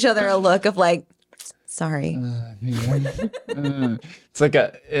just give each other a look of like, sorry. It's like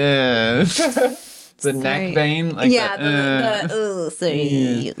a. It's a neck vein. Like Yeah,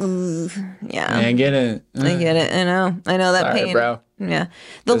 sorry. Ooh, yeah. I get it. I get it. I know that Sorry, pain. bro. Yeah.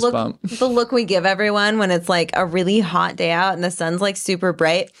 Fist bump. The look we give everyone when it's like a really hot day out and the sun's like super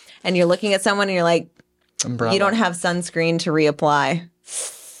bright and you're looking at someone and you're like, Umbrella. you don't have sunscreen to reapply.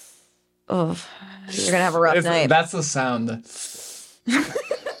 Oh, you're going to have a rough night. That's the sound.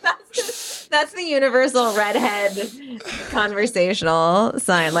 That's the universal redhead conversational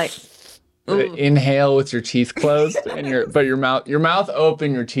sign. Like, ooh. Inhale with your teeth closed and your mouth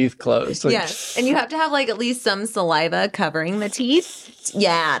open, your teeth closed. Like, Yes. And you have to have like at least some saliva covering the teeth.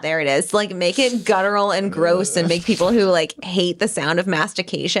 Yeah, there it is. Like make it guttural and gross and make people who like hate the sound of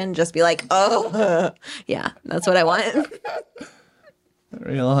mastication just be like, oh, yeah, that's what I want.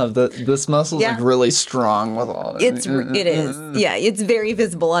 You'll have this muscle's Yeah. like really strong with all that. It is. Yeah, it's very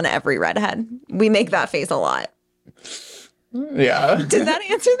visible on every redhead. We make that face a lot. Yeah. Did that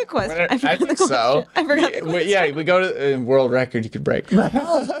answer the question? I forgot the think so. question. I forgot the question. Yeah, we go to world record you could break.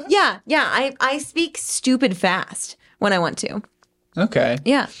 Yeah. I speak stupid fast when I want to. Okay.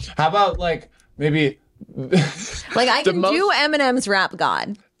 Yeah. How about like maybe Like I can do Eminem's Rap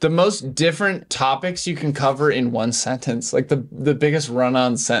God. the most different topics you can cover in one sentence, like the biggest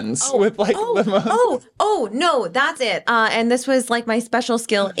run-on sentence with like the most. No, that's it. And this was like my special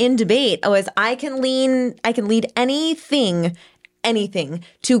skill in debate was I can lead anything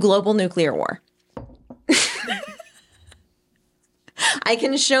to global nuclear war. I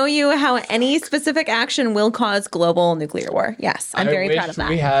can show you how any specific action will cause global nuclear war. Yes, I'm very proud of that.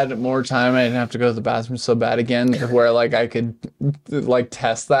 We had more time. I didn't have to go to the bathroom so bad again, where like I could like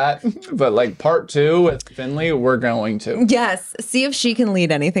test that. But like part 2 with Finley, we're going to. Yes, see if she can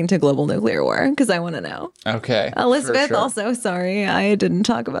lead anything to global nuclear war because I want to know. Okay. Elizabeth, for sure. also sorry I didn't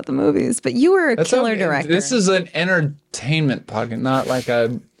talk about the movies, but you were a That's killer okay. director. This is an entertainment podcast, not like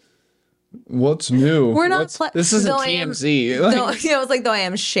a. What's new? We're not. This isn't though I am- TMZ. Though, I was like, though I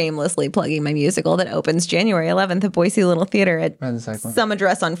am shamelessly plugging my musical that opens January 11th at Boise Little Theater at Wait a second. some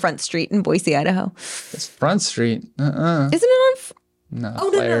address on Front Street in Boise, Idaho. It's Front Street. Isn't it on? No. Oh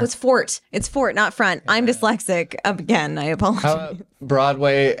no, it's Fort. It's Fort, not Front. I'm dyslexic again. I apologize. How about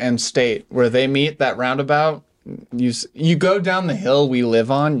Broadway and State, where they meet that roundabout? You go down the hill we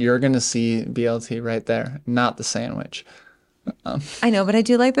live on, you're gonna see BLT right there, not the sandwich. I know, but I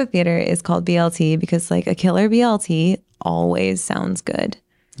do like the theater is called BLT because like a killer BLT always sounds good.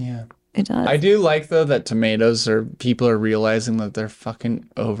 Yeah. It does. I do like though that people are realizing that they're fucking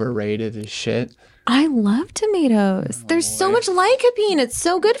overrated as shit. I love tomatoes. There's so much lycopene. It's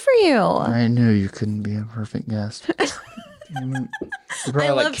so good for you. I knew you couldn't be a perfect guest. You probably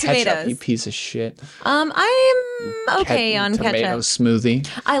I like love ketchup, tomatoes. you piece of shit. I'm okay on Tomato ketchup. smoothie.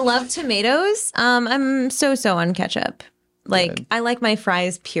 I love tomatoes. I'm so on ketchup. Like Good. I like my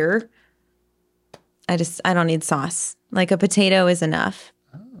fries pure. I don't need sauce. Like a potato is enough.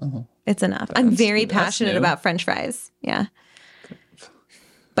 Oh. It's enough. I'm very that's passionate new. about French fries. Yeah.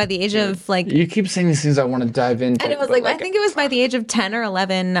 By the age of like You keep saying these things I want to dive into. and it was but, like I think it was by the age of 10 or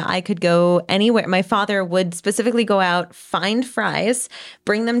 11 I could go anywhere. My father would specifically go out, find fries,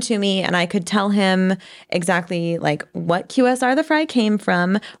 bring them to me, and I could tell him exactly like what QSR the fry came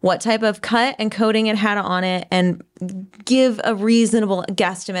from, what type of cut and coating it had on it, and give a reasonable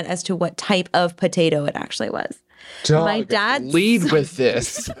guesstimate as to what type of potato it actually was. Dog, my dad- lead with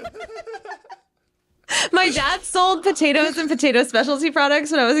this. My dad sold potatoes and potato specialty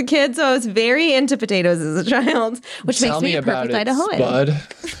products when I was a kid, so I was very into potatoes as a child, which Tell makes me me a about perfect it, Idahoan. Spud.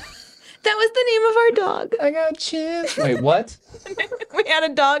 That was the name of our dog. I got chills. Wait, what? We had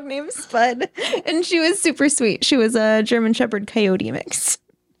a dog named Spud, and she was super sweet. She was a German Shepherd Coyote mix.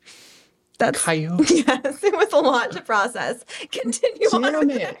 That's Coyote. yes, it was a lot to process. Continue on Damn with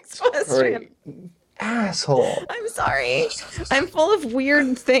the it. next question. Great. Asshole. I'm sorry. I'm full of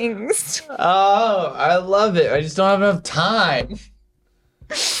weird things. Oh, I love it. I just don't have enough time.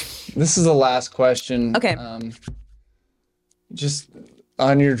 This is the last question. Okay. Just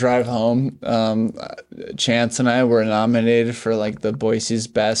on your drive home, Chance and I were nominated for like the Boise's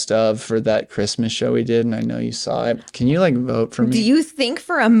Best of for that Christmas show we did, and I know you saw it. Can you like vote for me? Do you think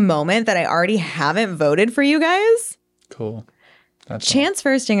for a moment that I already haven't voted for you guys? Cool. Chance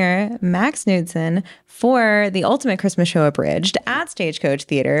Furstinger, Max Knudsen for the Ultimate Christmas Show Abridged at Stagecoach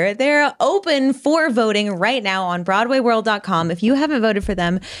Theater. They're open for voting right now on BroadwayWorld.com. If you haven't voted for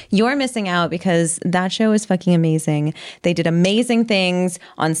them, you're missing out because that show is fucking amazing. They did amazing things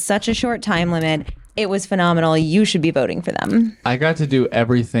on such a short time limit. It was phenomenal. You should be voting for them. I got to do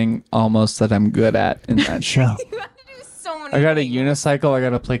everything almost that I'm good at in that show. So many I got a unicycle. I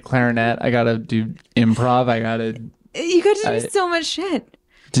got to play clarinet. I got to do improv. I got to You got to do so much shit.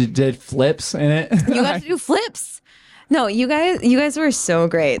 did flips in it. You got to do flips. No, you guys were so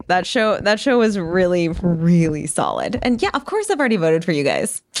great. That show was really, really solid. And yeah, of course I've already voted for you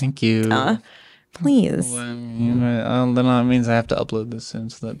guys. Thank you. Please. Then that means I have to upload this soon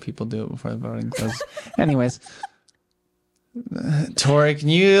so that people do it before the voting closes. Anyways, Tori, can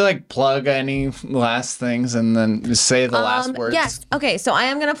you like plug any last things and then just say the last words? Yes. Okay, so I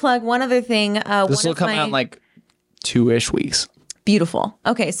am going to plug one other thing. This will come out in like 2-ish weeks. Beautiful.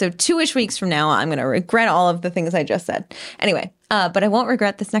 Okay, so 2-ish weeks from now, I'm going to regret all of the things I just said. Anyway, but I won't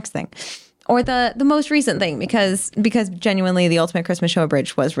regret this next thing. Or the most recent thing because genuinely the Ultimate Christmas Show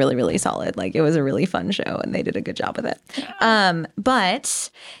Abridged was really, really solid. Like it was a really fun show and they did a good job with it. But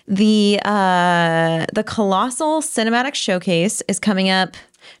the Colossal Cinematic Showcase is coming up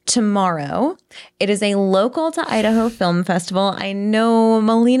tomorrow. It is a local to Idaho film festival. I know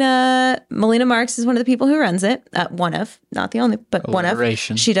Melina Marks is one of the people who runs it. One of, not the only, but one of.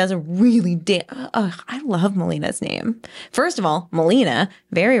 She does a really I love Melina's name. First of all, Melina,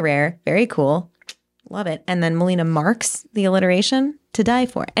 very rare, very cool. Love it. And then Melina Marks, the alliteration, to die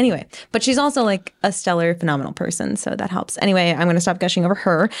for. Anyway, but she's also like a stellar, phenomenal person, so that helps. Anyway, I'm going to stop gushing over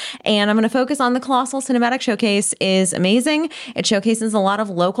her, and I'm going to focus on the Colossal Cinematic Showcase. Is amazing. It showcases a lot of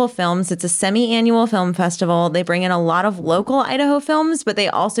local films. It's a semi-annual film festival. They bring in a lot of local Idaho films, but they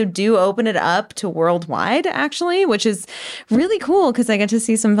also do open it up to worldwide, actually, which is really cool because I get to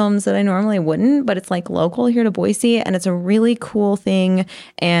see some films that I normally wouldn't, but it's like local here to Boise, and it's a really cool thing,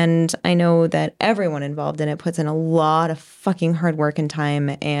 and I know that everyone involved in it puts in a lot of fucking hard work and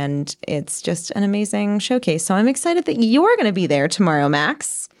time, and it's just an amazing showcase. So I'm excited that you're going to be there tomorrow,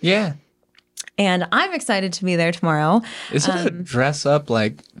 Max. Yeah. And I'm excited to be there tomorrow. Is it a dress up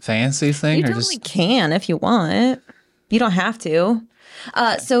like fancy thing? You totally can if you want. You don't have to.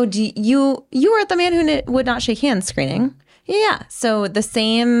 So you were at the Man Who Would Not Shake Hands screening. Yeah. So the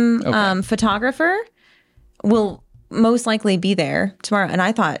same photographer will most likely be there tomorrow. And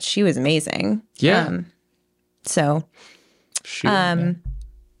I thought she was amazing. Yeah. So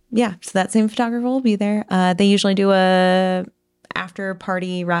that same photographer will be there. They usually do a after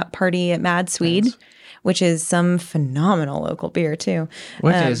party wrap party at Mad Swede, which is some phenomenal local beer too.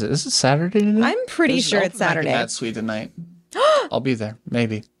 What day is it? Is it Saturday tonight? I'm pretty sure it's Saturday. Mad Swede tonight. I'll be there.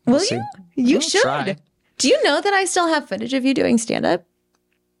 Maybe. Will see. you? You I'll should. try. Do you know that I still have footage of you doing stand up?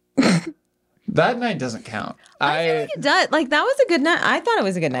 That night doesn't count. I feel like it does. Like that was a good night. I thought it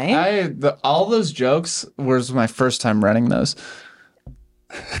was a good night. All those jokes was my first time running those.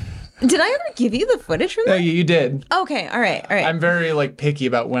 Did I ever give you the footage from No, that? you did. Okay, all right. I'm very like picky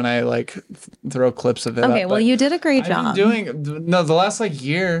about when I like throw clips of it. Okay, up, well, but you did a great I've job. been doing the last like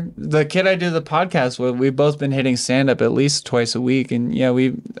year. The kid I do the podcast with, we've both been hitting stand up at least twice a week, and yeah,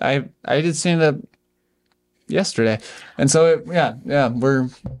 I did stand up yesterday, and so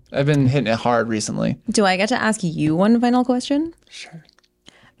I've been hitting it hard recently. Do I get to ask you one final question? Sure.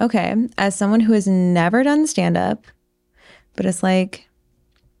 Okay, as someone who has never done stand up, but is like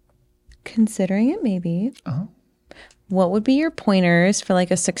considering it maybe. What would be your pointers for like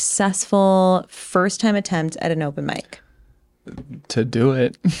a successful first time attempt at an open mic? To do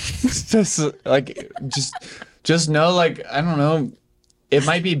it. just know, like, I don't know, it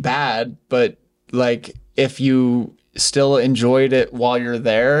might be bad, but like if you still enjoyed it while you're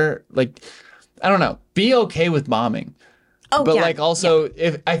there, like, I don't know, be okay with bombing. Oh, but yeah, like also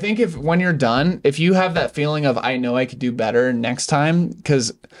if when you're done, if you have that feeling of I know I could do better next time,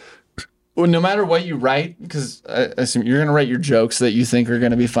 because no matter what you write, because I assume you're gonna write your jokes that you think are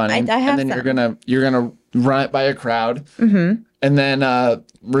gonna be funny, I have and then some. you're gonna run it by a crowd, and then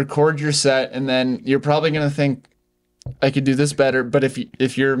record your set, and then you're probably gonna think I could do this better. But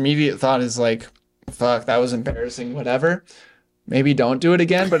if your immediate thought is like, fuck, that was embarrassing, whatever, maybe don't do it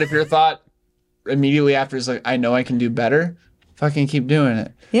again. But if your thought immediately after is like, I know I can do better, fucking keep doing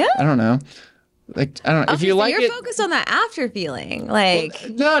it. Yeah. I don't know. Like, I don't know. If you like you're it, focused on that after feeling. Like,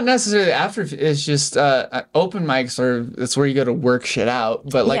 not necessarily after. It's just open mics it's where you go to work shit out.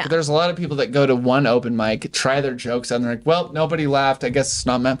 But like, Yeah. there's a lot of people that go to one open mic, try their jokes out, and they're like, well, nobody laughed. I guess it's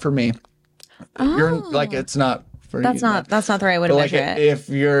not meant for me. You're like, it's not for That's you. not the right way to But like, measure it. if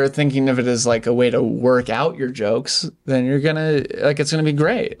you're thinking of it as like a way to work out your jokes, then you're gonna like it's gonna be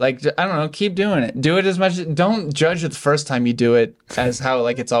great. Like I don't know, keep doing it. Do it as much. Don't judge it the first time you do it as how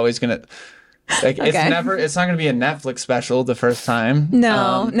like it's always gonna. Like it's Okay. never. It's not gonna be a Netflix special the first time.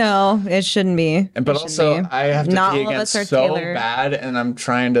 No, it shouldn't be. But It also, shouldn't be. I have to Not pee all of again us are so Taylor. bad, and I'm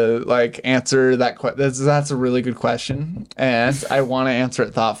trying to like answer that question. That's a really good question, and I want to answer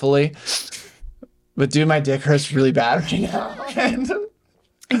it thoughtfully. But dude, my dick hurts really bad right now. And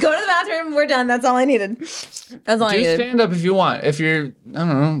Go to the bathroom. We're done. That's all I needed. That's all I do needed. stand up if you want. If you're, I don't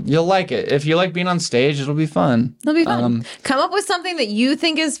know, you'll like it. If you like being on stage, it'll be fun. It'll be fun. Come up with something that you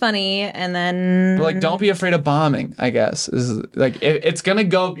think is funny, and then But like, don't be afraid of bombing. I guess is like it's gonna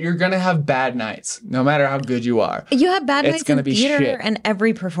go. You're gonna have bad nights, no matter how good you are. you have bad It's nights gonna in be theater shit. and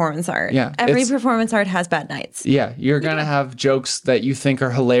every performance art. Yeah, every it's- performance art has bad nights. Yeah, you're gonna have jokes that you think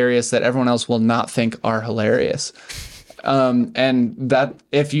are hilarious that everyone else will not think are hilarious. And that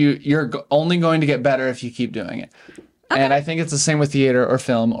if you're only going to get better if you keep doing it. And I think it's the same with theater or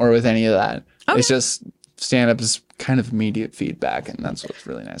film or with any of that. It's just stand up is kind of immediate feedback, and that's what's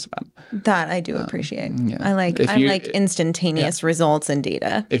really nice about it. That I do appreciate. yeah. I like If you- instantaneous results and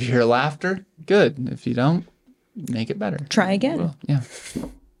data. If you hear laughter, good. If you don't, make it better. Try again. Well, yeah.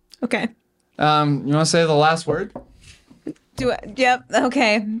 Okay. You want to say the last word? Do it. Yep.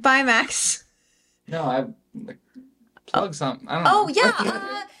 Okay. Bye, Max. No, I plug something. I don't know. Oh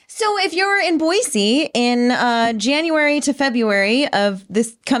yeah. So if you're in Boise in January to February of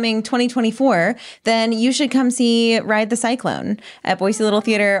this coming 2024, then you should come see Ride the Cyclone at Boise Little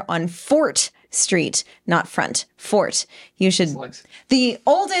Theater on Fort Street, not Front, Fort. You should. The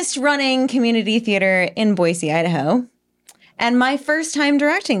oldest running community theater in Boise, Idaho. And my first time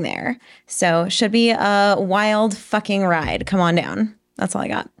directing there. So should be a wild fucking ride. Come on down. That's all I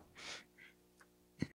got.